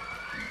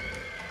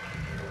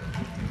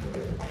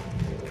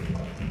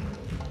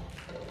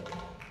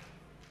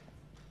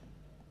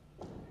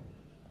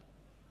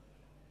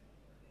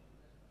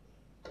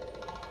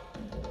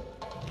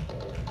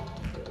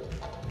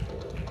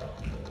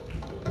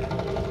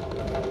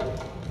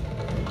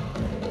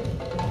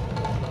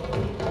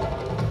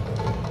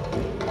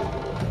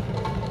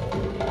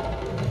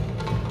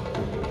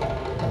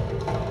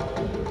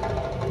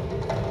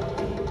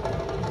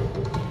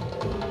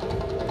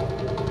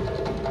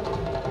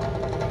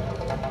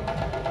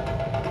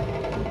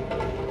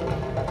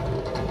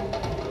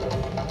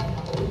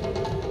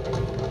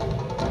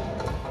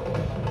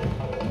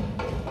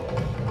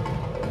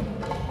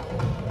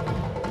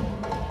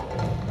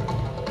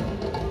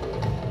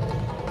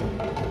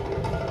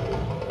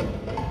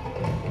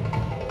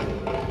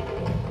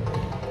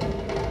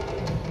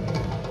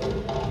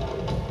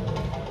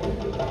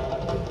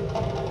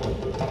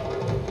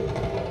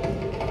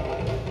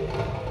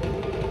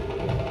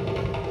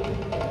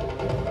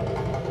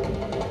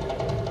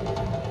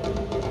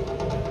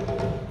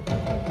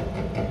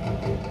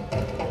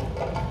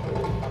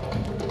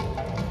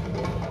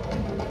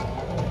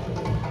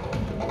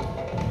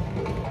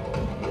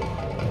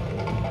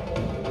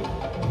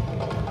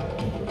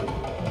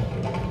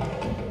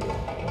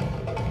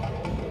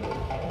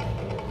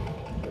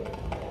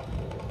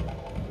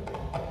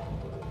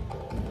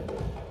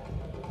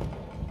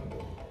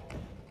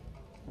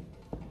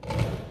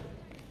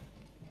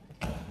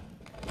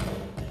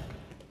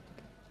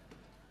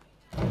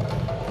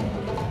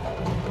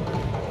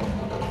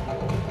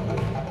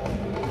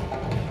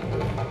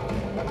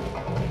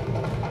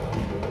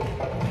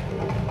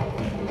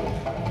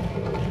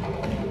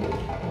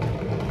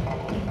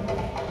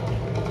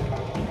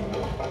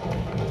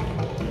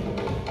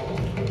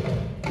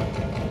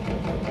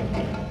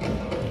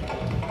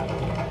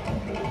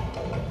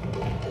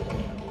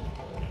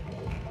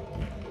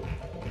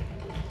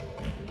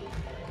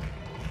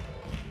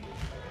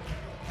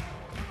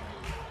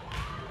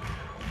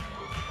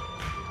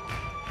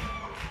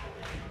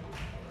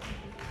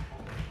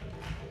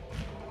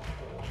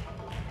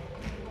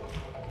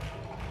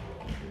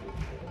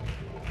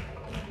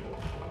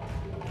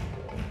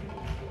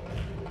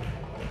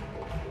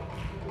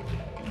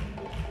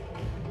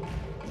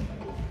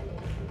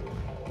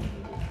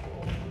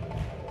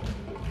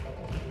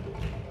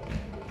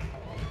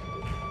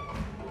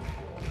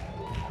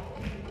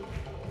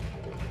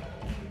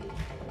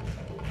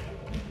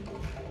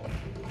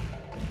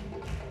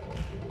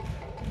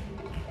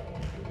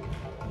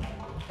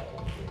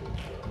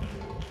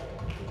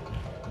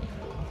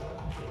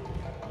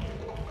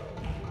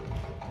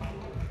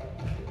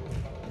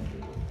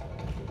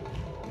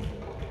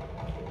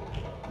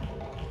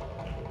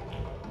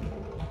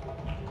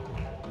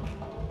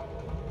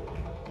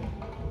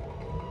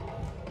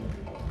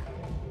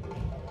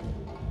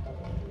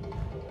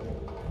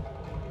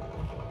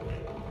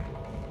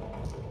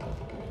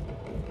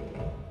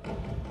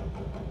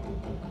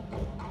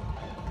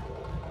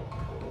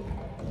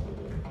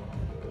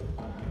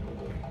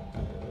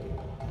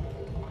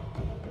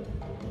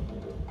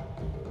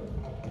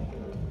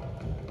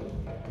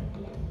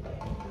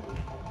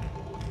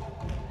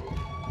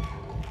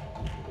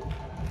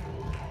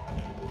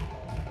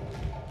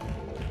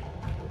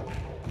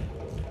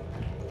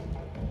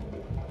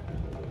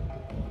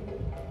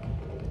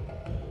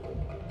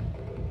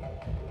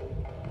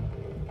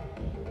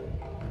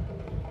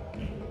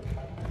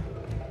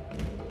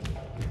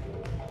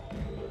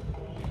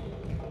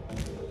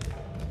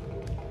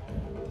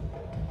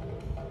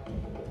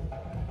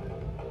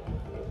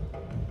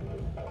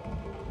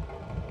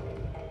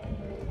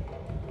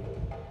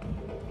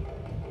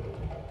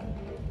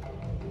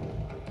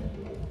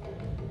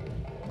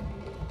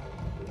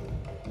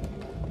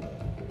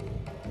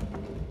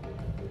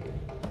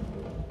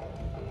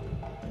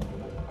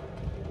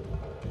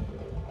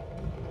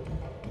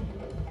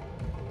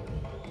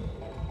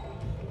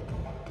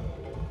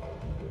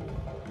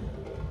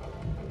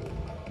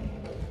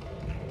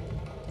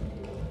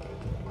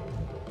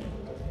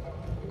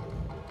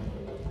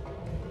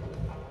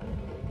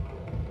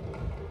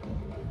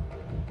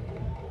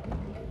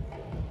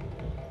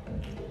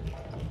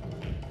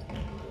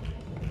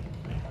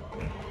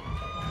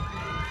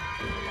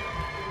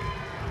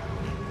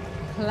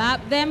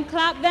 Clap them,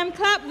 clap them,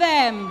 clap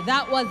them.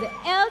 That was the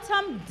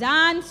Eltham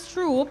Dance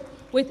Troupe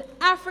with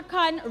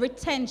African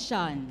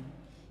Retention.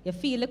 You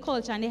feel the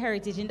culture and the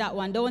heritage in that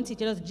one, don't it?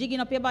 You're just jigging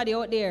up your body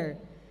out there.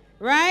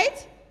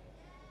 Right?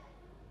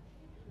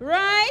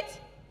 Right?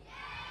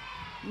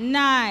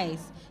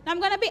 Nice. Now I'm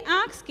going to be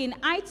asking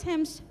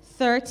items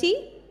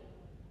 30,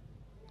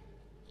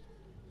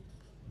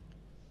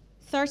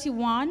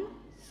 31,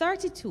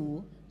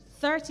 32,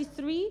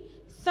 33,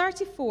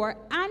 34,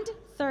 and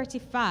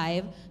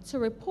 35 to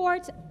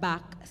report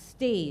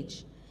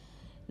backstage.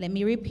 Let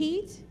me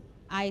repeat.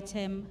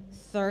 Item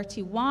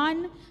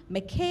 31,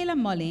 Michaela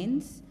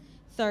Mullins.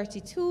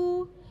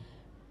 32,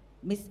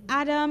 Miss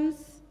Adams.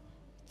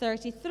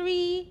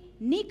 33,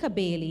 Nika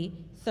Bailey.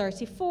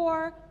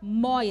 34,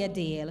 Moya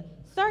Dale.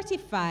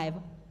 35,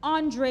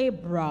 Andre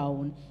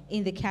Brown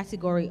in the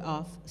category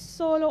of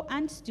solo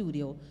and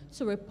studio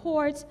to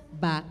report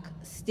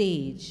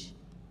backstage.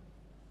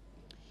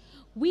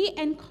 We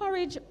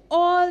encourage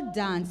all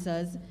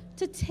dancers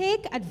to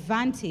take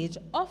advantage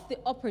of the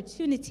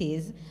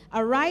opportunities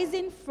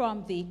arising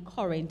from the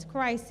current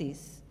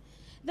crisis.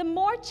 The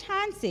more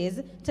chances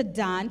to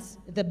dance,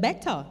 the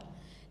better.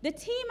 The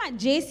team at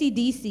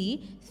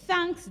JCDC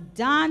thanks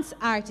dance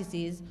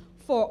artists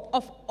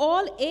of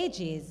all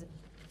ages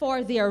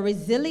for their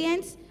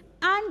resilience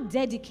and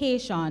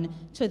dedication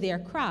to their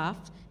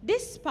craft,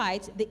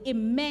 despite the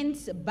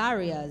immense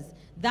barriers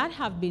that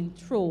have been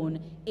thrown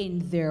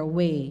in their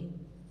way.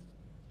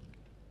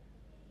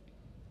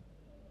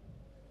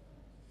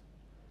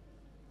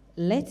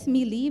 Let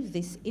me leave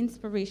this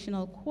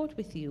inspirational quote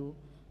with you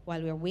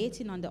while we're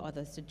waiting on the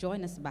others to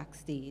join us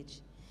backstage.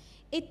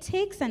 It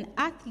takes an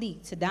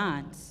athlete to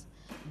dance,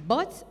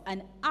 but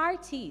an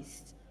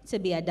artist to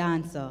be a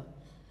dancer,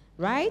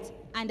 right?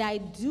 And I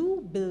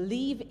do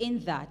believe in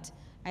that.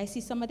 I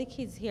see some of the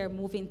kids here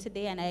moving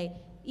today, and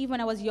even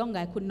when I was younger,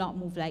 I could not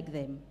move like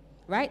them,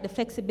 right? The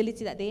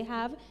flexibility that they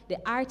have, the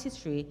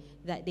artistry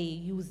that they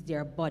use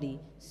their body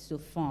to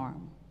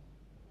form.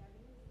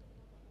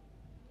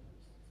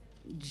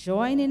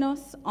 Joining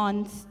us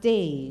on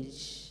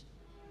stage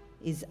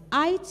is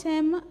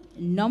item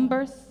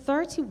number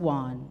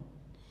 31,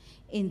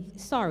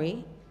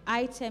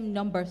 item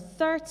number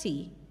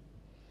 30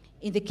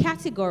 in the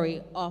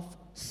category of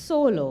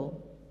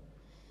solo,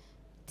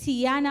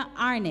 Tiana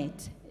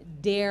Arnett,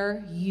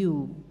 Dare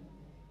You.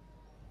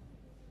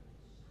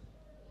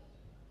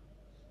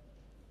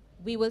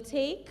 We will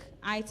take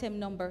item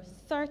number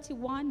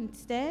 31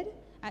 instead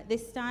at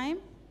this time.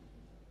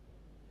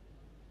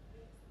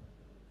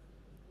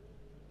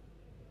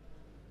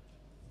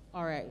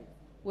 All right,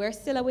 we're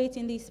still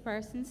awaiting these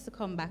persons to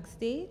come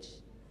backstage.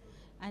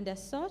 And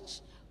as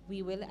such,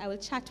 I will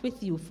chat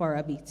with you for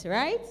a bit,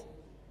 right?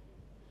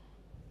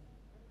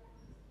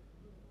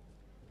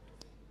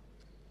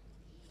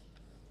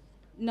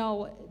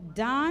 Now,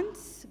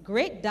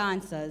 great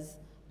dancers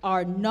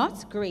are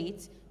not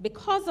great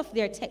because of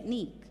their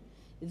technique.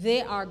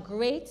 They are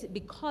great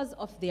because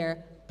of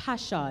their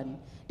passion.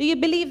 Do you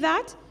believe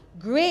that?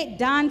 Great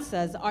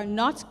dancers are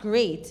not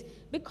great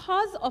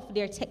because of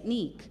their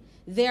technique.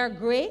 They are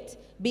great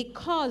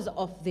because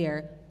of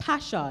their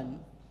passion.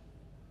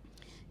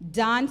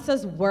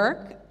 Dancers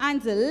work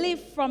and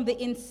live from the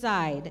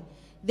inside.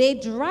 They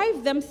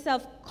drive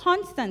themselves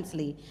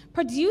constantly,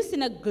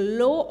 producing a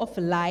glow of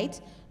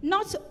light,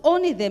 not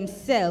only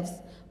themselves,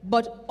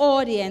 but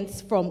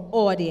audience from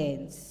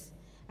audience.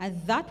 And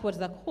that was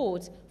a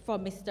quote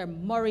from Mr.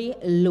 Murray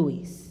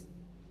Lewis.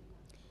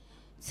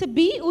 To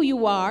be who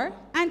you are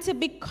and to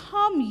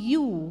become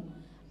you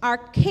are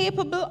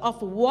capable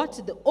of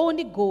what the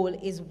only goal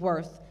is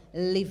worth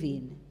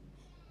living.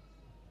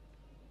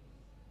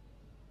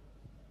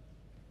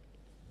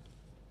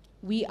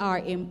 We are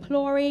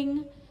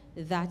imploring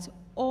that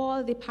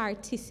all the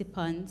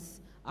participants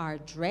are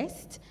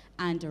dressed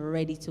and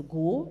ready to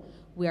go.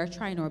 We are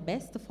trying our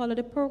best to follow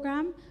the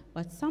program,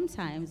 but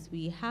sometimes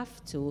we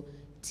have to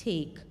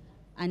take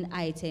an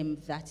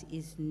item that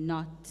is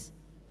not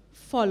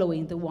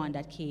following the one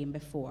that came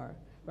before,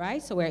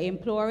 right? So we're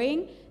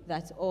imploring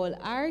that all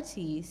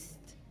artists,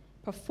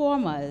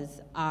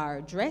 performers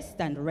are dressed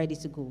and ready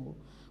to go.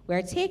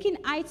 We're taking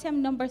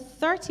item number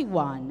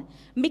 31,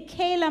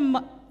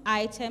 Michaela,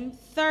 item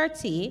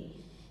 30,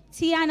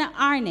 Tiana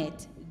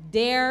Arnett,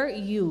 Dare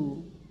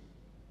You.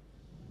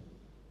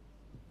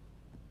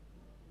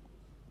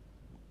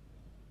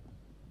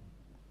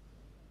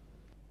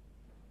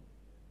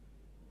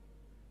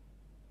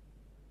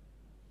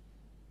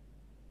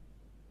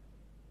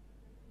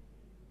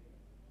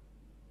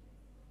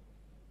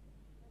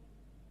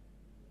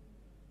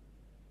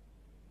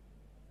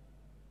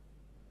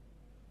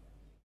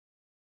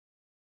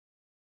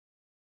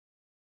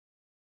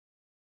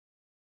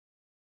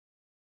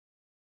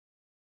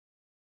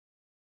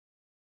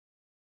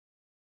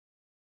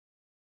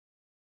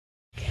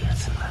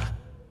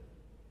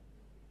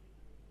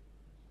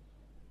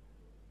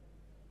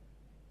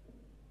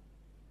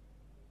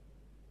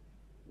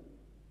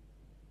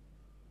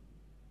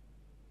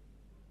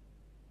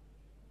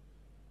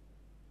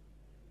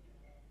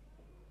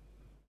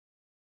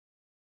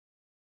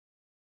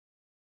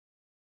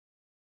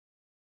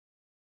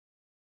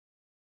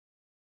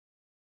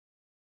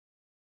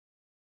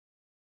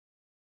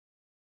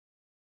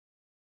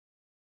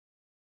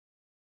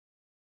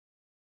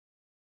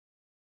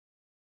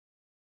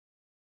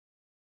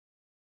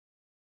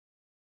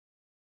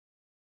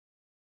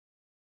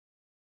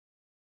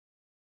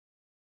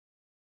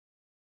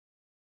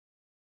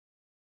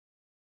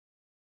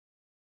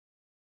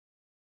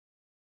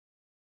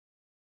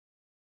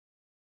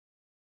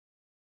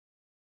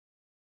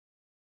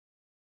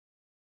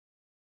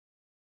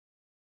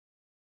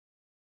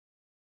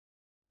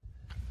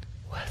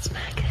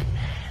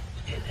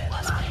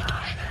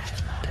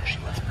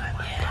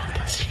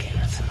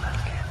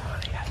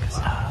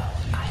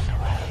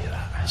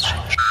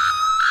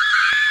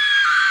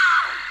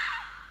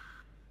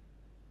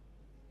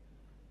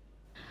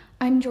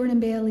 I'm Jordan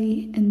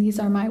Bailey, and these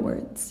are my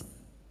words.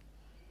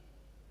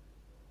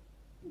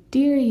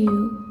 Dear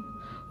you,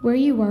 where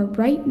you are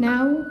right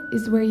now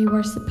is where you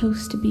are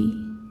supposed to be.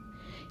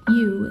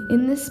 You,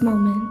 in this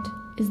moment,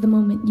 is the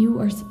moment you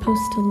are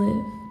supposed to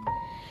live.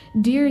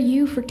 Dear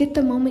you, forget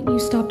the moment you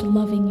stopped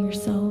loving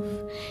yourself.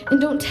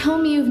 And don't tell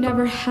me you've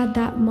never had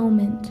that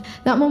moment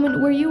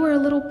where you were a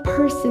little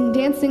person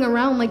dancing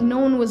around like no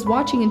one was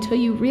watching until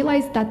you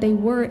realized that they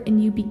were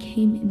and you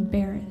became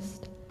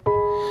embarrassed.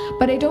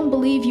 But I don't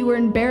believe you were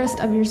embarrassed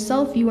of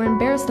yourself. You were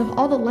embarrassed of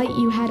all the light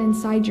you had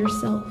inside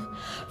yourself.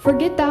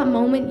 Forget that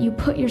moment you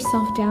put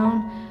yourself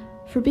down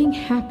for being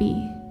happy.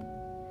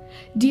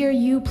 Dear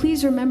you,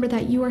 please remember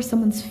that you are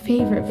someone's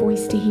favorite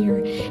voice to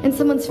hear and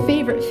someone's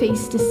favorite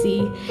face to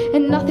see,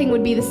 and nothing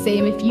would be the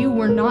same if you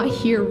were not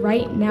here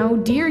right now.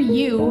 Dear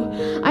you,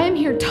 I am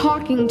here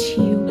talking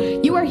to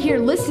you. You are here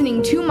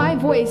listening to my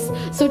voice,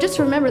 so just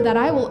remember that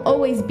I will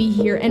always be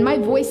here, and my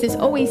voice is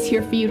always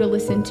here for you to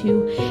listen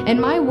to, and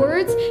my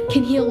words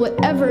can heal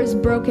whatever is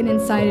broken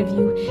inside of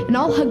you, and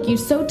I'll hug you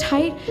so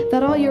tight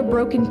that all your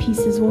broken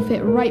pieces will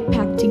fit right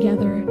back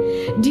together.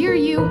 Dear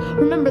you,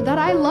 remember that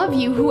I love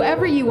you,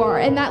 whoever you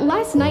are, and that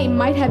last night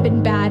might have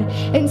been bad,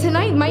 and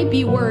tonight might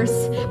be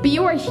worse, but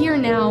you are here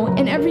now,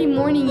 and every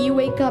morning you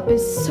wake up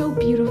is so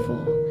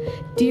beautiful.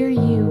 Dear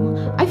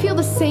you, I feel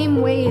the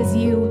same way as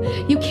you.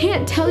 You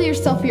can't tell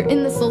yourself you're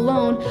in this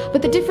alone,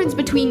 but the difference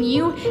between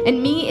you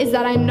and me is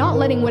that I'm not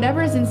letting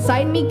whatever is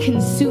inside me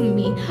consume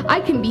me.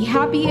 I can be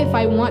happy if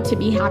I want to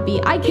be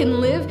happy. I can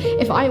live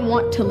if I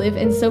want to live,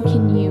 and so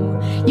can you.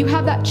 You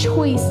have that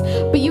choice,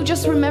 but you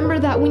just remember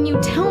that when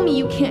you tell me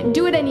you can't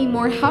do it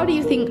anymore, how do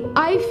you think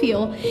I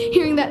feel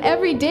hearing that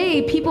every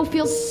day people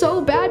feel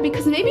so bad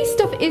because maybe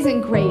stuff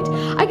isn't great?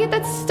 I get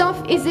that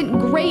stuff isn't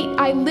great.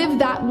 I live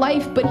that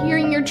life, but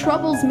hearing your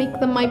troubles make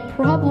them my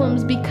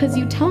problems because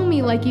you tell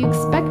me like you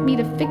expect me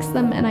to fix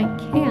them and I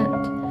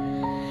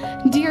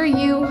can't. Dear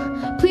you,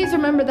 please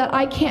remember that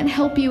I can't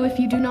help you if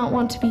you do not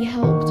want to be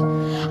helped.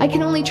 I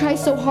can only try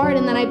so hard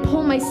and then I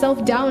pull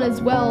myself down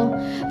as well.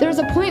 There's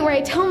a point where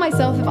I tell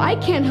myself if I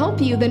can't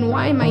help you, then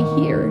why am I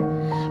here?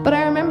 But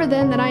I remember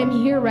then that I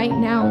am here right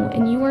now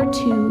and you are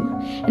too,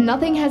 and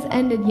nothing has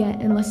ended yet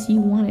unless you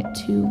want it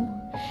to.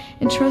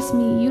 And trust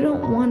me, you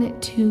don't want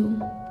it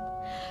to.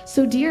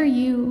 So dear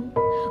you,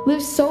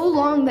 live so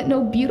long that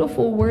no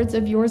beautiful words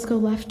of yours go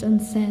left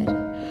unsaid.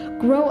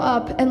 Grow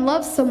up and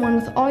love someone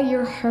with all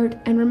your heart,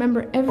 and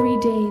remember every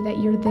day that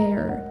you're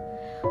there,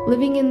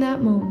 living in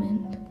that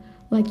moment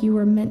like you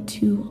were meant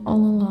to all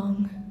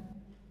along.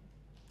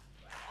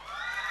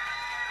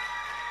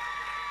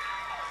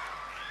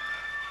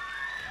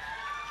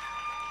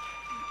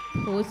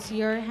 Put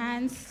your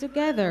hands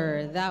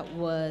together. That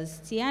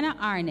was Tiana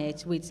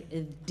Arnett with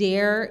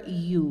Dare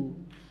You.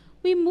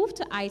 We move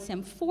to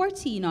item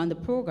 14 on the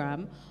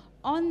program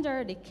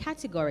under the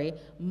category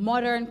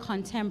Modern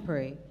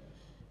Contemporary.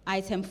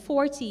 Item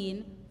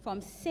 14 from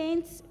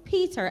St.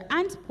 Peter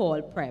and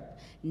Paul Prep,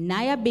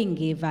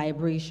 Nyabinghi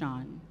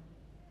Vibration.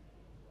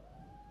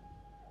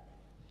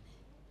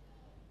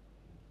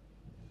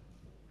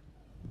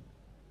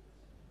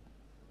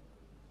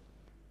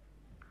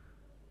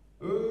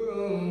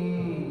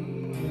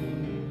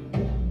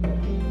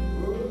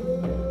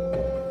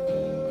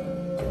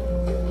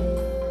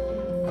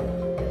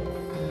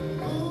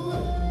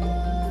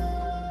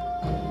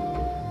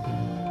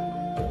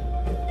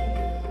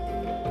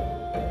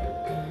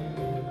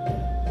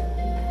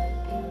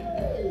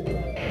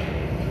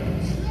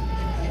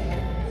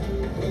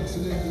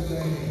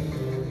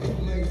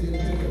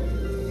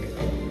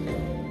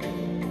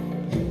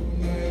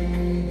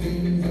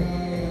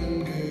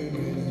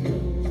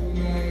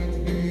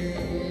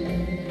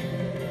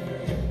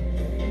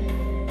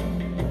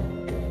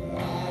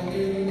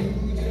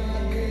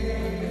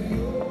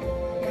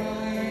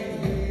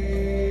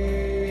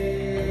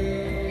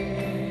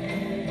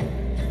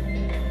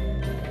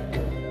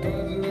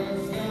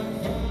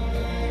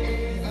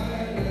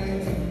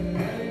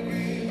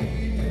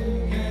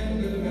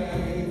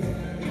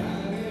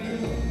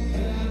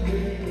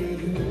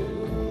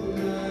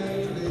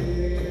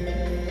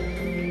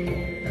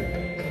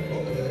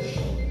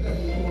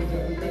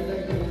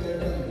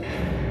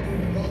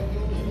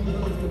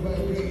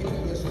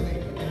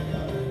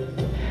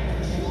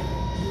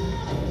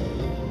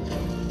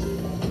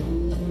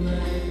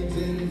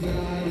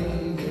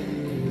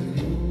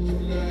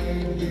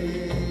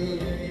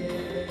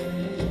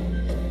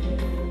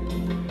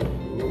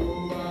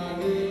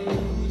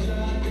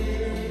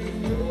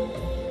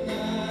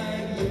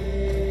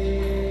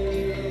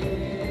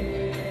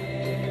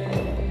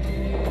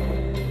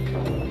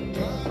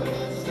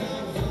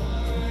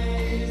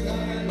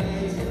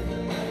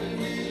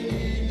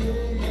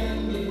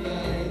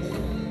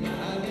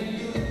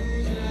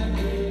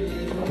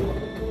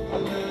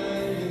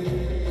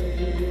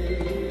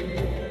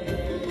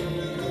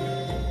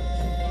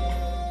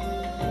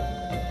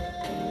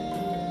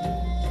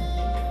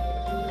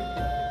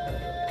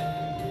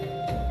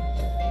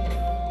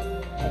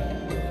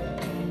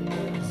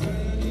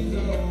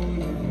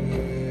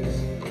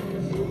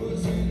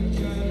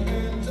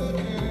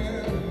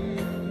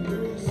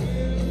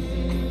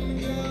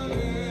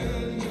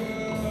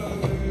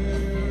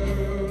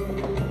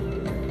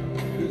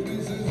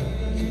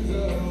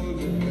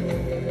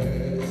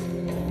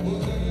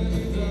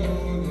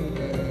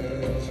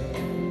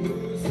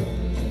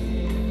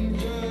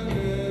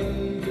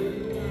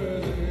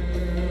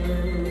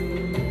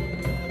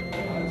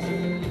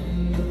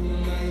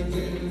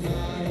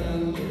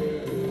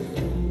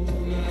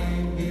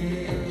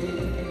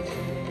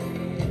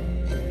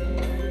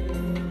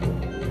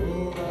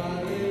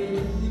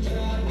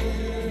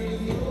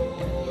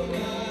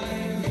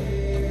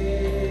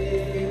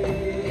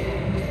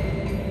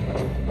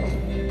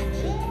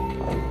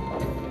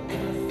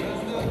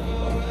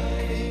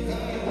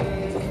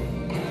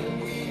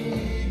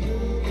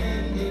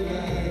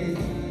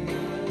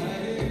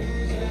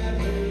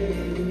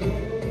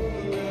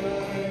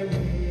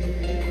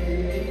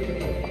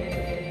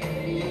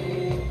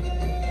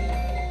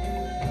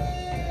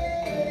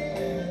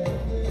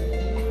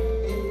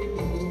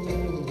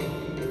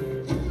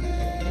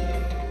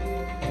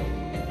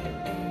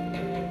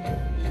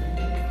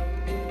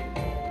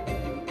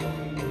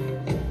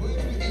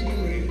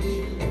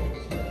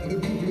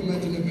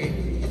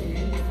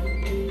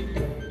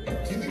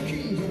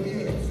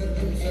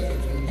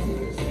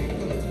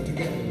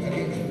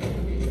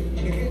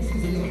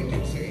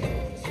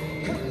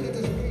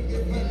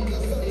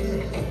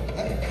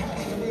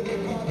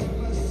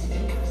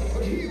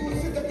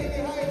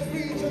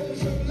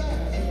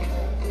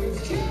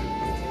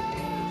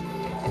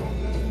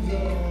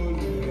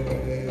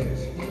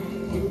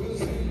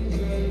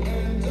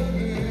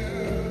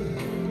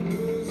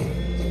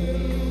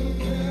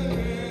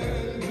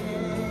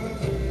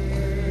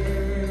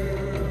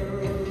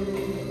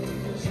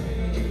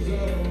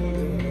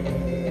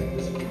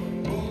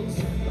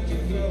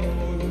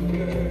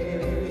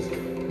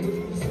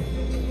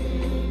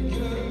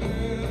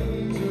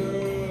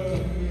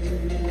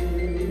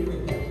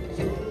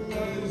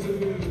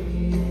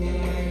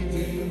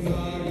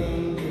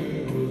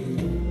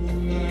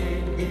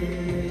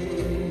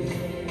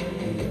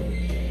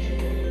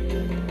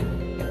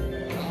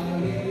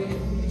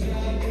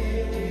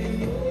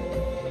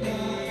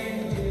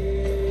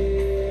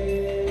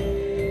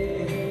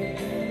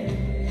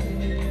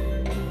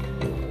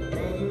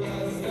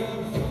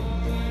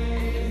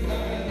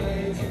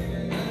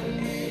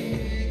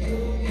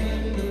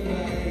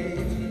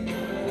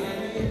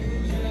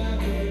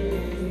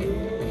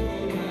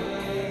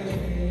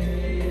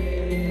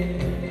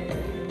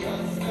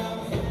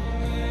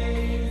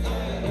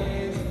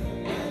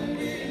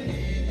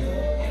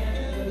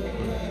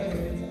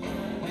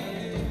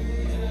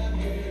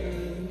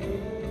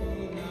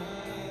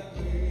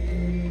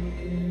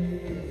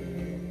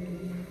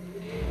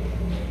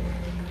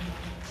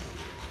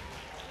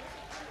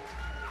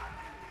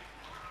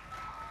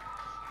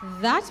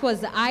 That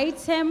was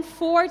item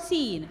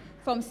 14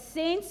 from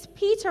St.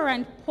 Peter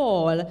and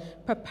Paul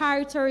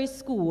Preparatory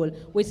School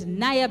with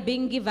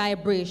Nyabinghi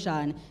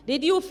vibration.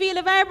 Did you feel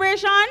the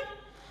vibration?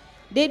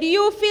 Did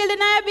you feel the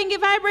Nyabinghi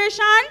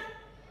vibration?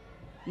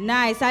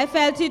 Nice, I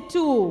felt it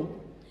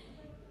too.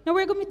 Now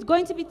we're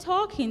going to be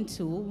talking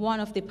to one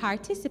of the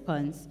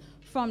participants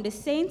from the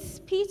St.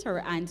 Peter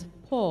and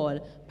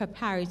Paul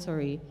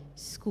Preparatory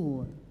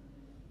School.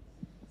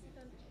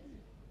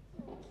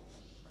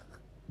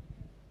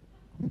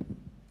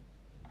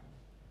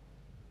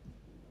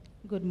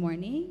 Good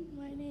morning.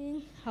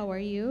 Morning. How are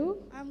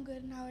you? I'm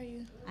good, and how are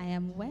you? I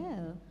am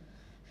well.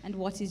 And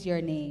what is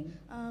your name?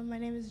 My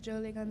name is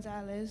Jolie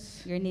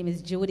Gonzalez. Your name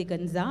is Jody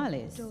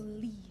Gonzalez.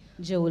 Jolie.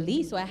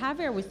 Jolie. So I have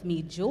here with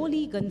me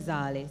Jolie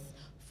Gonzalez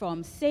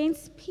from St.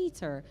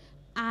 Peter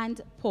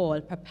and Paul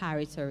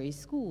Preparatory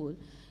School.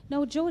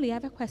 Now, Jolie, I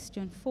have a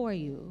question for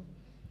you.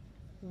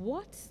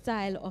 What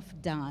style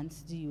of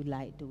dance do you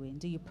like doing?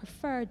 Do you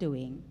prefer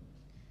doing?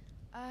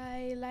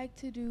 I like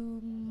to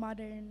do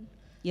modern.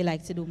 You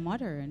like to do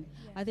modern?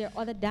 Yes. Are there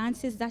other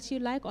dances that you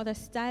like, other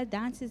style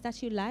dances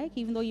that you like,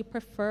 even though you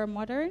prefer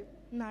modern?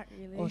 Not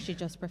really. Or she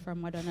just prefer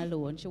modern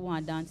alone? She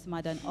want to dance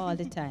modern all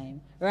the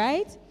time,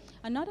 right?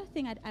 Another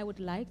thing I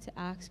would like to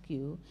ask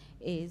you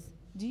is,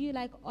 do you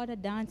like other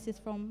dances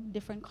from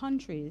different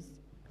countries?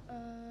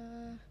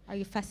 Are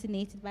you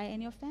fascinated by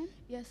any of them?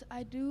 Yes,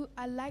 I do.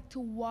 I like to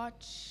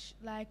watch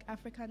like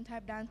African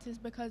type dances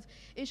because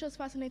it's just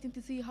fascinating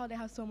to see how they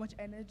have so much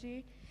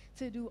energy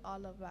to do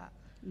all of that.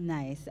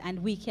 Nice,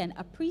 and we can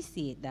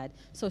appreciate that.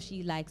 So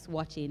she likes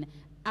watching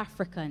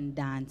African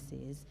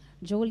dances.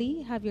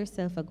 Jolie, have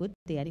yourself a good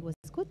day, and it was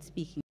good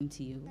speaking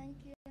to you. Thank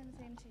you, and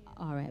same to you.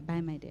 All right,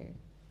 bye, my dear.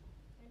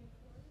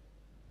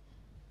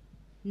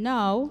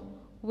 Now,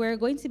 we're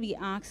going to be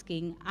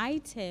asking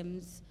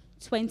items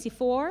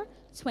 24,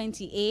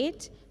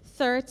 28,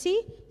 30,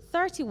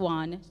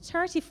 31,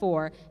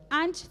 34,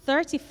 and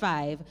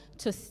 35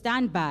 to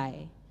stand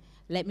by.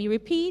 Let me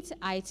repeat,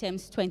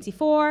 items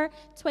 24,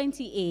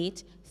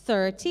 28,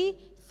 30,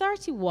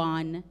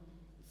 31,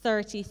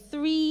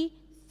 33,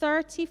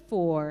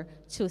 34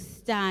 to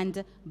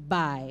stand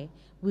by.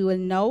 We will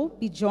now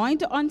be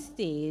joined on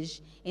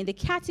stage in the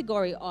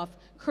category of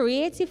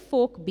Creative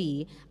Folk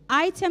B,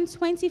 item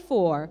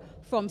 24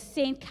 from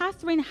St.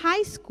 Catherine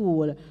High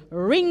School,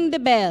 Ring the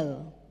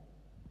Bell.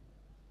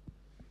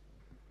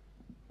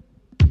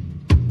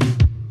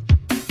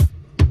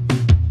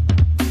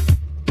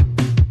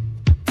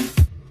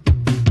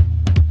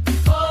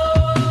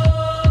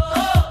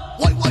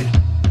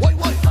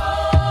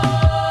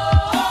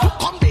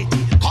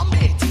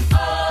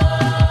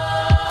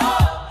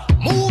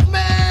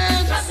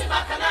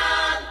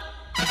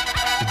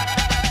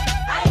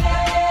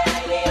 Hey!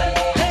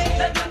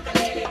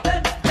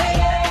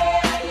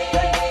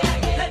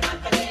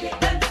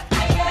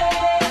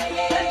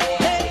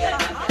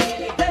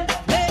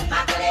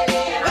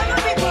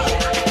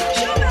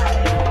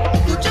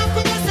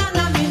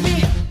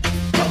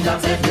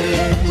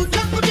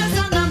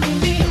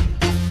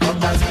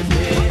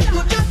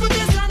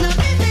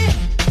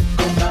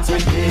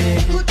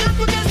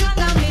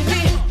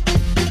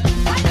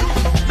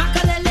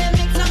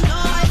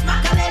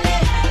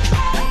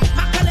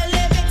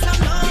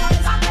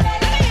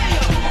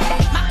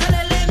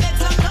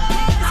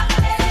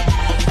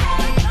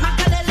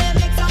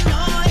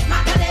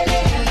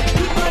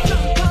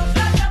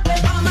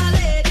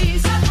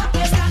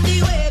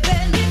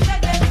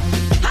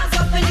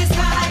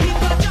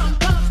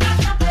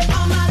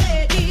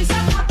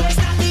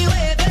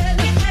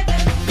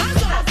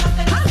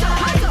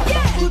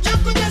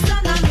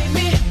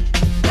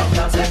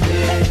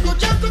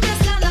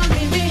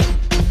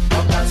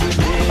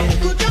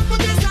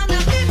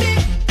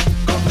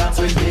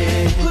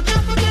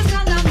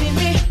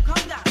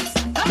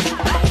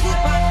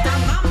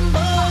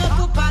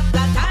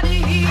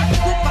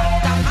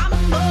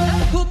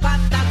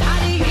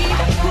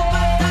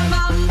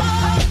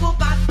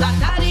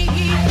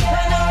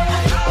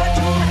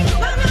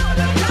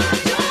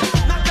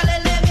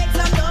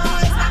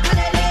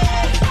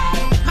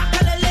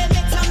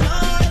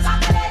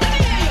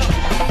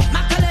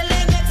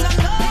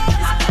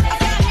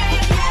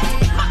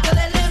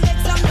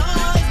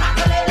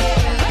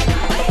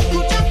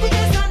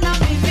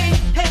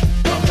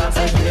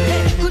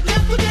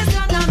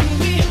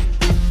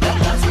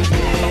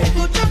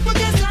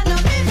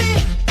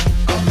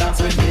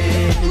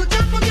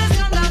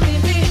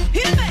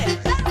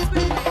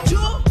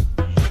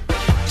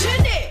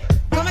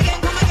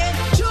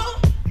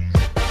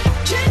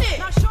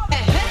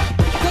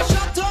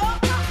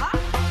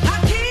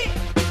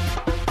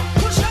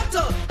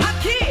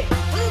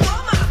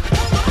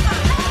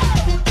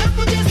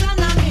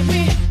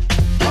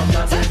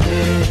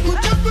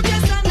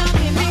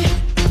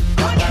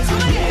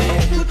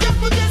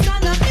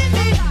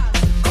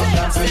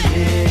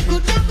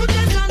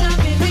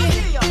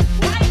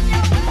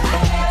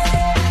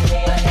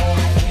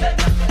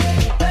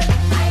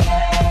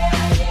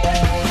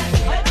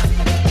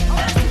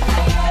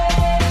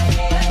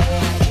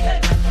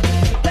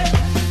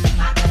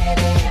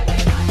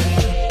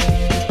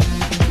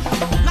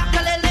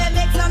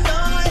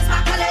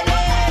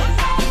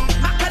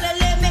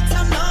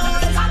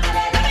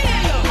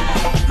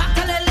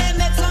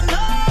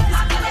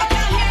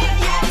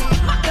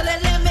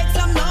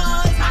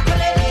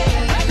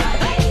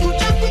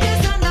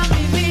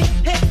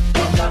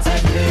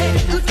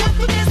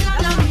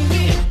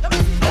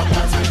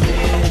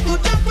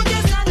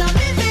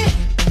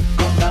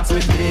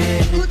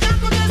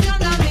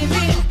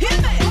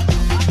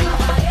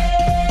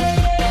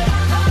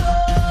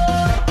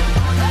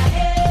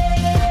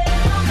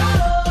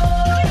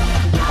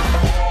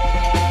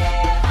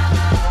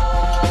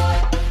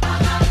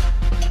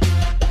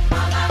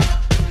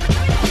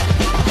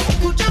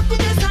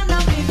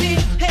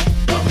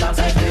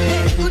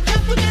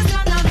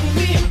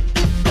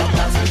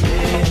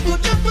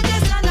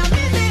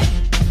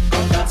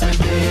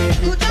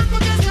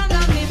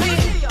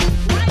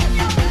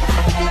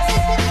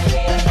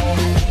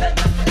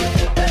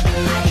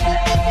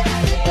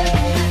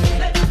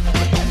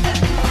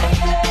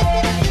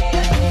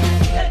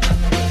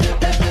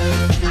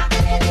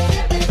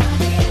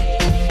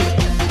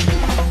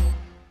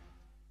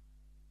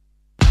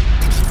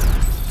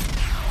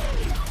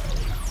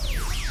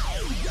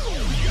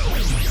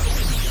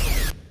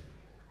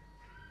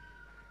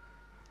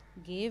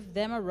 Give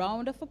them a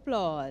round of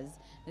applause.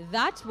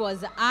 That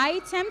was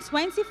item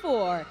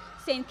 24,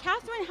 St.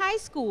 Catherine High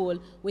School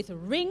with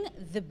Ring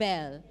the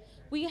Bell.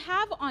 We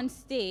have on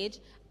stage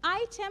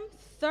item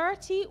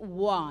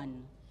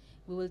 31.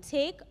 We will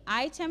take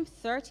item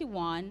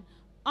 31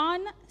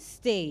 on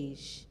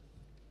stage.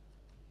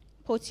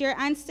 Put your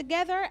hands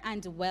together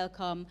and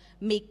welcome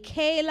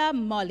Michaela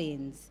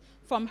Mullins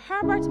from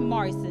Herbert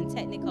Morrison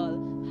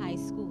Technical High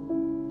School.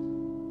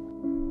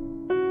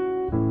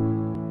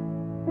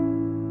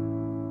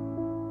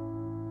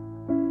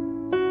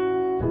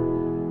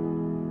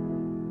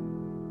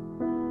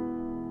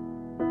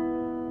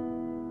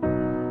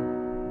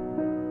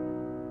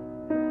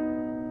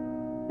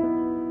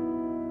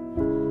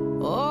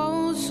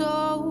 Oh,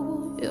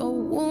 so your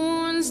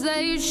wounds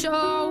they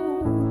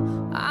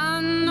show. I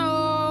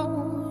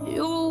know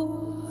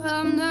you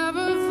have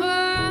never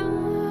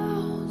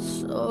felt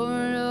so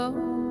low.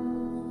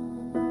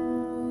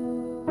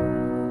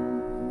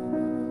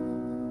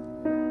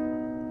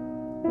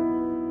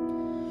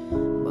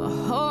 But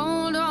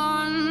hold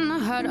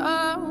on, head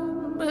up,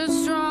 be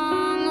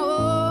strong.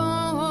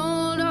 Oh,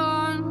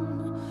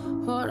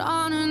 hold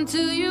on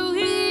until you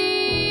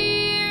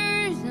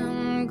hear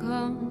them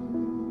come.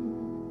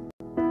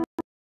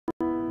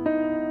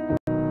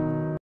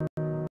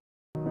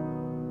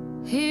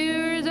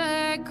 Here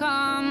they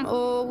come,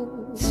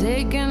 oh.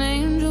 Take an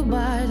angel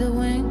by the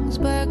wings.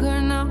 Beg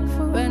her now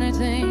for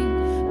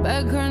anything.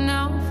 Beg her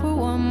now for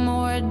one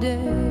more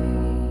day.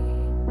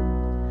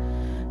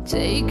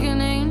 Take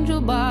an angel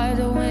by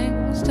the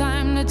wings.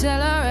 Time to tell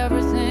her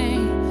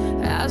everything.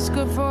 Ask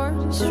her for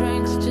the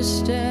strength to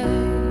stay.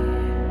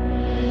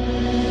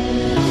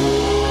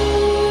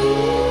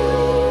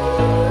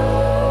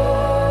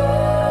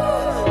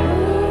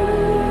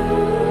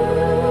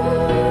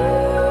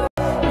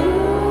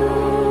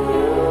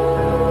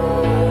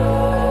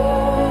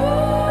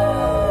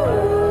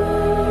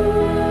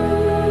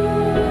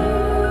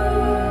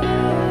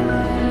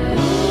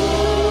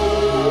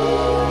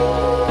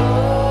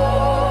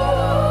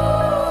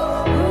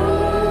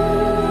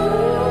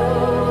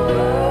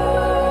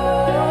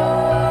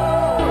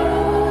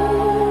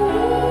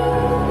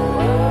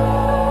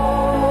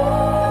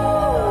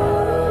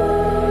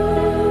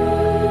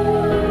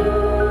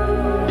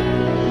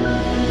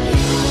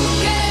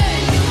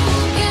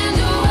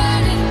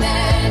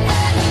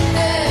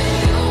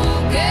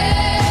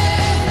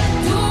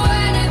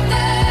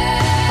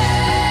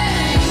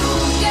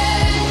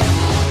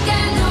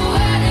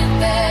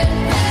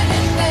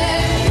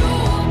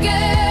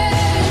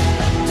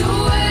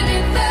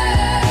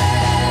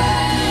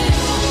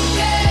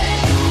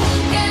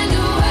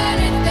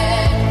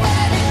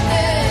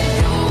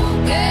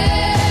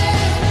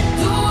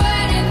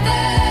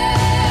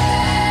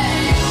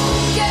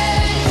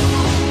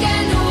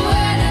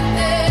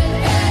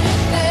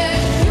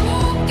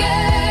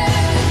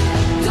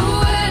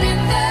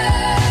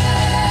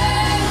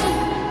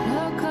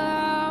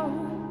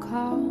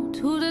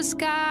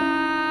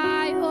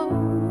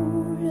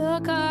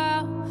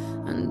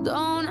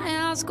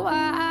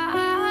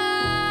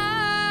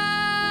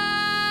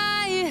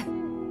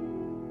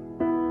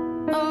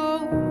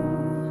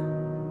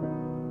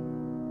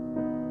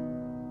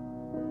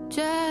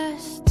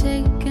 Just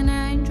take an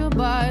angel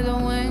by the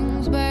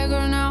wings. Beg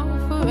her now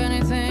for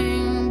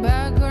anything.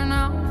 Beg her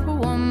now for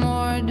one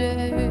more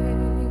day.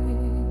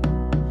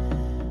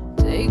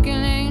 Take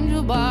an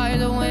angel by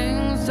the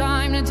wings.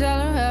 Time to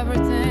tell her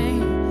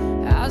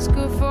everything. Ask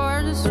her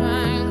for the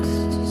strength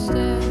to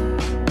stay.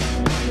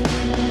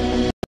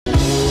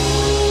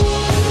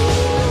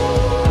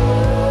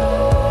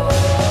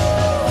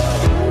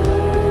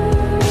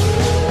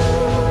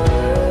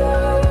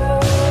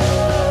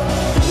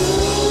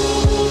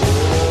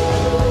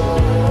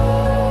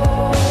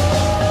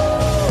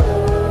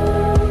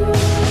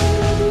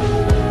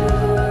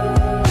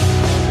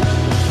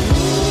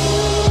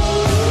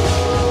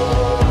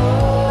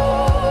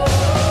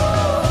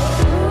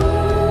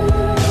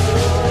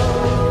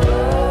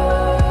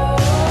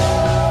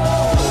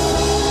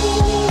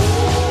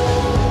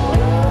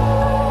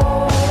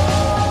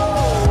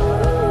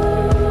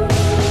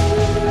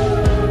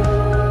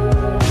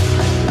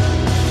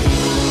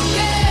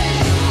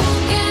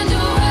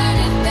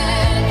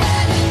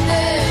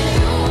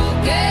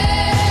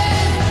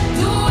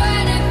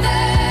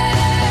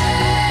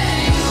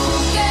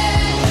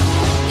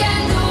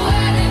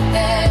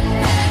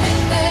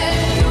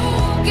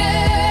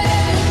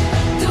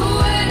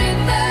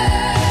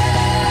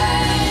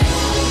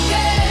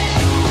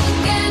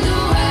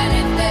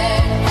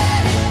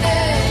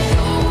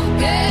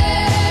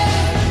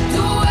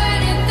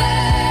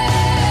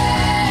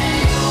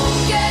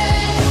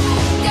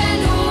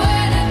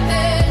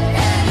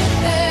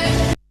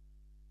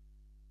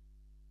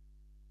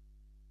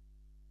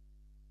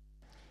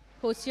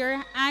 Put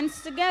your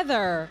hands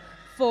together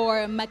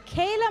for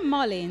Michaela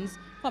Mullins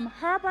from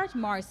Herbert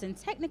Morrison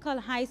Technical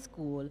High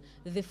School,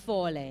 The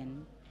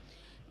Fallen.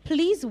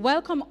 Please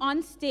welcome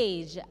on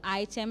stage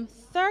item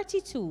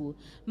 32,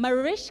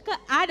 Mariska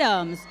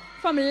Adams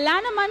from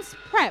Lannemans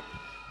Prep,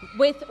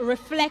 with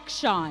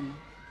reflection.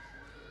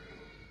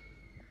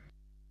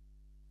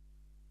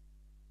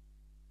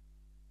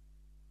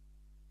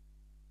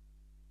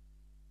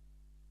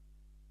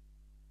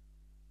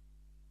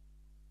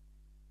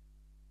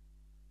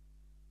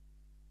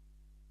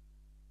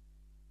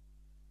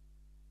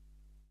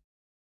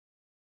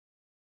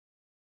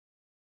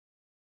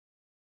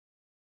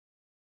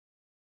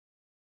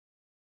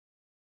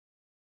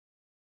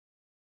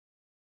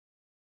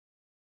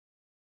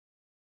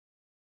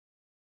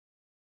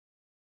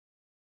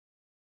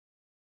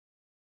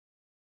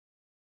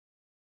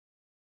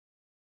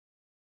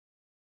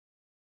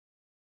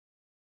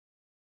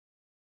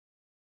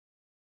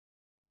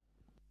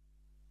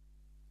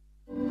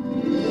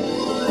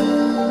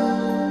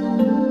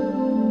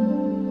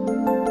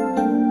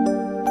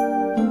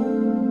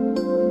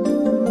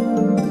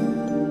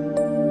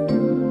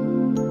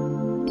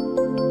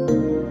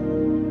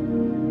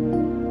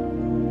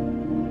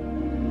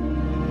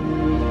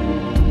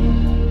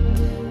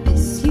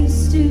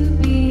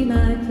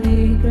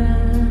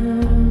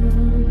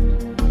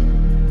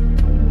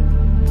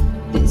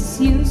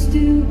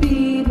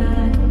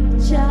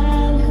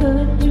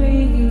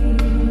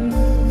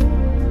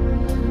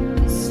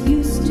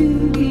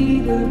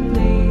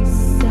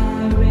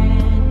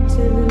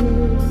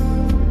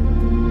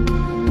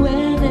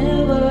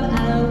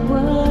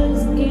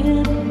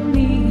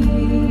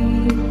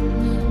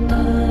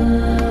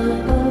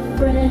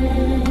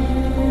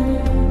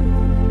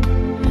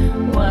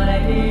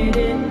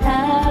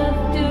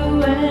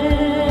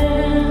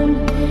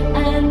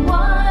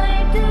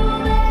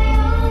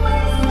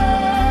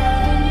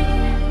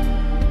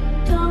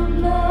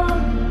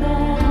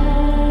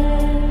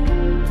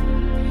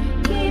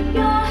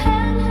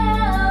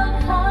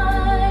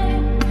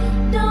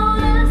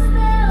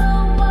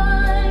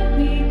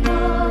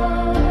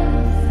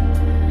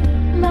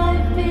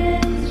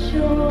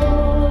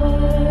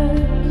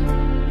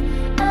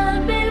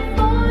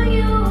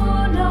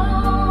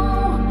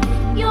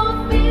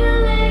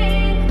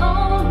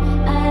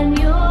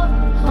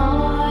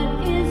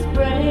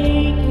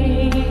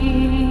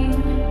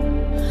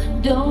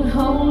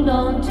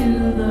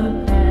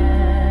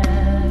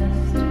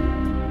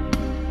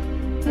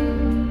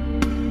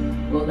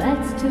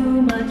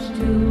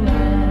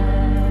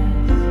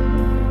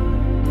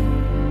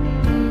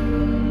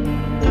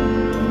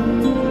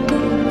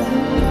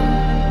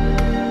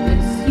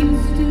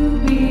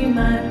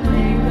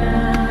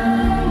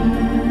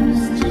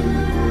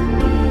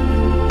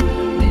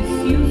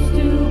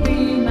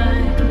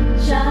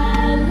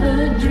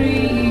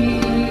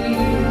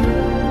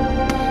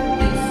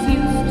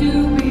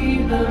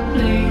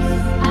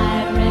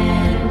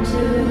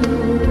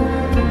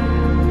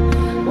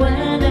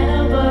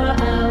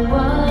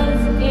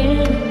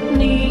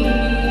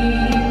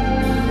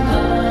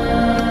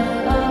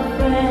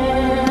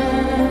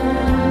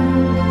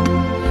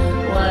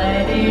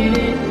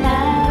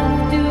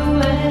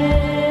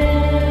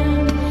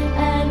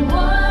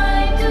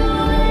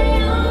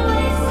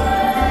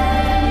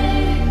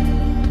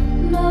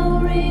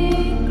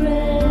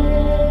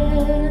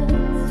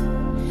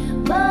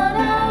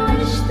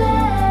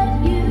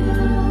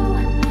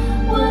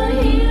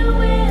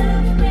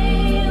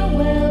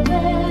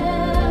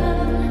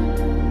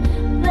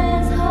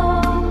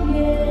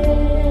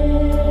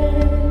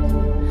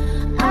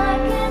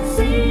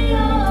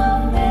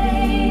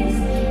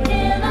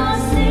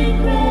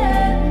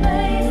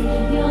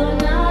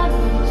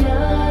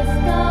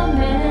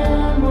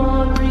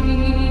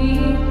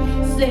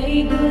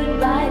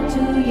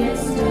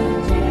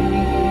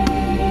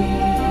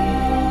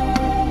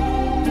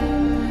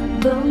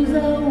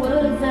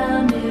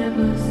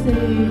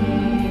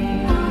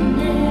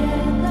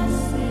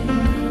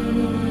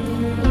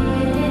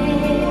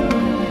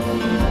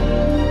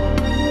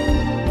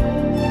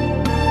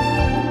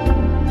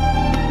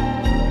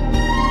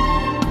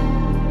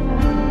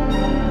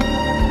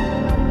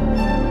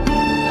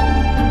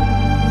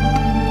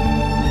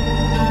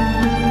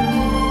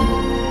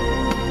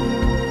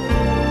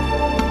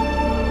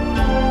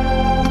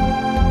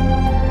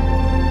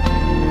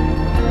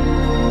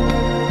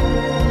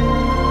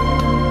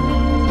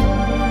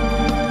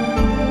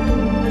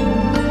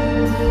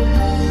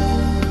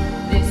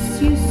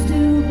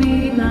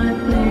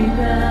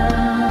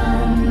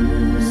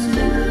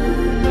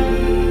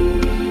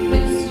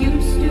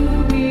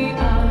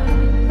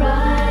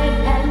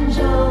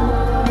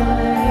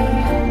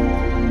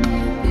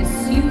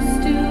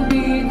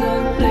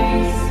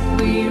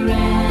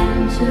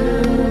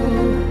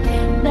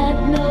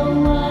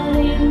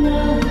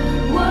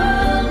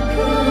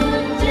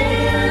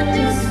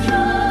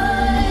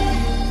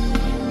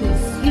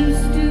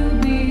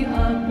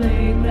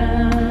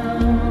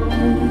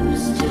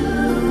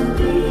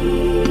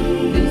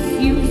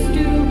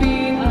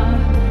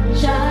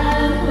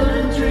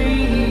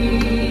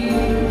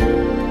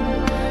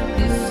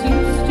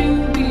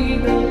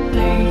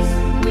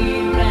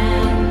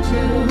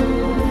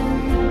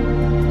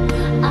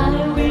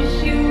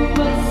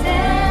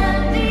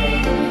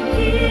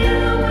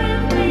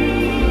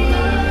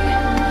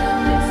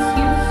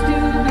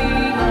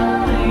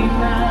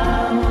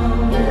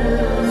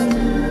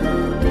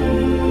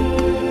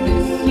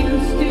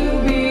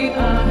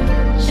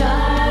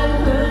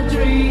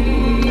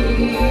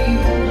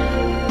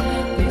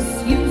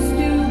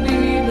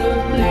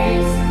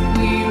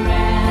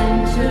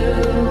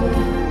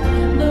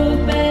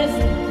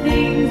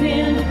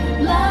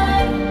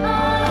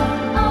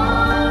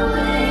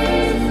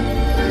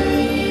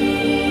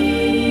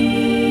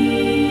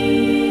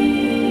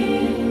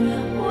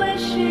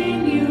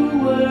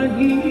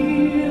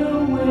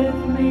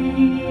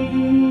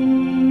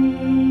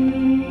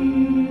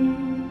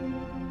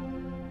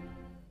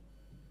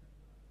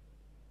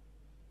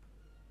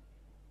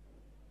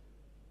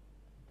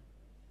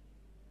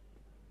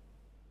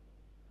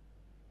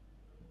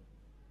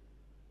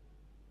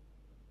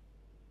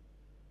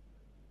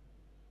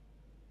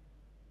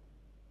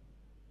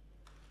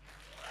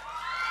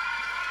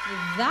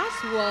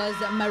 That was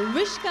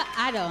Mariska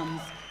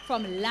Adams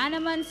from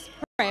Lanneman's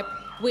Prep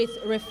with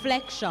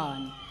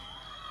Reflection.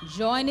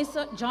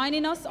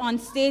 Joining us on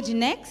stage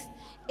next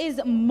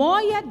is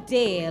Moya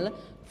Dale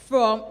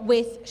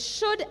with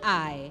Should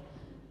I?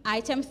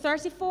 Item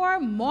 34,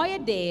 Moya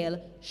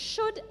Dale,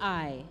 Should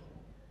I?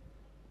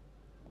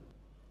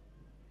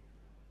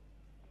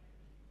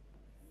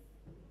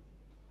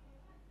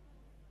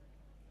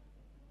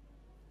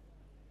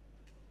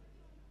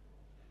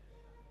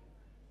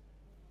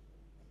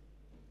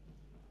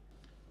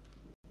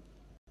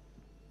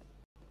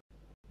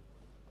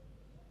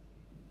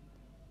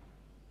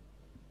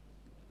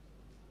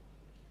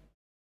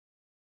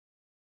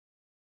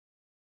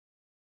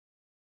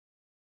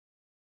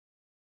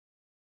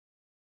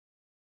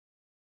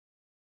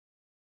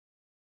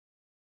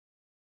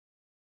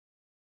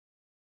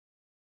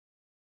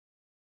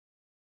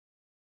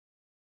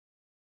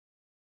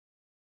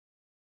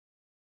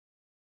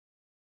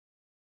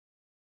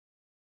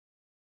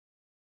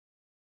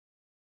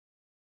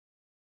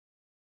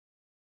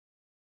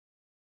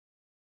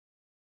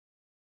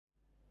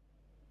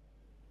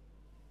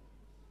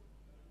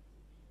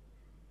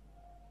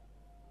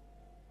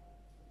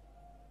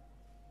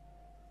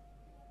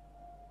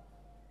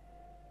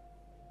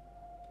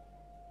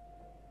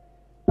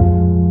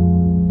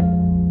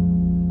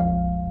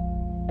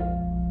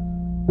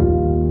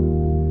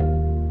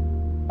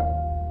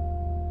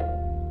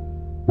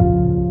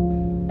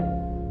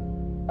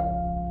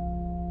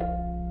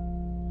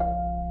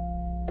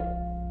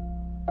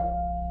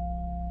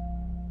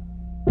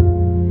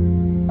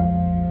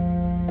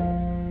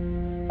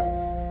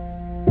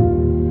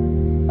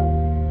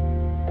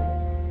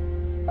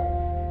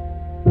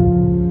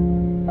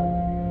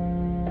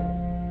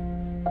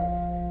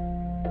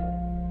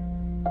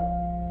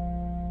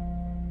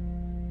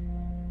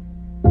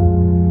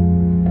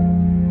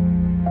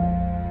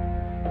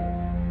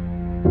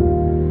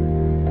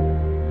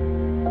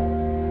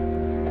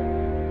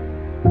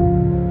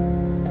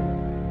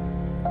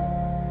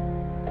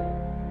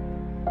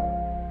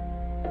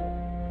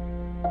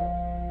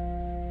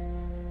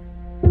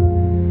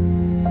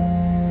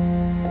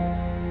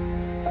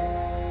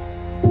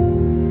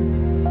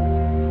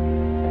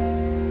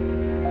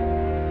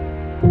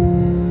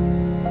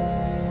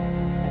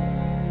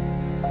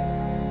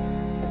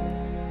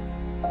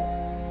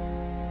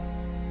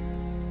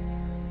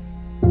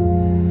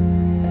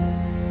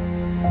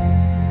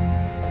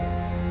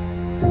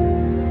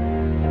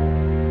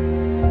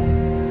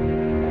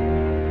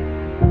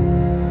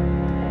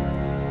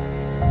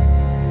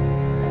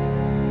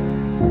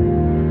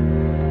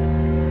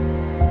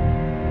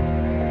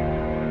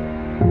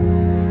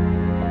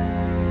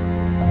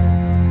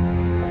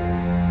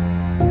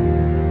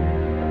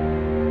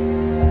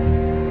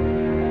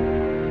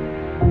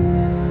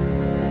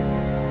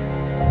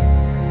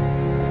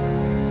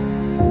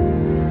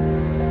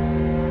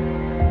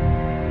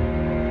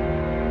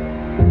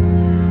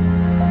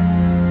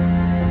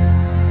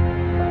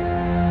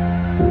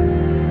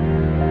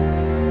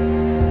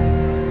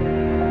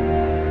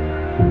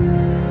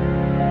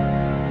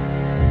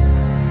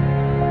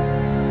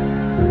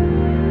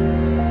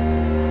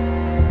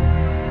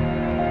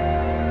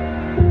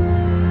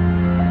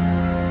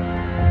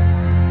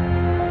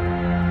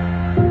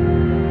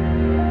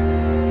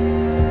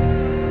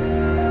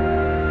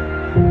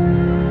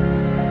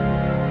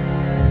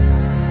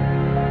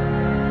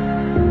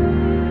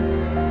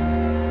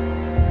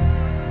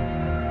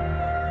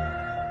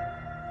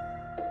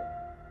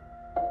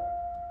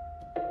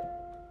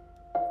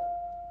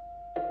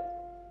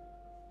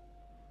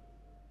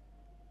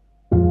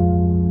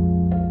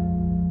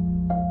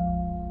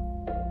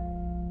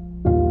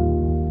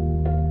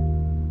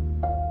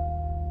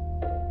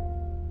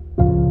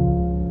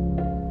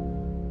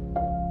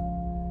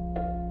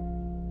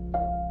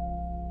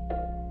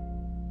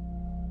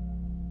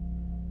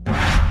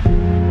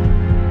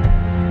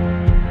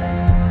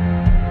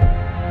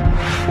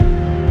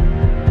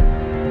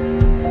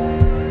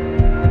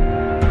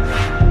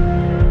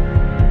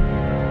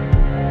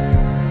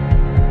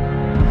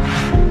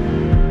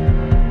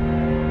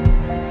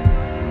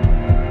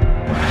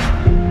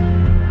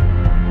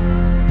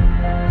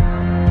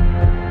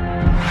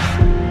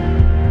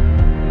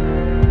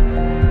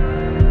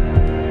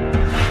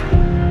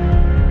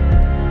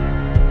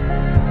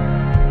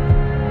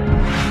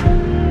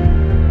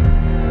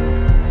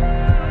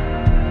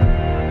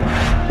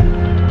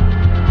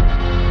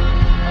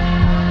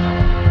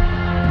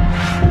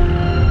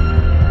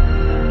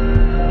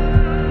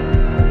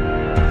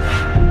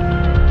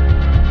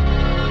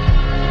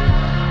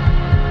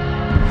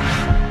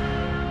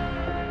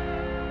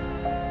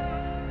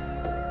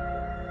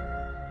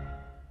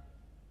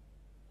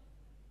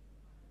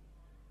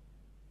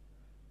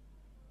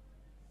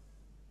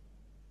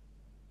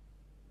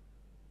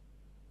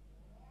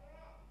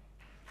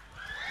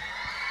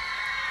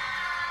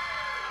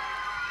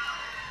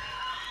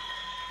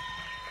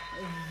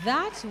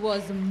 That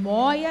was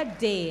Moya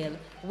Dale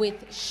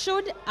with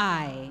Should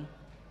I?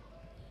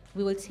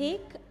 We will take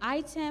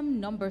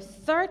item number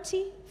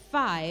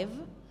 35,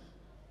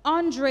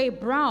 Andre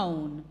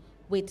Brown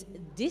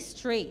with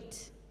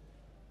District.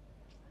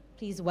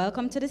 Please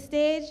welcome to the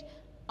stage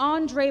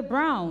Andre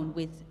Brown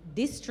with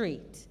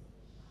District.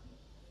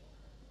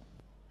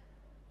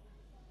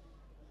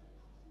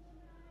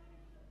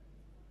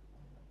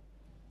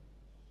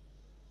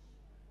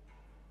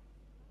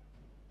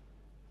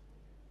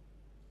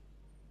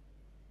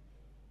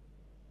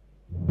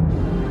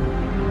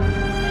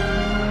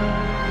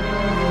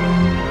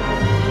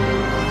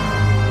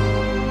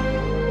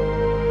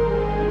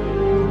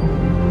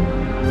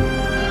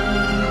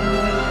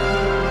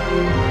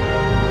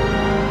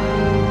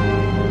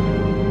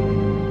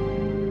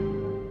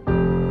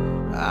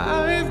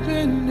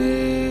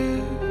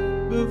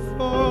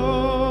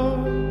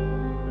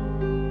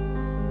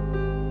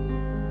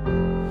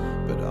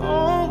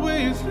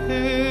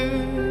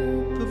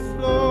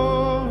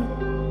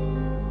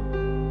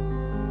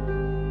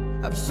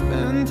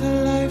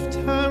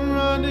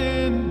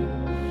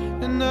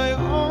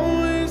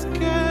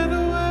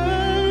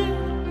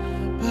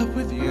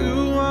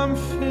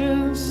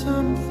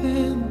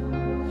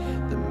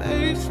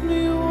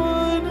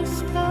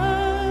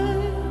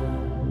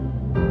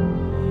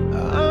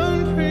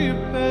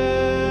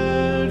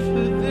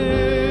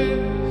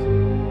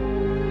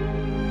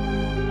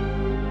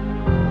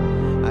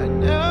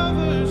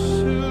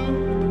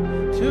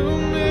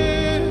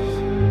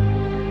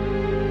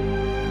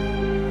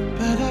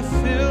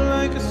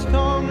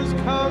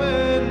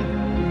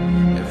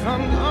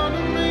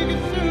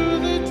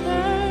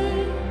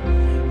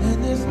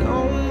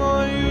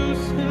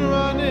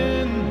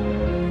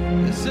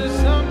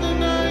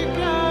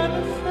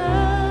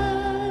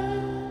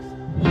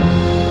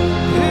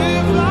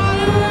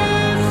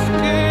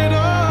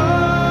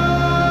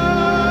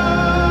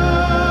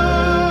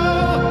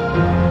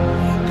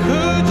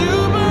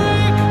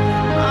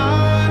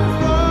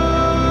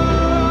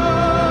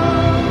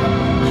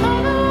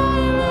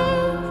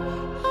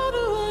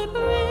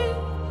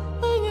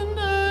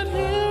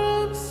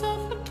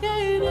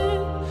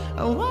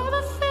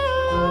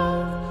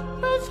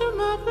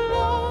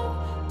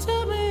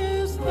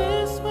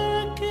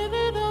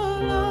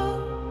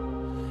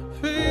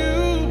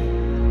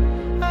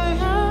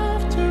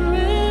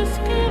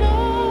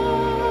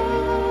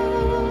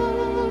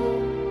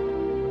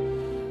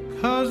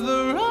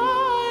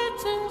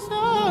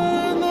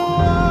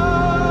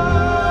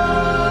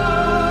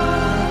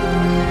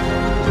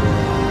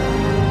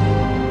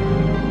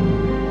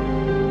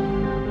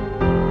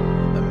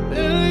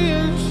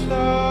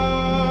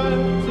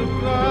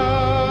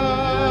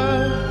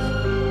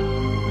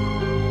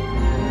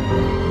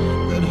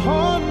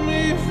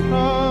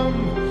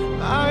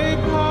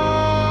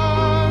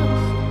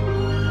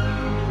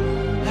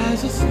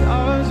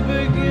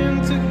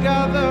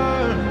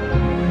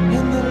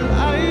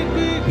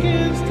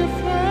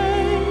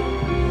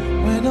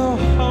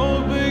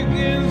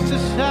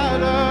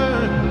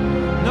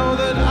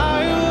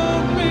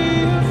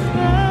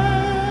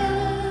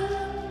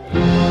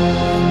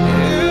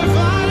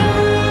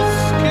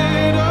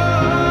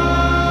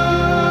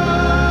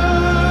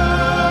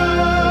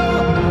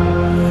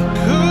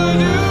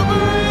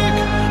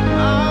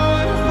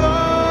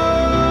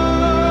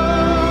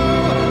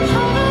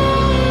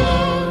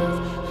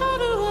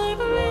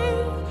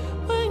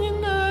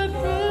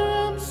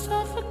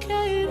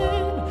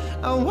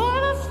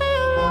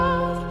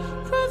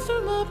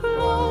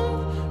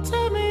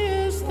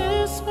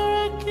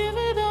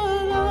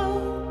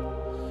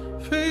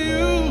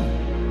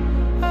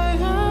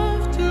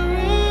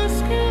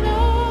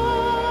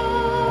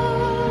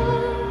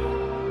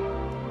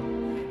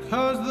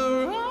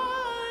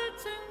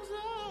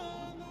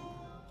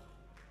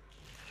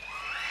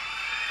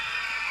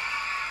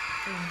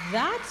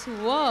 That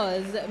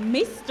was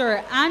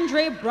Mr.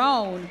 Andre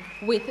Brown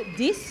with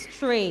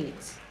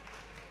District.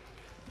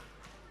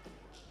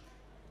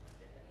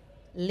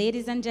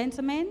 Ladies and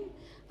gentlemen,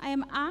 I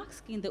am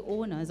asking the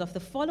owners of the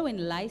following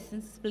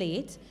license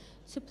plate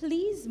to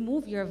please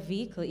move your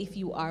vehicle if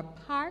you are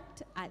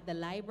parked at the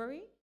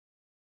library.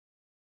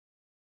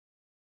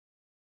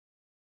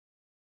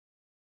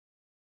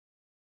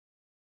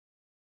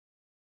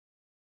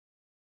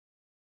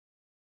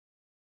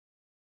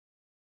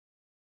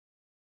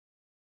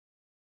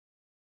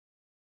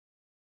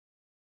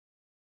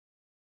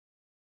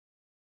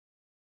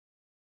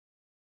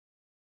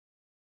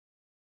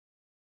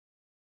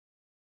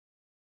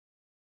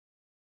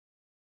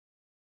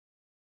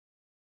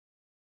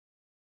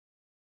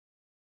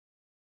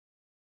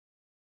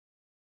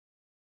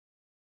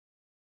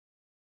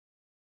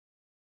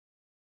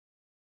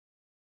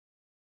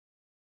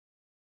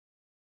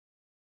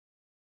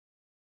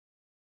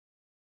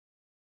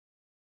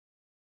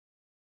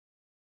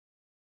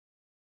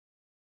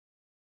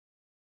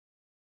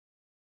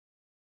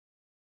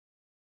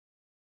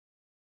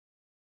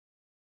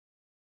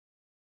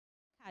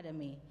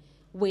 Academy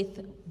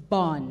with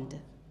Bond.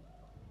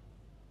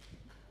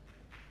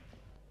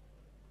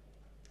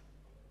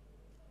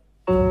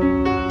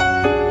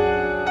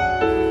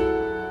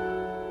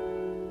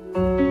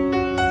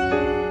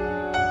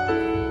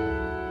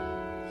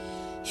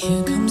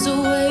 Here comes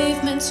a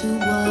wave meant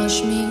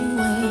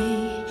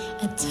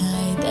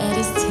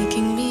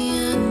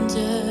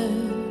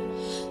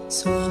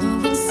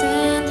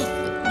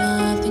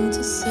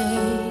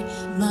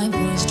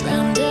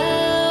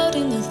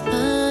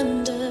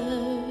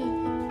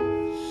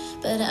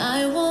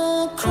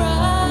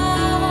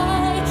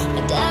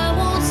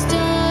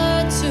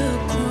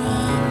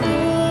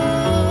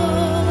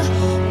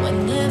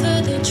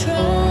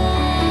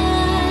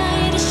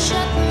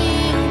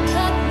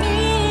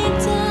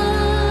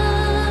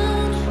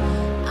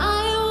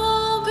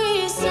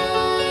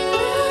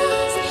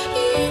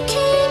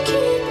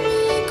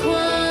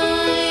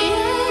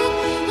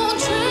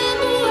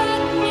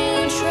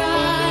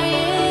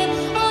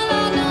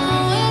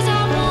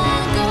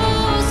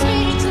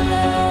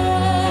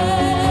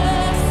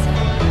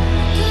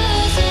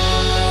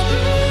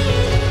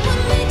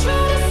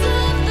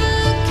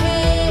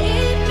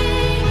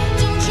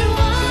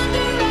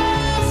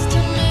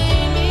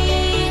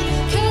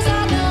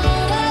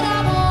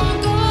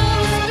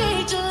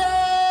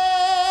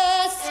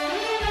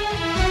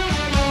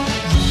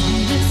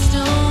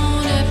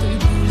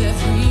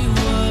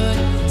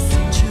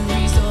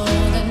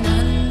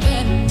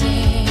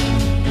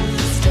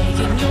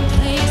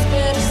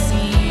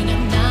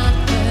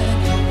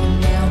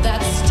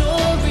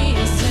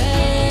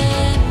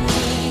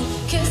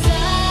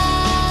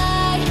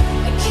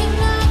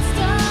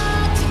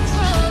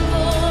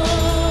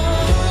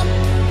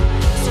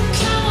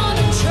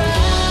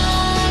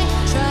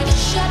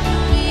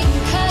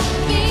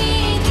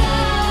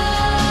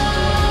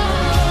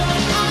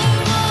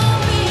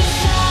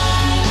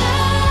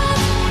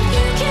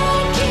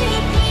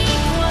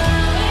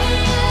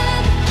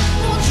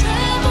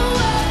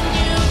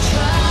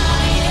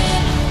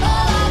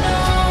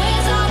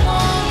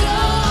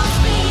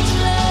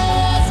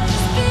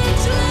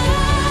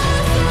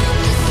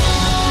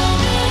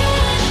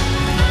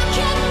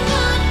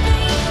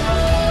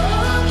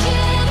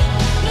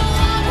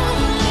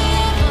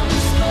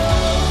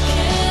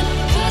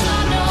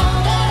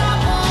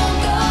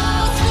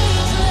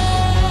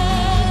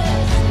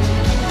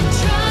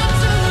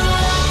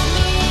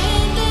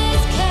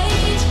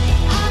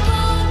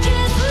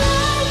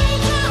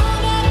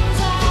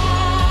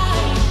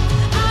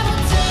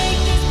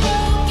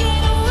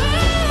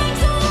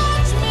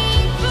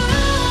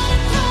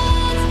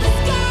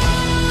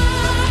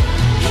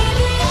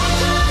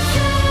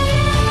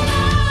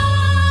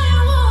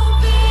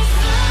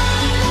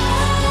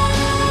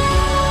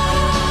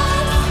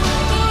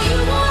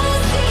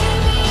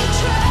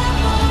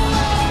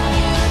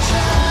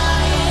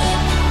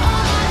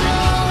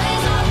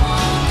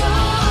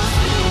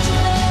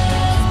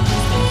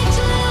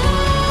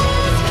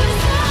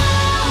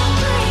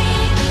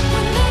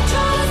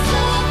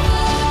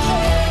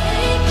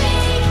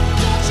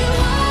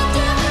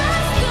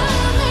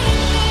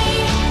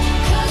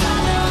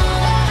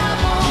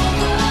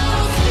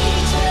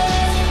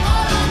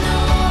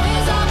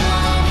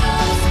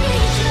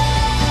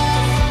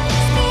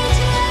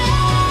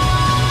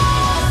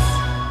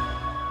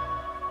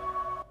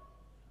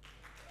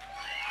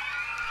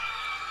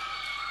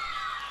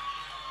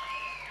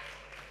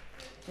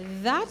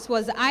That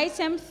was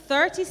item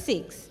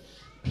 36,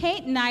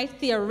 Paint Night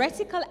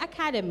Theoretical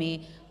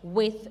Academy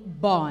with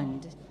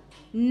Bond.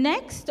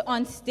 Next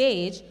on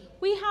stage,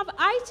 we have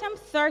item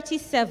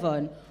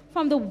 37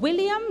 from the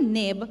William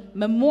Knibb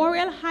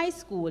Memorial High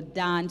School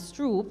dance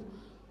troupe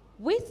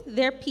with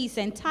their piece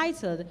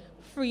entitled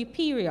Free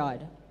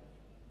Period.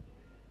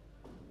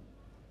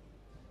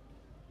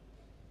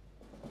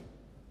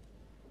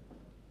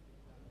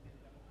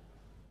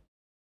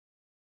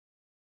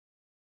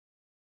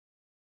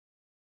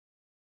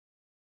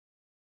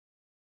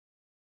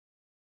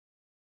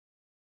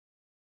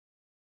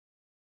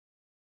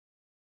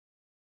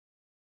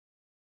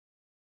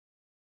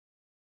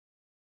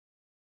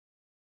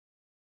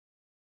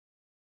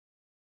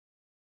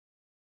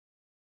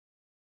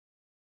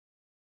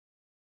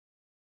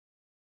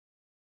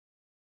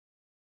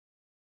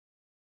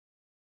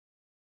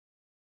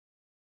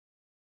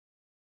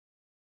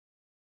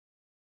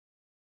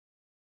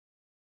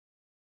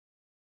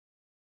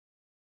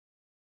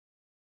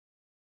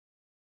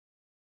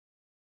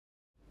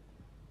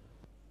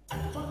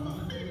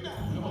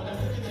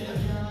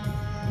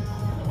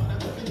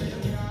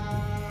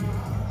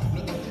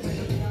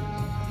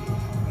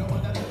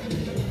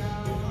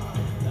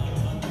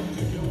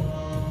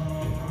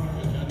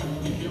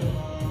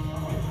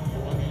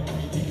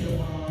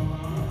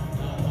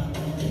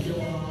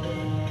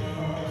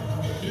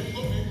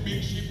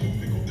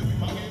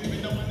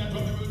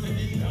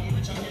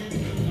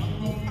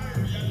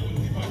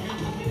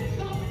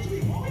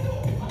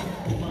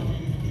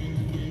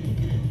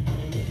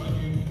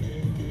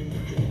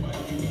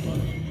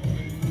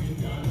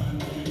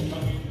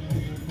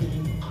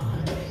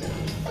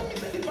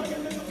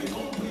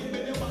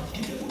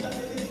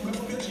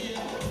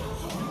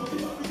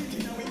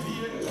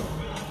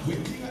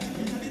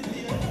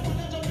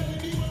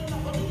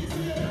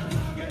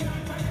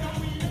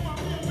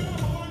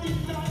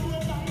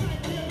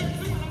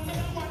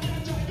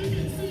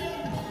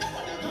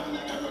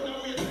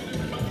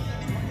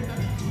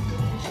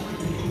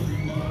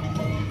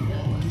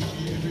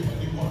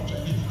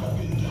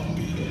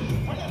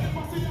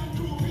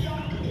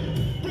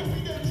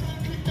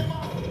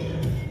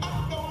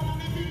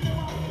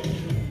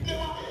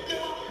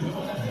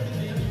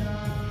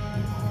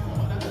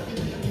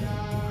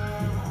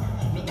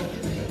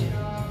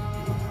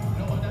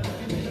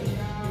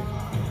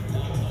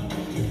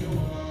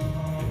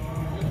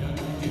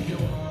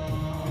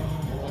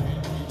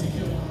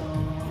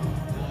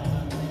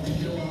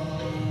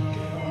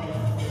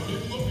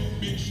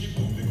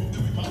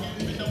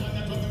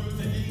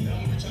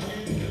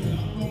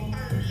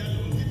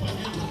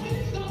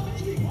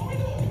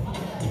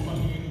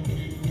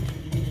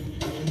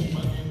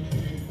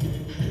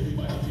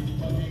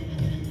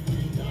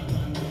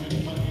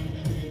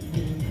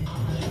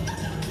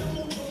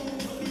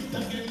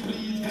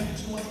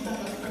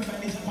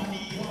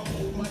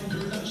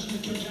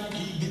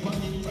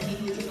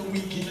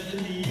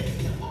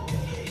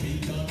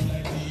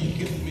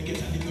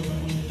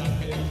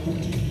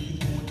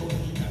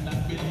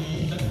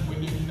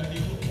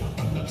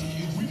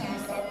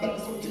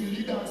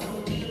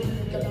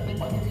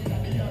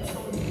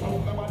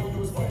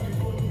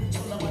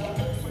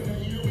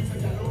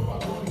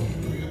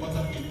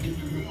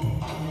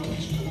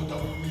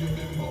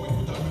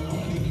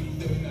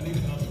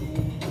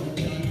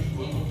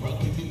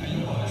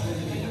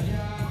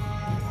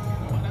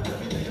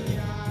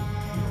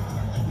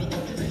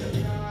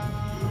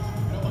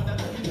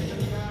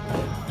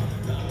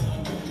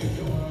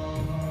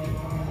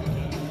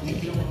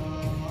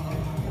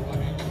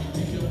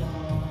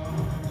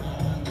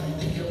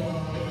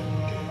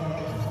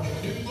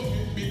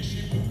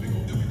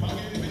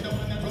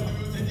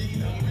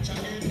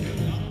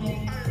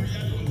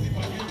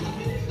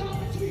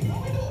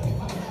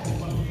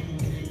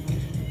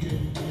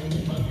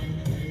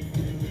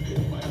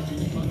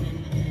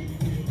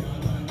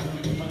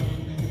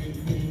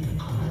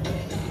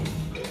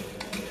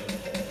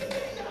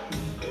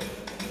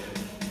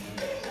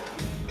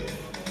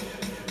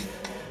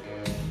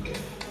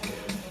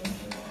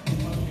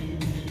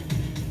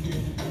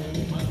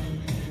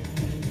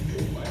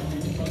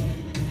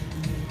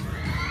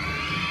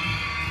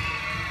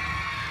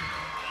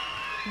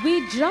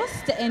 We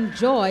just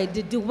enjoyed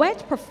the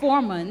duet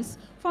performance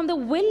from the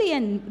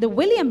William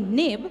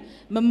Knibb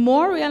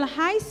Memorial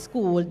High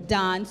School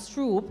dance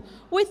troupe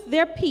with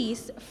their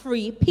piece,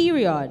 Free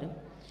Period.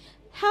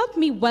 Help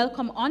me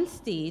welcome on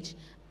stage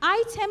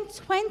item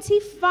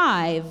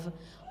 25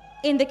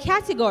 in the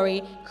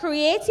category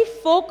Creative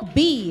Folk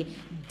B,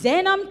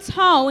 Denham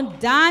Town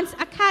Dance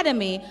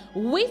Academy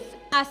with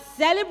a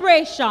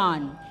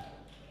celebration.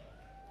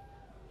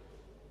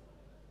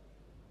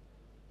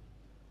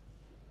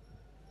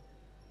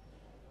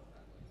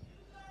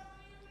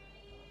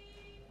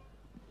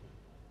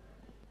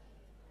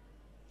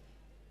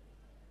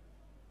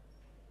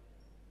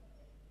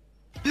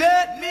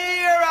 Let me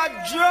hear a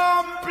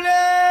drum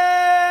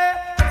play.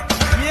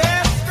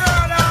 Yes,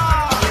 brother.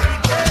 I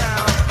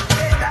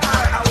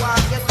want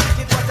to get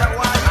it, but I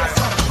want to get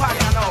some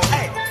fire now.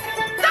 Hey,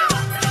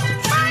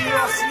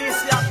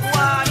 seriousness,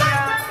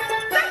 Yakuania.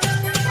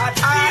 A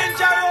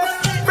dangerous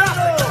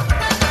brother.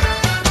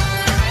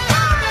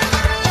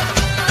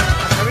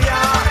 We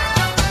are.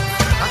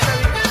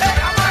 Hey,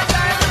 I'm my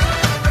time.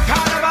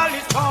 Carnival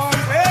is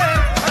pumping.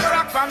 I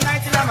rock from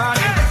night till the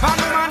morning. From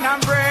the man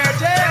and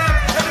bread, yeah.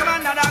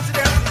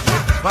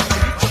 But the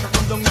beach come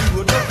down the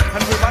road,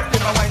 and we ball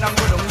them a wine and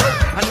go down low,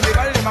 and we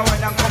ball them a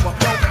wine and come up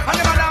now. And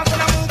them a dance and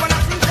a move and a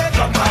sing, say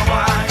jump and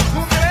wine,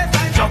 move the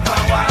waistline, jump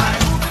and wine,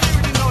 move the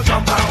rhythm now,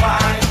 jump and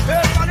wine,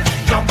 hey, man,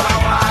 jump and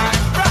wine.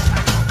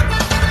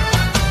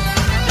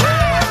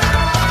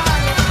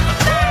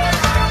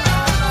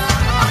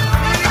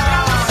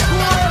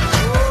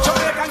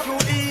 Jamaican too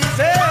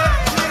easy,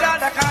 we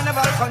are the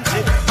carnival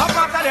country. Up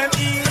after them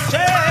easy,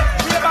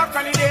 we back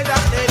on the days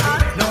of steady.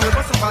 Now we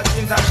bust some bad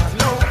things and shot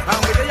low. And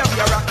with the young,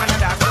 we rock and a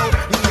dance now.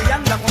 In the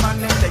young, the woman,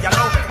 them say you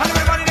know. And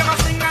everybody, them a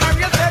sing and a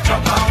real say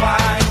jump and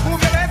wine.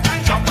 Move your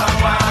waistline, jump and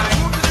wine.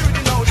 Move to the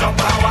rhythm now, jump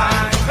and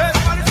wine.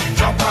 Everybody sing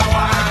jump and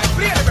wine.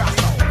 Play the brass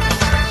now.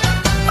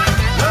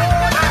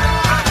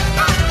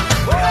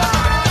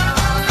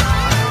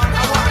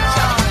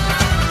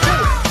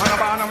 And a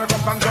band and we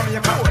come from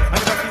Jamaica.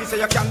 And if a piece say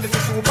you can, this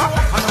is super.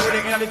 And now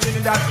we're in the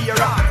Trinidad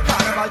era.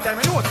 Carnival time,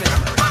 we know it.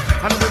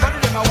 And everybody,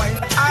 them a wine.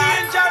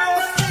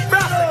 Dangerous,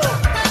 brother.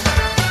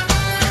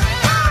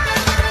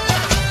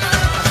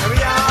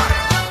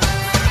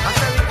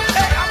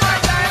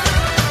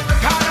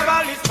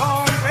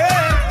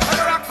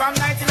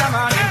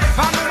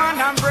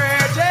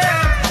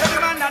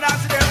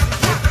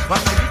 But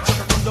the beach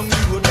come down the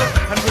road,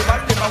 and we ball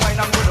them a wine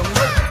and go down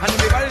low, and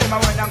we ball them a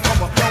wine and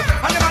come up now.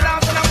 And them a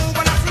dance and a move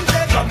and a sing,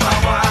 say jump and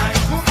wine,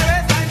 move the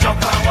waistline,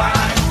 jump and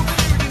wine, move the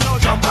rhythm now,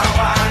 jump and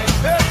wine,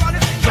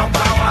 everybody sing jump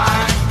and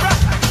wine.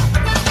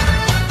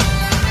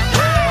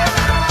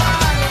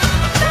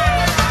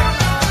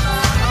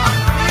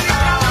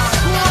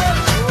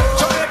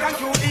 Jamaican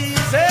too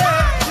easy,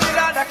 we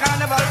are the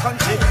carnival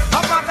country.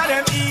 Up after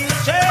them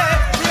easy,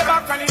 we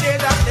back on the days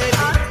of steady.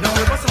 Now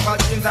we bust some bad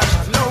things and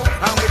shot low.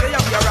 And with the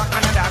young, we rock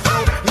and a dance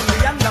now. In the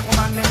young, the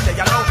woman, them say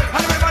you know.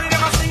 And everybody,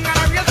 them a sing and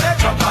a real say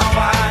jump and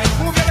wine.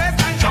 Move your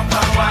waistline, jump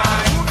and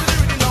wine. Move to the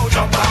rhythm now,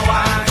 jump and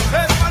wine.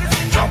 Everybody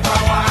sing jump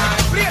and wine.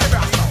 Play the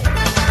brass now.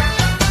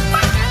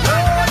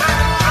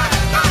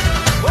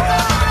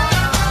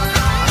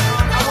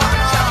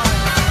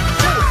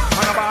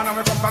 And a band and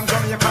we come from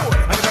Jamaica.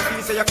 And if a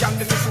piece say you can,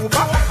 this is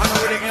super. And now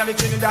we're in the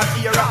Trinidad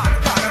era.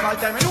 Carnival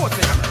time, we know it.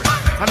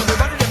 And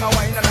everybody, them a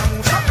wine and a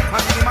move up.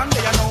 And the man,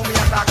 they know me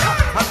attack.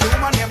 And the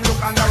woman, them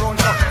look and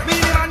around up. Me,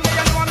 the man, they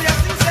know me a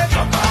sing, say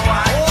jump and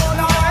wine. Oh,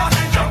 no,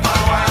 jump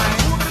and wine.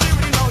 Move to the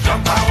rhythm now,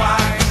 jump and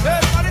wine.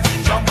 Everybody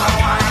sing jump and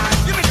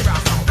wine. Give me the brass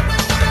now.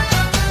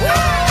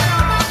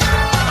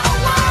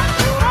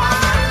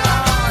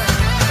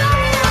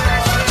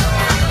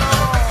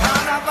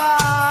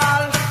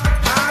 Carnival,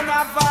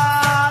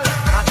 carnival.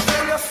 I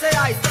tell you, say,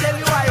 I tell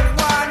you, I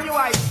warn you,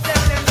 I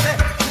tell them, say,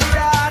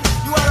 Dad,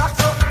 you are rock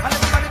so, and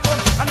everybody come,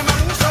 and them a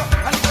move so,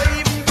 and if they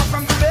even come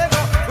from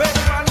Tobago, where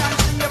the man and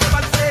sing,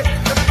 everybody say,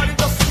 everybody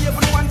just see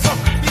every one so,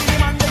 be the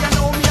man there, you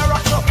know me a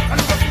rock so, and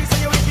if you say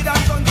you wicked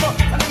and done so,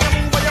 and then you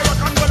move where you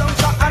rock and go down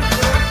so, and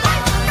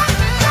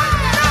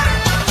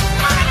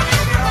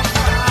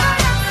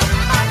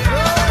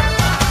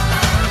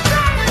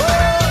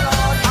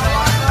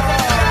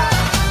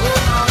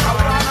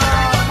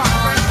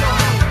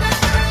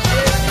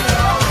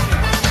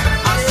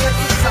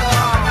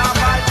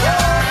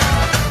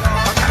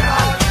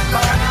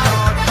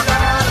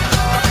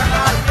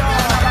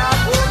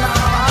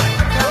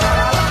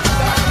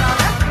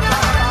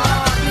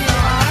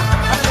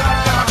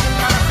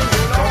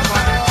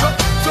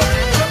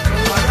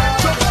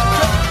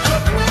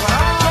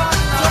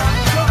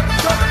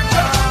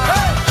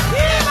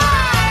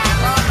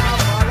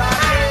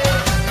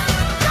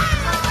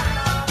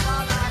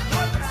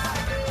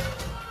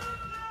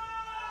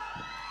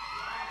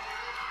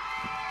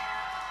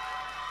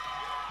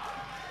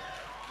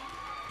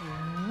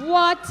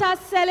What a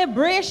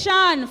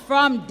celebration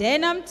from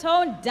Denham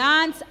Town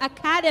Dance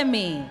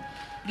Academy.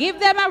 Give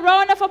them a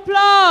round of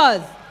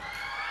applause.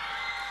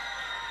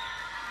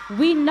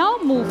 We now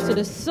move to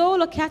the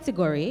solo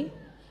category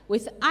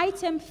with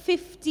item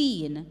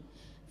 15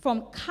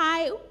 From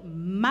Kai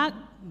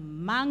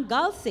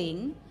Mangal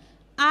Singh,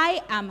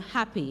 I am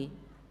happy.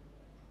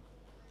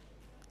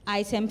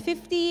 Item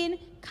 15,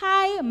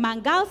 Kai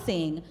Mangal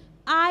Singh,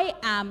 I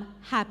am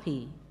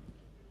happy.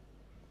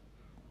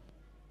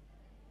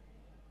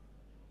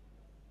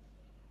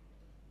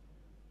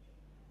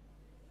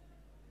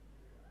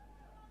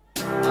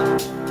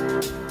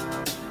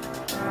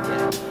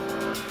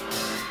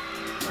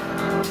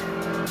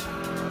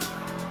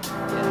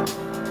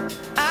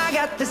 I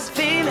got this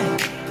feeling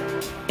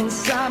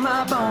inside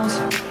my bones.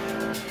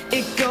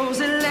 It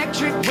goes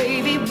electric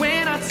wavy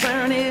when I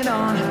turn it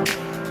on.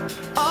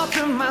 Off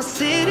from my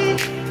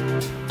city,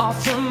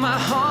 off from my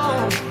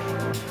home.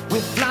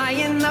 We're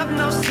flying up,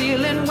 no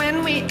ceiling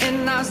when we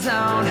in our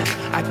zone.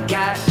 I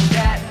got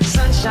that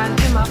sunshine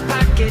in my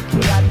pocket,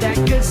 got that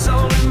good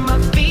soul in my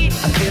feet.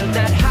 I feel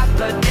that hot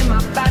blood in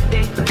my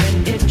body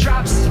when it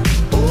drops.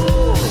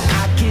 Ooh,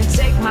 I can't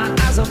take my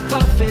eyes off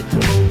of it,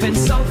 moving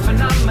so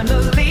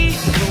phenomenally.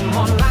 Room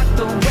on lock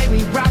the way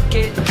we rock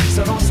it,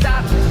 so don't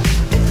stop.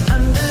 It's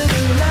under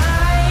the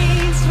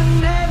lights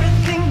when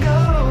everything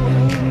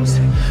goes.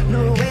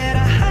 Nowhere to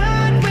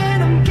hide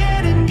when I'm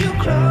getting you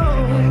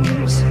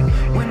close.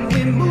 When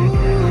we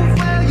move,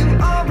 well, you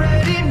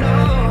already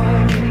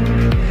know.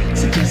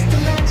 So just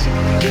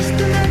imagine, just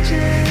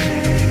imagine.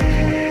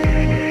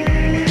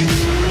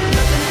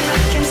 Nothing I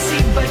can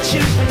see but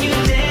you when you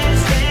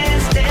dance,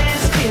 dance,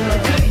 dance. Feel a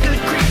good, good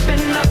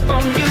creeping up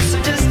on you. So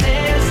just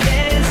dance,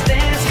 dance,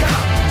 dance. Come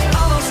on.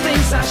 All those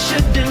things I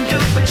shouldn't do,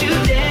 but you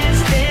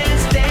dance,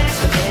 dance, dance.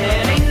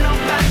 And ain't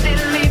nobody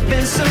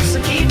leaving soon, so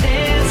keep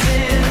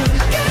dancing.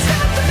 I can't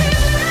stop the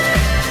feeling.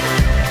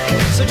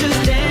 So just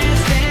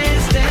dance,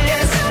 dance,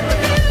 dance.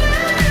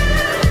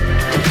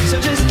 So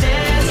just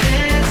dance,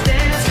 dance,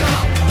 dance. Come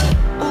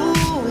on.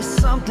 Ooh, it's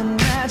something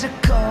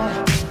magical.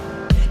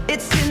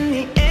 It's in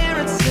the air,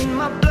 it's in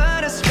my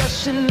blood, it's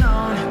rushing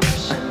on.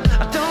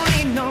 I don't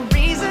need no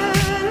reason,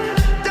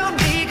 don't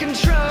be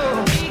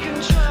control.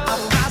 I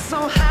fly so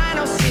high,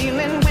 no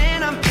ceiling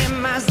when I'm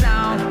in my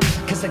zone.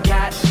 Cause I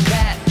got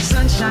that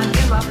sunshine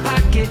in my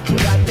pocket,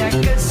 got that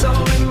good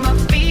soul in my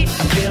feet.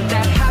 I feel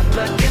that hot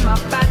blood in my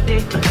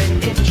body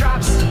when it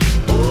drops.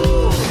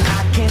 Ooh,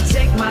 I can't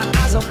take my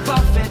eyes off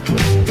of it,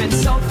 moving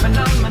so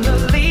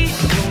phenomenally.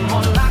 Room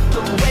on lock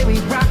the way we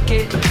rock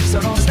it, so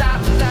don't stop.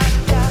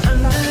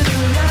 Under the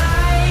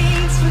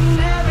lights when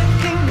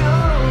everything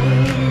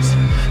goes.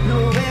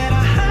 Nowhere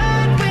to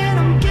hide when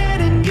I'm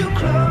getting you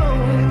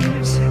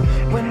close.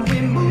 When we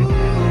move,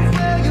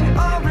 well, you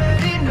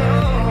already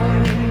know.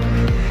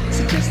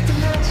 So just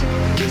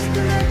imagine, just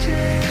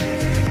imagine.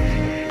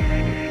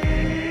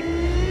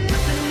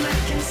 Nothing I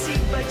can see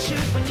but you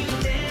when you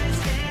dance,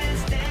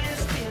 dance,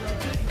 dance. Feel a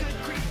good, good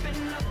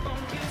creeping up on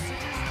you. So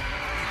just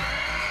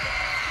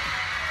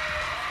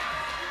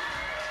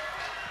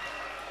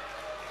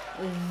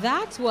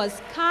That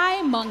was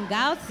Kai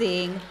Mangal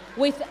Singh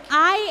with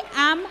I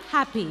Am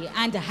Happy,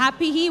 and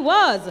happy he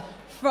was,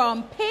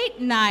 from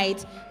Pate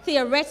Knight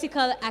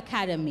Theoretical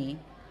Academy.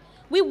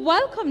 We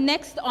welcome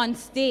next on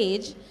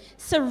stage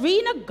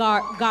Serena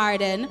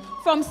Garden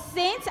from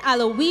St.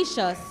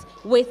 Aloysius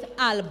with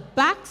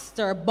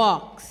Alabaster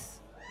Box.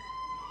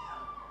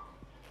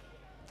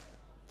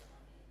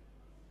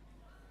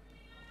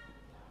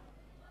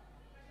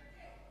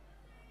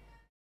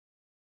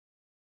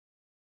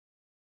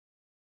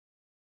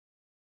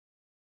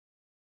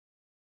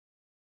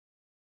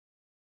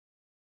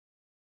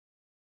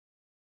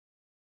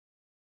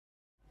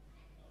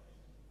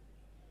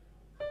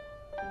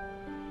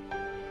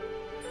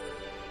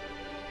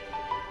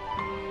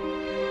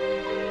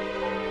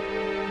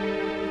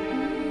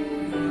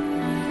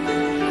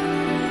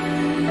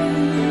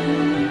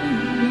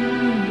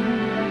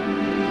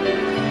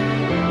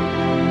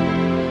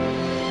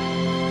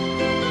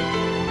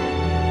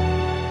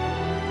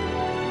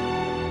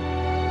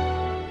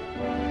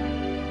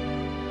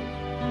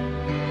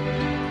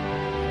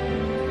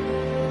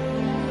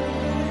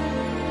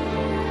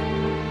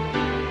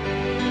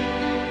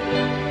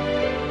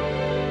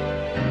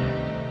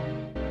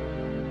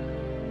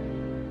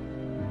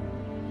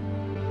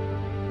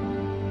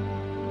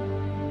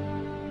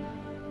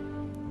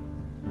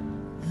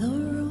 The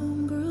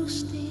room grew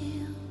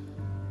still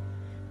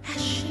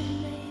as she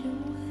made her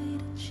way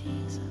to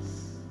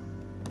Jesus.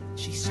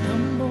 She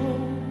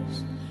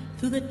stumbles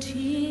through the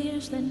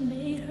tears that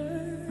made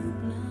her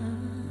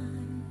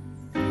blind.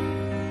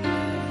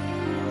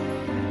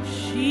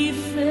 She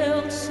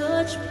felt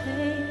such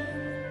pain.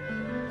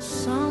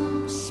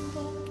 Some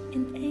spoke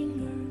in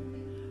anger,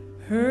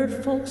 heard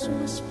folks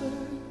whisper,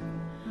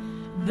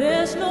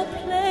 there's no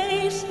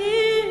place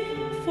here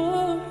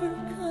for her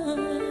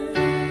kind.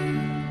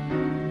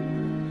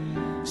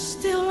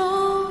 Still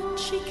on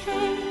she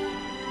came,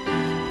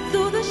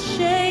 through the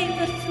shame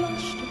that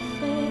flushed her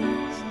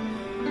face,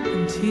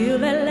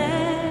 until at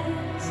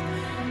last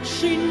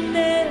she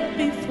knelt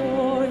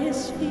before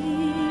his feet.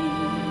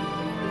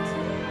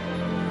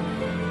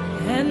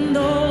 And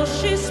though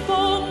she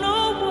spoke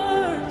no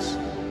words,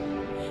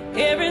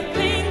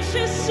 everything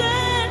she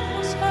said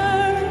was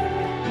heard,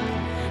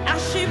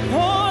 as she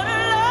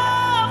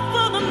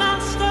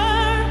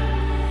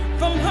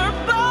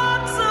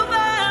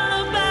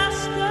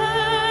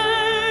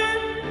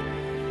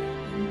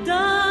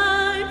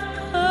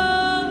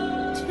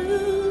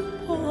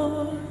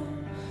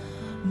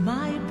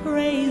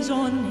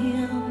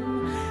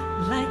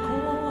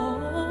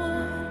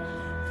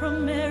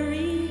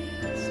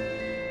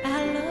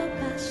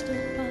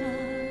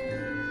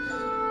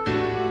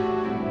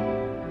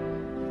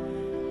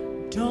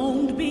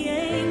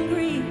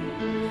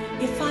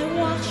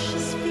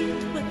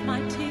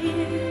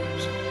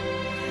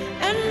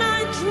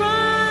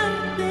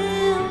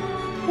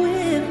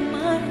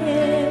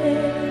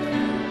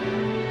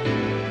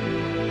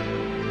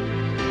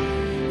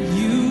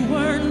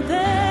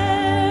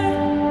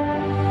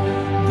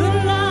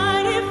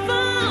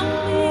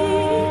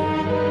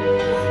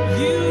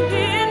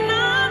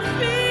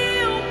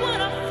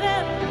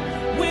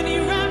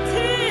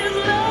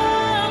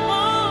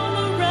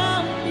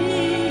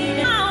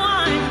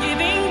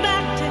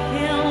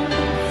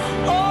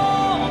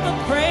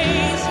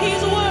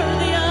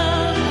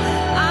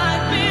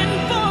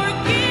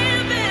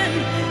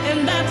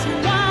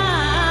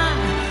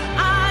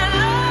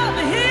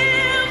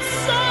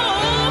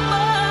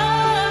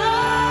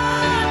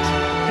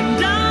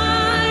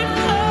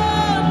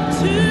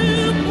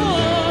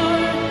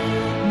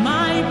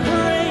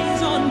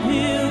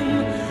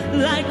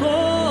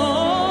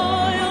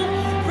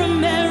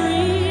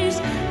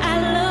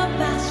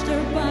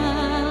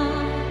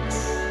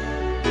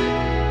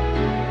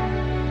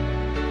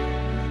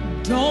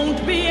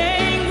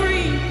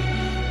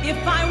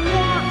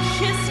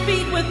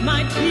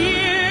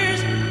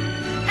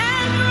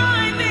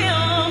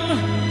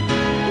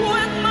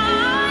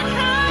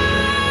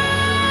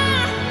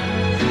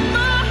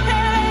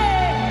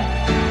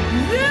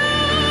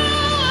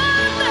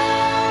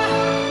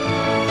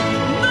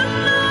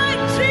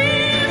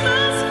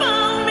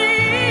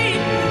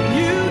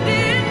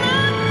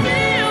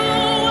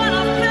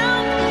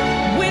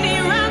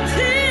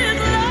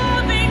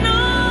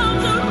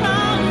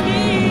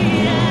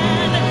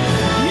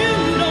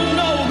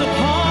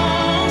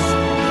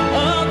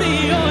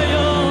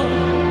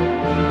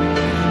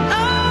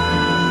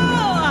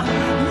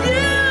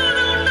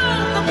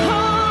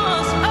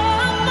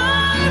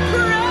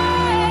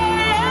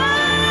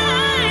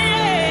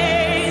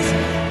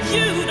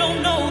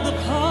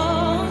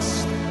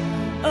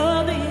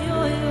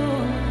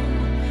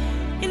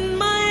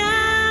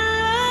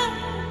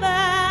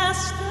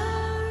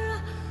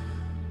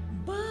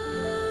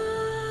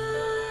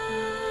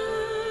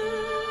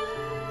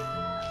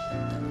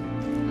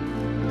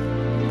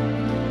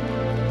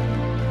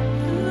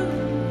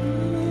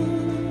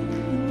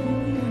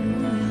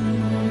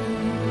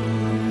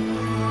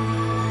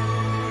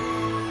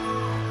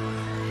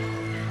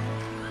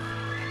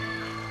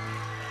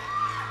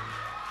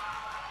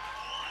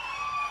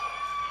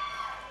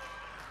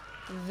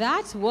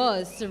That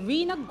was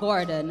Serena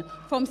Gordon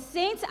from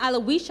St.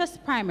 Aloysius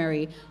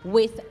Primary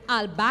with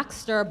Al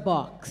Baxter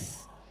Box.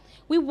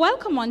 We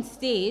welcome on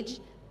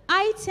stage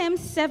item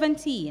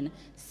 17,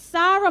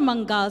 Sarah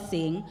Mangal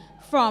Singh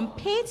from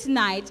Pate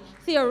Knight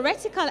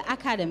Theoretical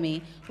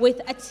Academy with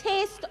A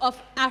Taste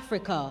of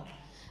Africa.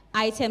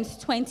 Items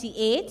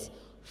 28,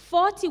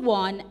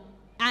 41,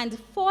 and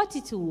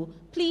 42,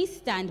 please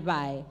stand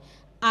by.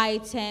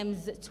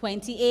 Items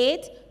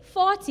 28,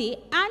 40,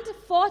 and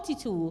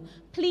 42,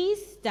 please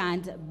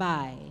stand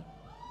by.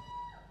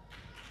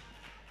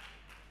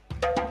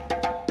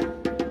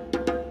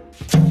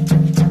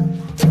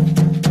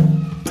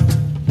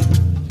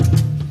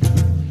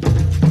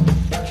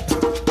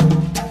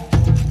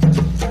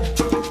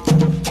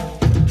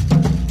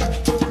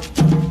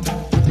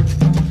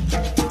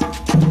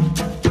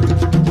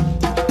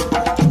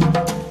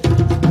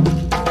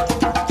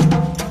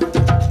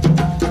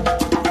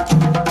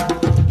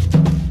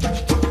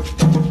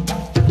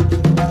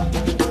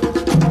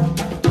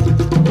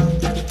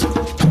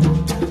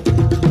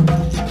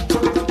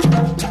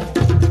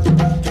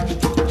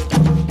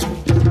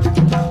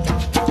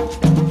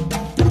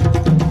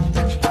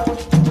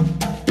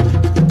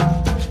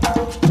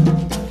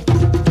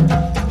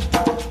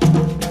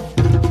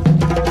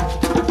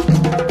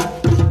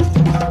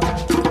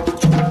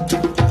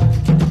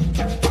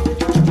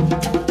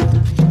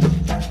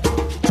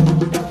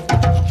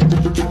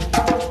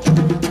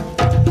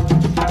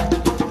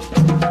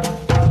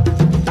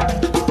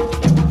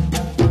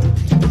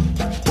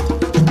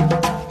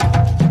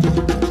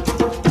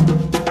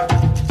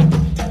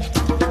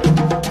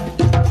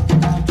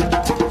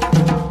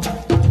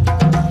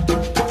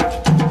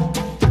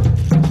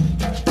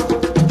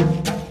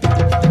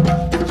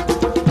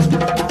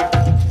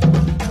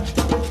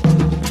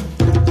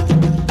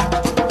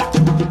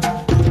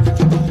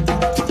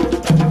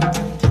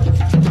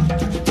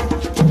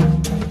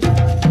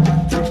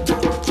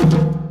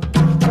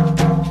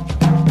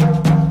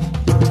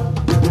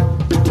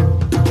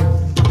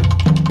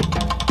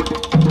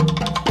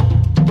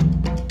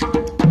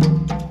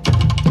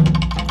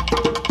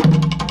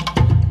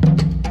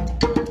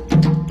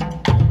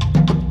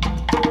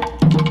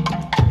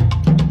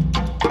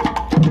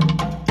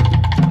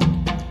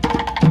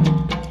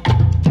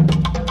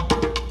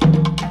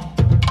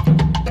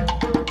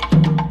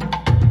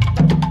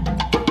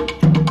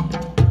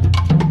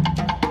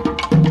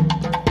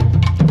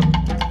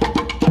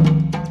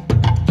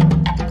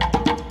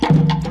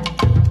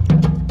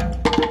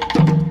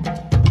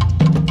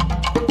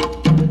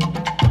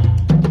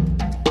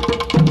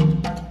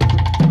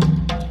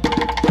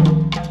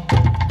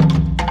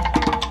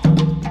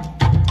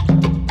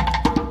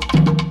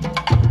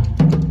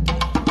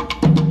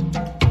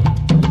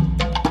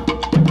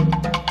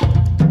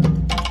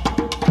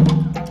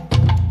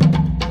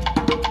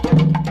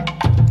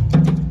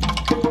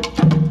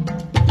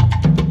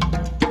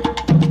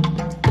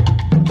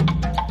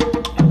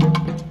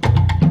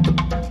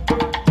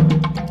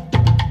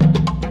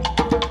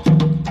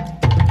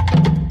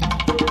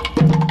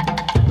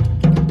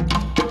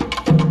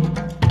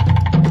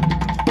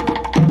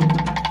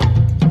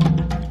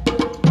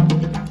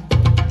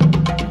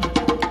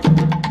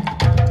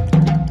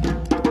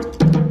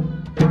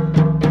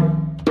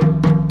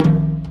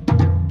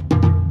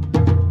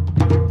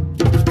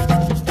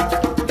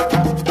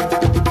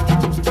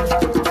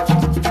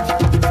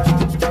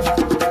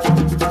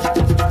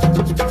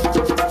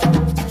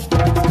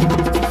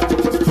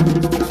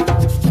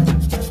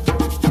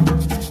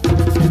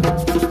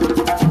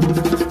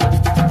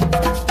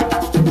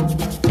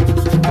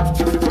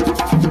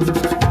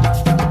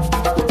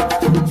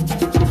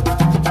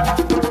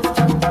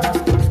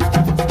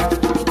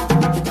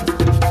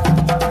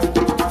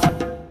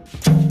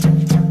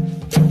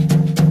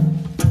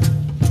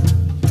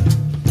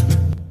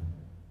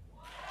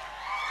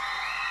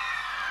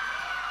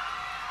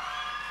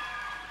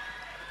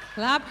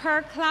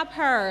 Clap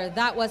her.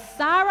 That was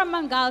Sarah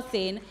Mangal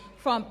Singh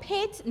from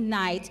Pate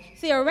Knight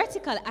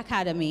Theoretical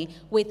Academy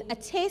with A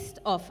Taste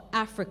of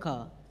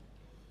Africa.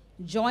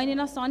 Joining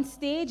us on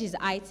stage is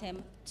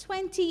item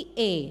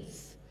 28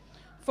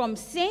 from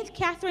St.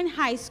 Catherine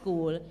High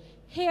School,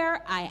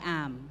 Here I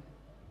Am.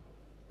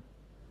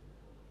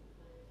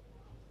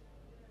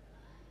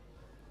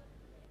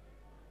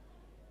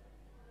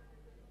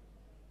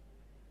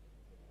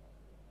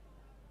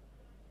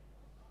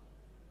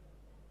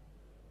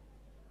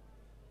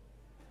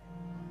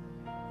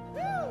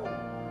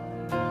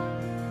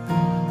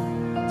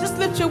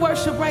 Lift your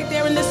worship right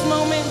there in this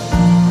moment.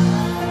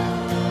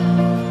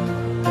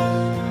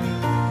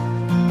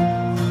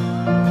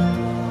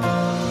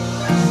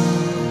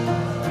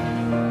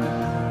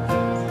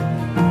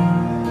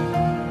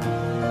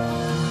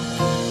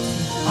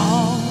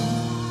 All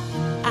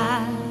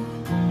I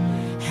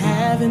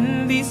have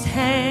in these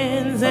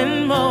hands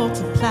and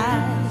multiply,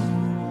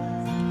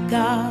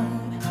 God,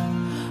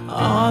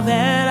 all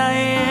that I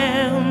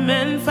am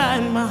and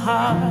find my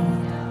heart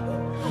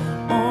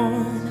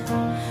on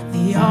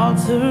the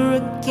altar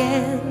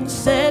again.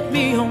 Set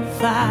me on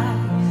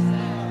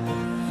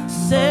fire,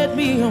 set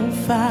me on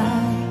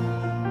fire.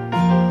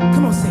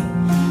 Come on, sing.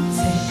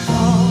 Take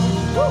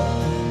all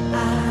I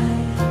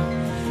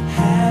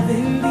have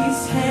in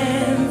these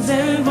hands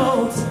and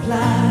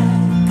multiply,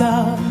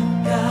 God,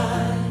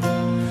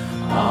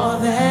 all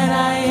that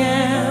I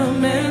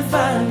am, and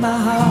find my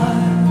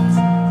heart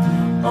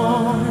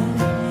on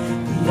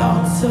the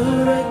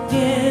altar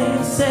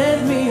again.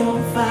 Set me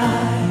on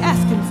fire.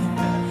 Ask him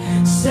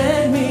to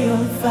set me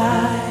on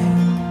fire.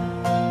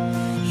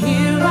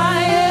 Here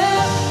I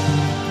am,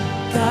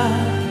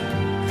 God,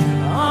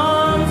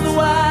 arms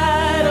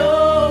wide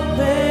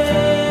open,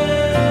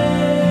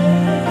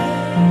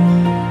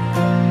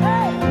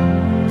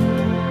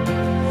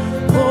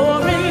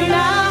 pouring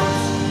out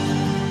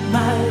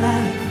my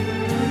life,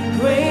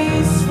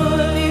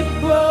 gracefully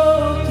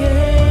broken.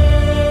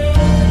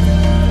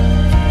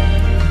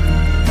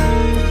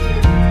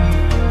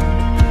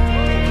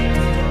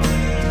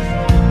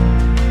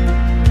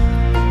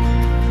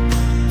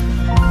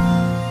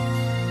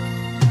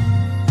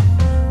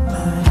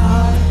 My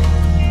heart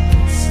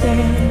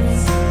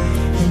stands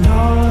in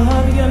all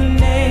of your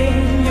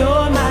name.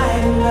 Your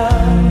mighty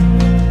love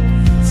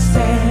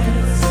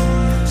stands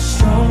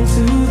strong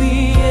to the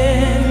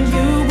end.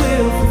 You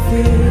will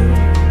fulfill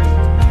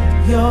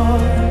your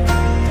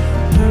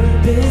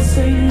purpose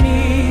in me.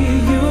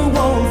 You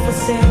won't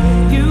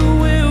forsake. You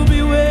will be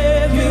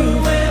with me. You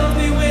will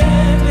be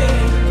with me.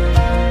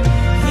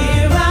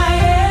 Here I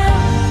am,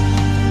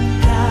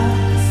 God,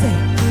 say,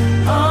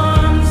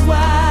 arms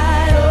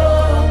wide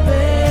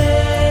open.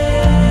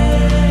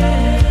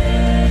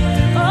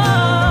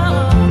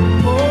 Oh,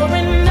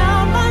 pouring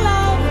out my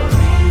love,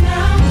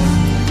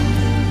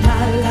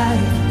 my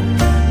life,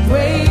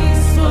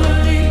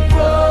 gracefully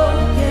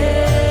broken.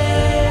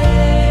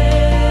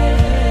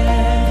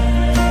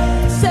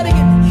 Said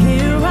again,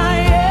 here I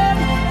am,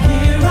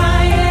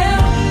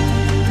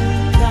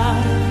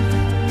 God,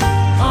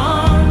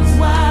 arms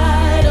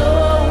wide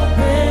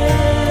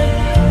open,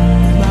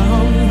 my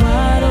arms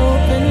wide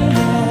open,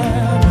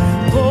 God,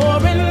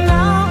 pouring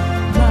out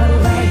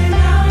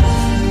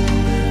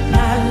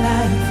my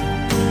life,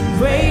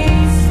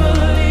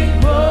 gracefully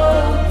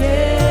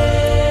broken.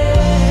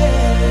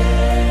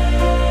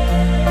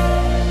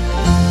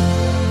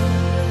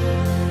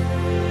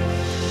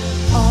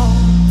 All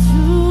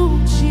to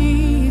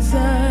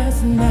Jesus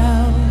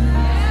now.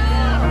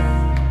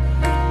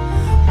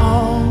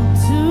 All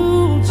to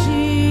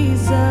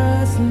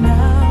Jesus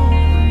now.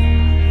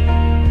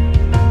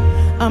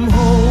 I'm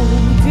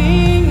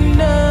holding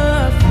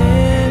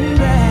nothing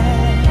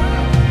back.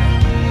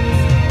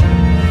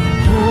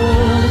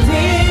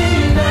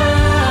 Holding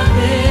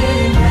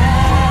nothing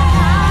back.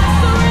 I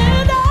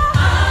surrender.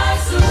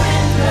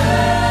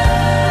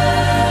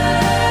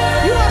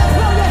 You want to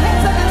throw your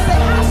hands up and say,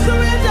 I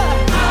surrender.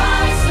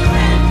 I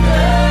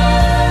surrender.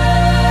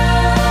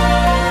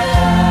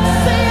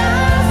 Say, I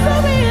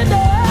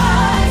surrender.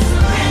 I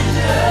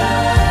surrender.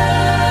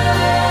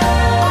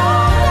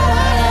 All that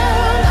I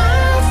am,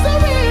 I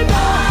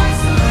surrender. I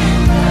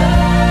surrender.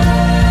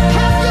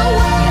 Have your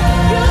way.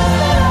 You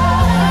said,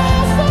 I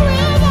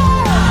surrender.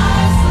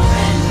 I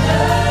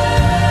surrender.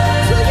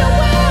 To your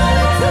will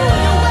and to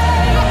your way.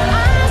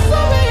 I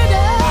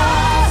surrender.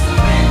 I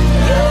surrender.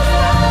 You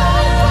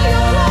said, for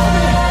your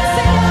glory.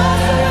 Say, I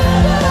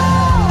surrender.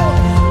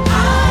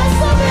 I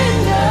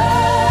surrender.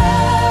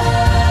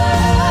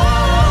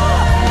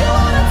 You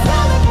want to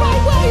tell it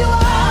right where you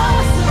are.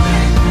 I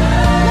surrender.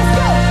 Let's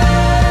go.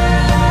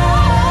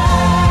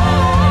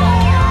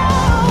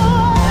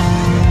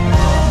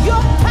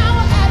 Your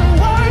power at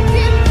work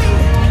in me.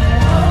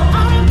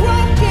 I'm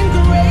broken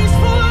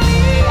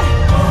gracefully.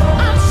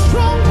 I'm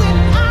strong when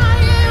I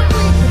am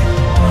weak.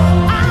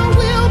 I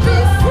will be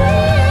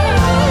free.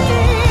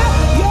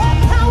 Your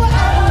power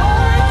at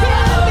work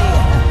in me.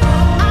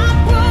 I'm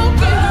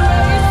broken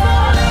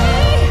gracefully.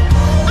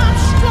 I'm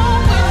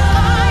strong when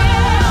I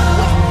am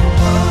weak.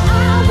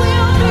 I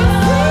will be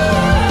free.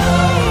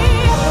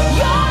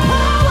 Your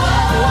power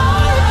at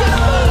work in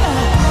me.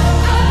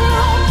 I'm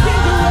broken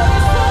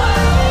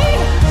gracefully.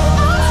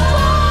 I'm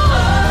strong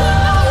when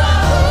I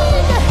am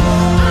weak.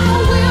 I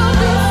will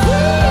be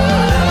free.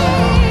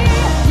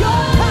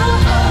 Your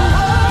power at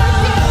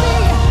work in me.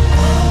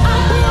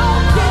 I'm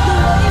broken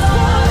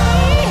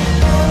gracefully.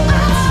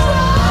 I'm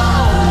strong.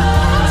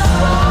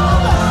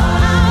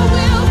 I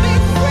will be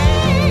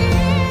free.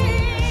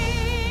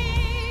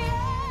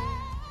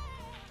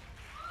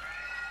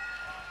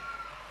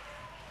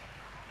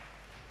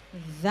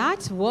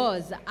 That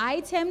was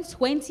item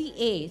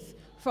 28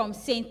 from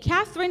St.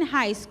 Catherine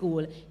High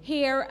School,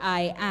 Here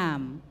I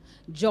Am.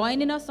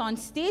 Joining us on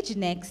stage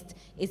next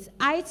is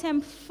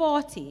item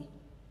 40.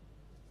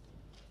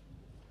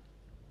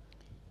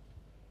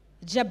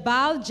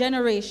 Jabal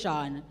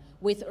Generation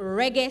with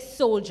Reggae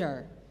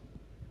Soldier.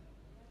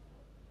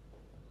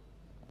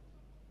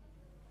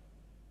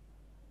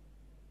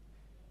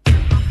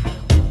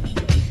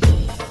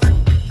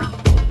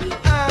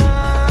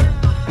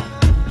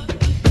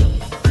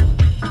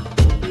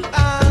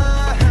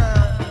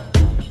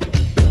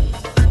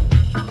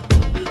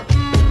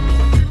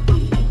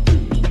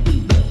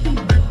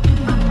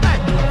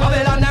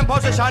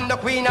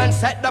 and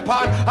set the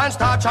pawn and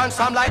start chant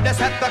some like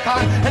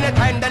Decepticon.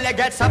 Anytime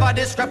delegates have a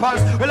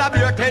discrepancy, we'll have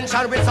your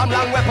attention with some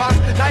long weapons.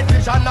 Night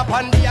vision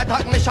upon the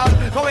attack mission.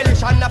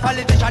 Coalition, a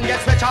politician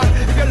gets switch on.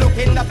 If you look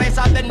in the face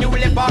of the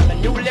newly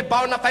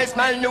born, a face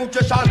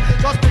malnutrition.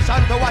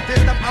 Suspicion to what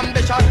is them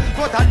ambition.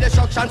 Total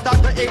destruction, start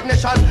the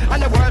ignition.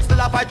 And the world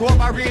still a fight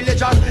over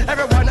religion.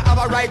 Everyone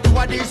have a right to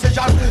a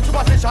decision.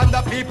 Superstition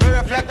the people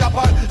reflect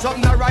upon.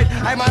 Something not right,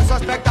 I man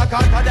suspect I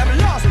can't for them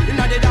lost in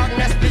the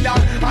darkness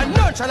beyond. And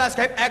none shall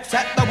escape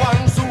except the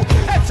ones who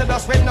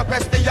exodus with no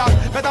question.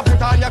 Better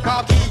put on your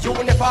khaki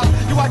uniform.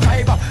 You a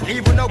driver,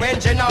 leave no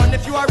engine on.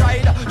 If you a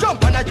rider,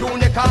 jump on a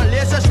unicorn.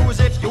 Lace your shoes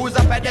if you's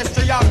a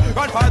pedestrian.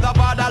 Run for the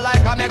border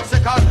like a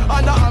Mexican.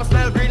 And the arms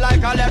smell green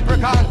like a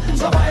leprechaun.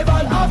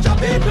 Survival of your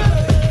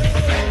people.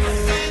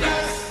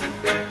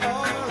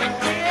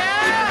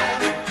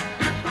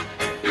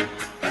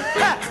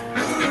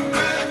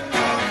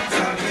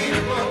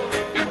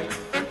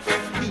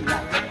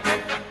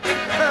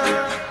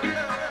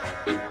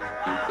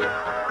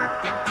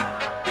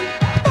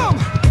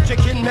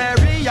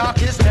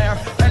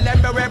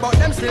 But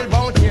them still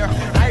won't hear.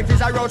 Life is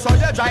a road so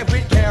you drive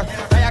with care.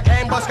 Fire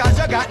came bus cause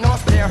you got no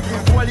spare.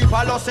 Holy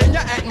follows in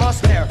your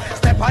atmosphere.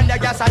 Step on the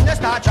gas and you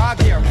start your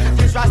gear.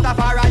 This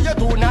Rastafari you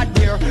do not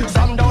dare.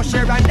 Some don't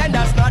share and then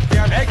that's not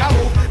fair. Make a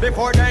move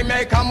before they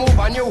make a move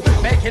on you.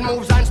 Making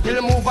moves and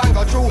still move and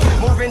go through.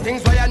 Moving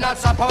things where you're not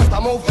supposed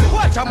to move.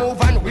 Watch you move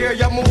and where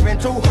you're moving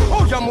to.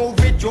 Who you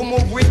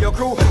move with your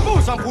crew.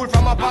 Move some food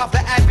from up off the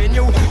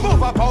avenue.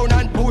 Move up down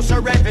and boost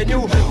your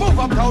revenue. Move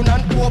up down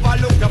and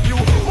overlook the view.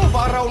 Move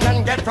around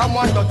and get from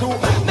 1 to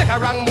 2. Make a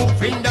wrong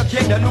move in the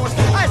king to lose.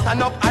 I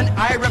stand up and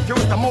I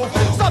refuse to move.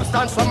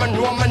 Substance from a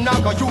know me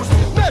not go use.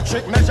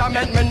 Metric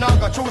measurement me not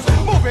go choose.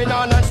 Moving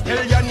on and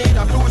still you need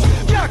a clues.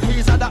 Your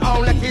keys are the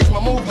only keys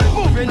me move.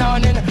 Moving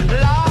on in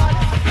Lord.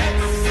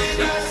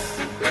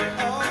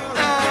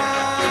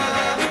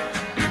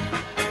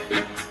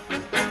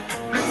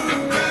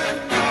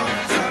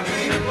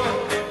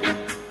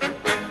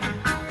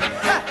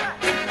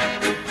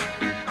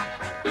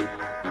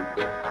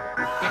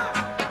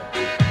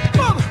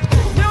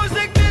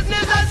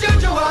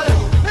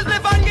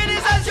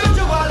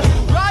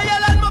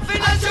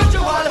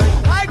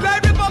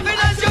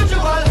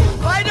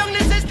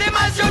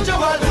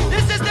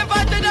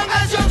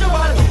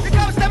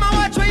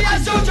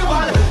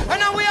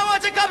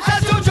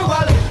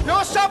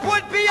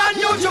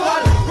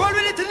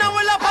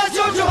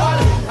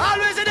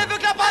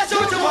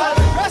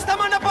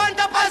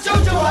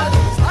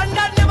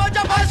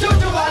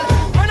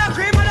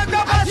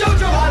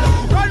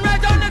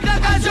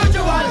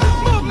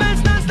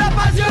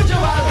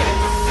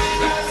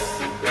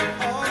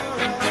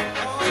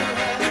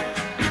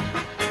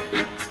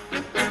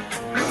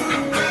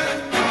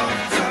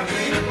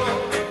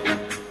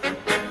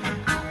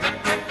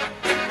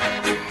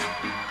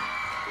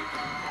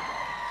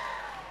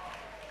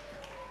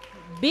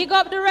 Big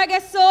up the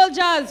reggae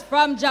soldiers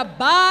from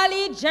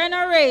Jabali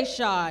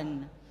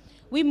Generation.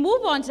 We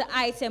move on to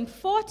item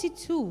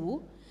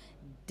 42,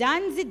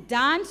 Danzy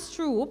Dance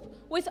Troupe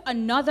with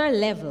Another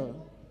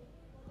Level.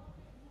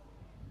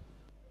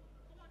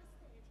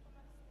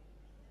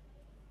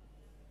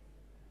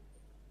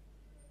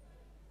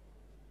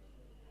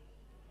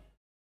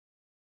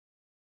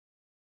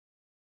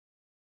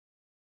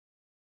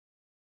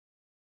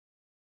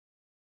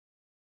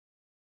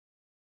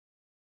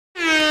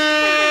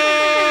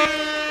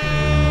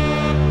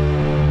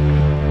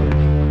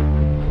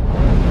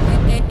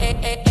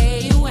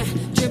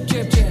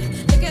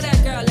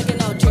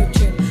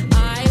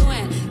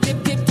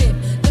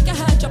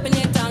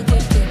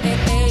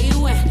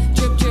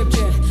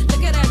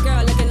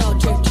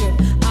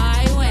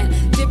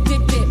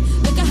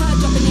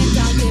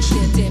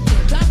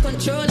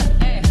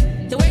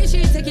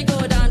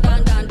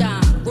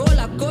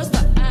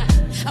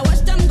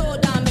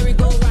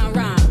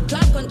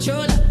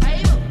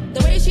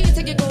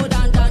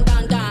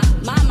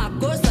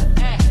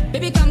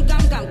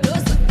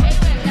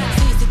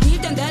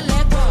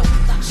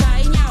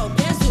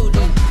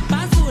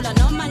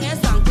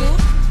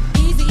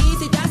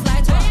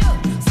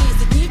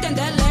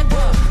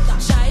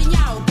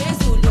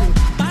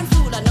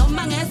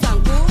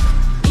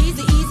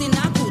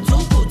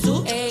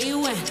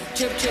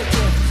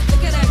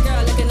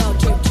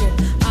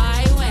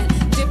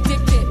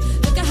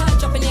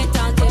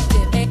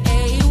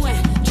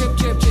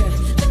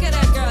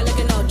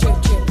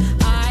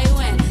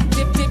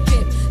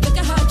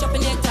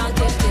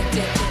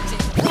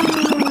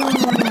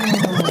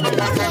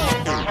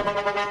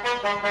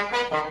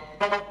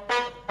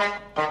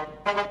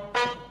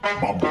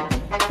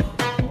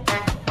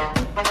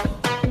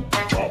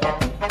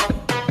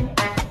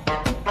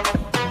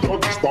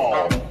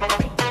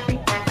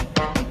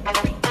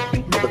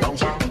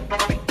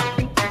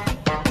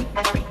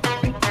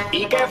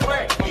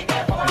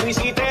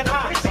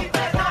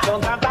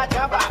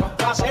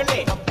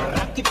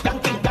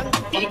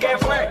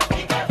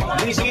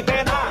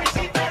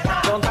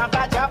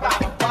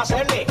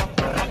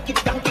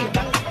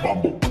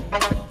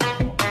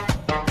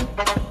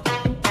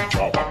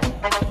 Chopper.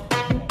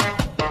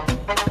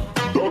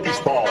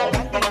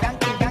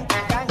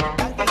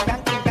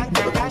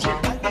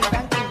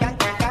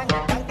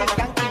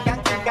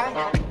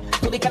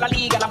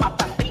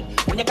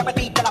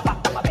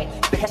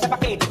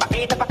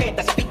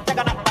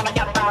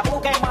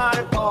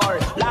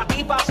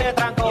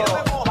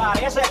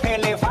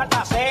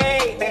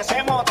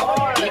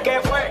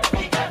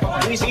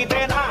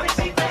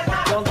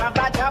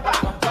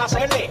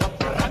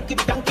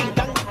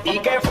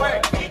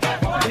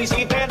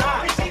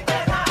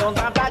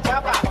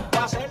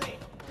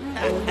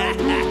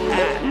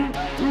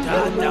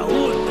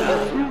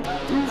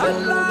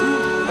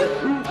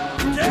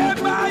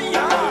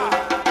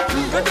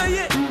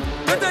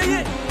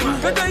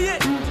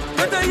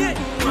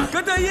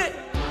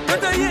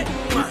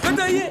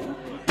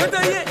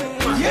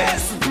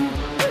 Yes.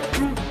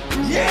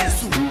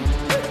 Yes.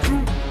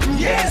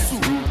 Yes.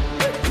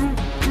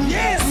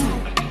 Yes.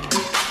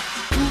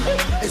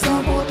 It's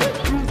our motto.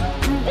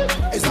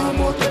 It's our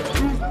motto.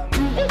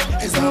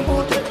 It's our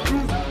motto.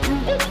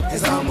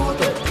 It's our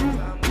motto.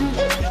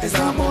 It's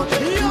our motto.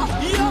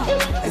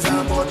 It's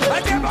our motto.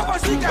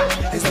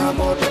 It's our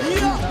motto.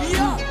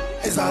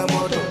 It's our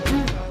motto.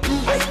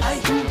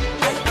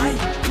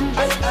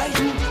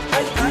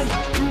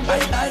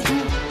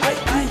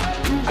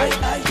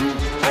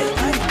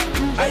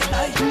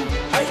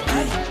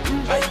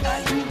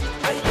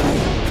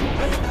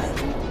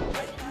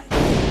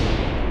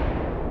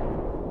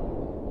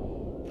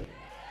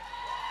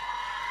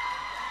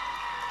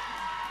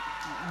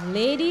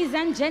 Ladies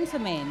and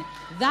gentlemen,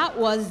 that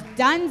was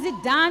Danzy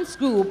Dance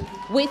Group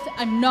with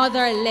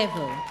Another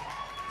Level.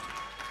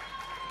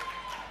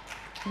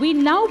 We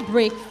now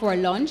break for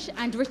lunch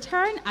and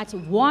return at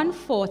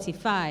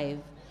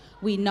 1:45.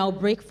 We now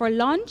break for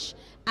lunch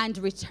and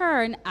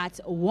return at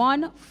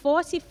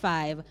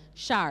 1:45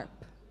 sharp.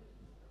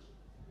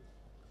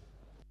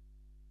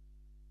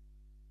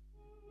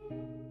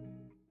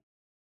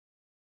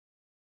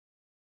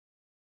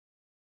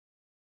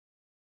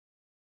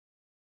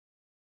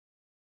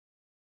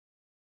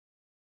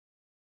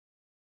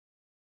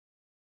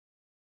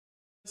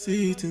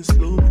 See it in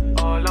slow.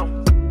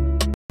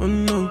 Oh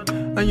no,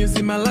 and you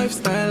see my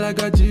lifestyle, I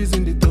got G's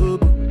in the tub.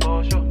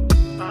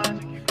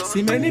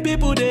 See many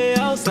people there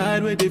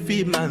outside where they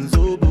feed man's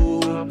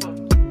oboe.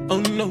 Oh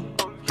no,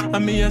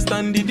 and me a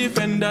stand the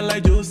defender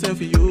like Joseph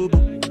Yobo.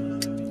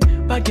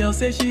 But girl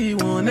say she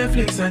want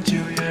Netflix and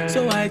chill,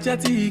 so I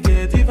chatty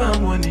get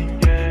even money.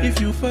 If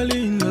you fall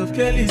in love,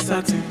 Kelly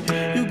satin.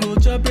 You go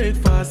to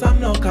breakfast, I'm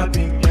not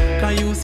capping. Can you